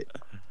 Right.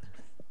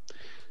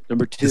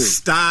 Number 2.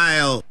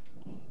 Style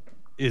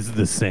is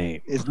the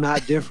same. It's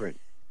not different.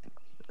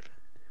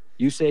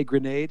 You say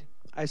grenade,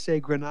 I say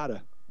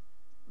Granada.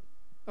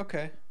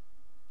 Okay,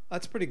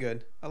 that's pretty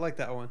good. I like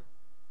that one.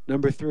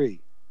 Number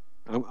 3.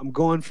 I'm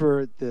going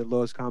for the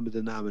lowest common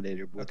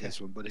denominator with this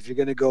one, but if you're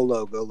going to go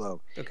low, go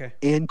low. Okay.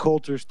 Ann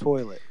Coulter's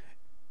Toilet.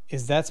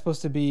 Is that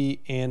supposed to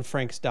be Anne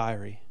Frank's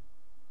diary?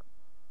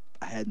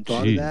 I hadn't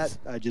thought of that.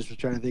 I just was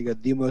trying to think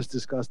of the most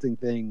disgusting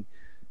thing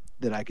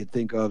that I could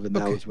think of, and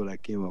that was what I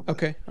came up with.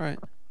 Okay, all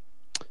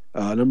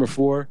right. Number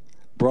 4,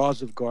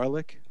 Bras of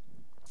Garlic.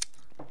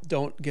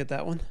 Don't get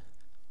that one.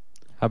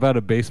 How about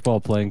a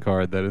baseball playing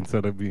card that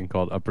instead of being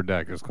called Upper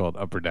Deck is called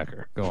Upper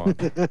Decker? Go on.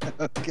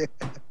 Okay.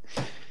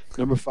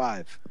 Number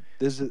 5.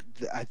 This is,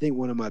 I think,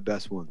 one of my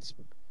best ones.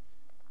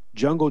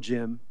 Jungle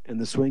Gym and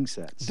the Swing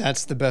Sets.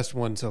 That's the best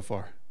one so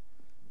far.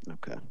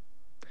 Okay.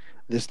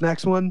 This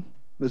next one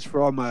is for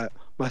all my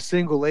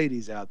single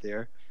ladies out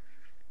there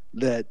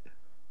that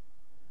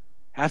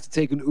have to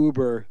take an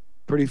Uber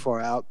pretty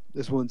far out.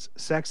 This one's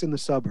Sex in the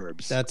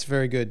Suburbs. That's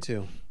very good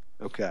too.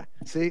 Okay.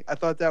 See, I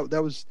thought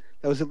that was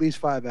at least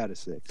 5 out of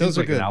 6. Those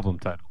are like good. An album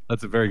title.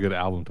 That's a very good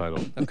album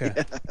title. Okay.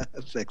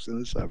 Sex in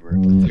the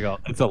Suburbs.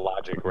 It's a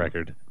Logic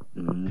record.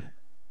 Mm-hmm.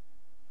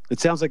 It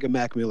sounds like a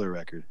Mac Miller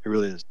record. It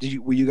really is.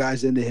 Were you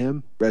guys into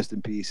him? Rest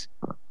in peace.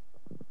 I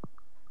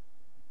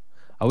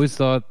always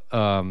thought,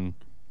 I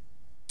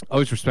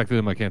always respected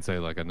him. I can't say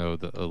like I know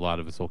a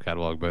lot of his whole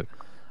catalog, but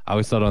I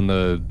always thought on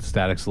the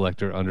Static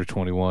Selector under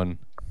 21,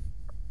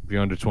 if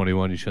you're under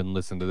 21, you shouldn't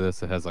listen to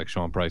this. It has like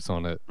Sean Price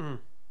on it.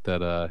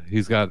 That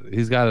he's got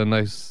a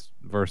nice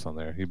verse on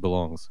there. He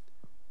belongs.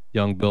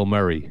 Young Bill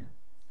Murray.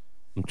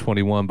 I'm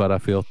 21, but I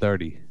feel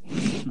 30.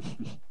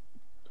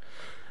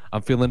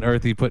 I'm feeling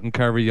earthy, putting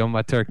curry on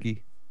my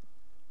turkey.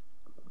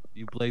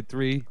 You Blade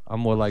 3, I'm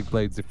more like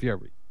Blades of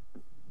Fury.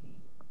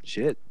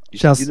 Shit.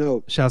 Shouts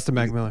to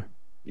Mac Miller.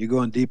 You're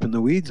going deep in the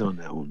weeds on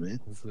that one,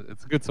 man.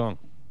 It's a good song.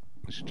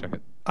 You should check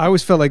it. I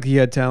always felt like he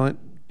had talent,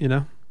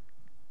 Yeah.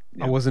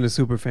 I wasn't a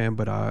super fan,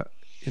 but I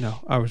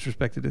always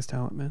respected his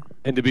talent, man.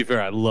 And to be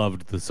fair, I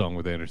loved the song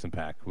with Anderson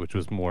 .Paak, which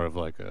was more of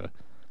like a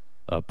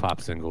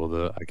pop single.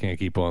 The I Can't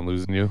Keep On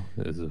Losing You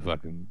is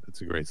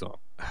it's a great song.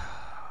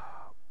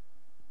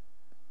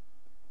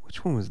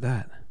 Which one was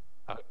that?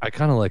 I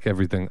kind of like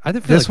everything. I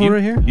feel This like one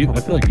right here? I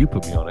feel like you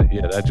put me on it.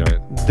 Yeah, that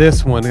joint.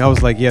 This one. I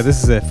was like, yeah,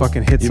 this is a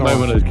fucking hit You song. might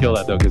want to kill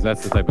that though, because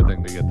that's the type of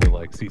thing to get to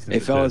like cease and Hey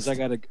fellas,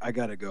 desist. I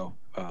gotta go.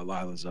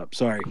 Lila's up.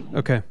 Sorry.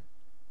 Okay.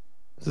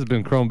 This has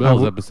been Chrome Bills,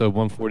 w- episode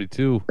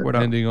 142, Word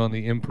up. ending on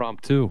the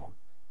impromptu.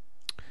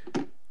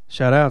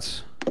 Shout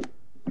outs.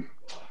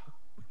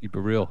 Keep it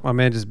real. My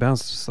man just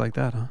bounced just like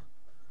that, huh?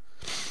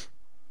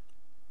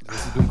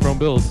 This has been Chrome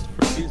Bills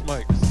for these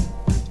mics.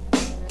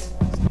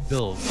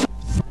 Bills.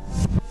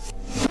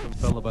 Some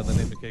fella by the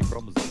name of K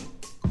Chromosome.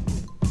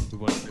 We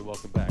want to say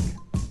welcome back.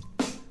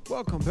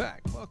 Welcome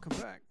back. Welcome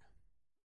back.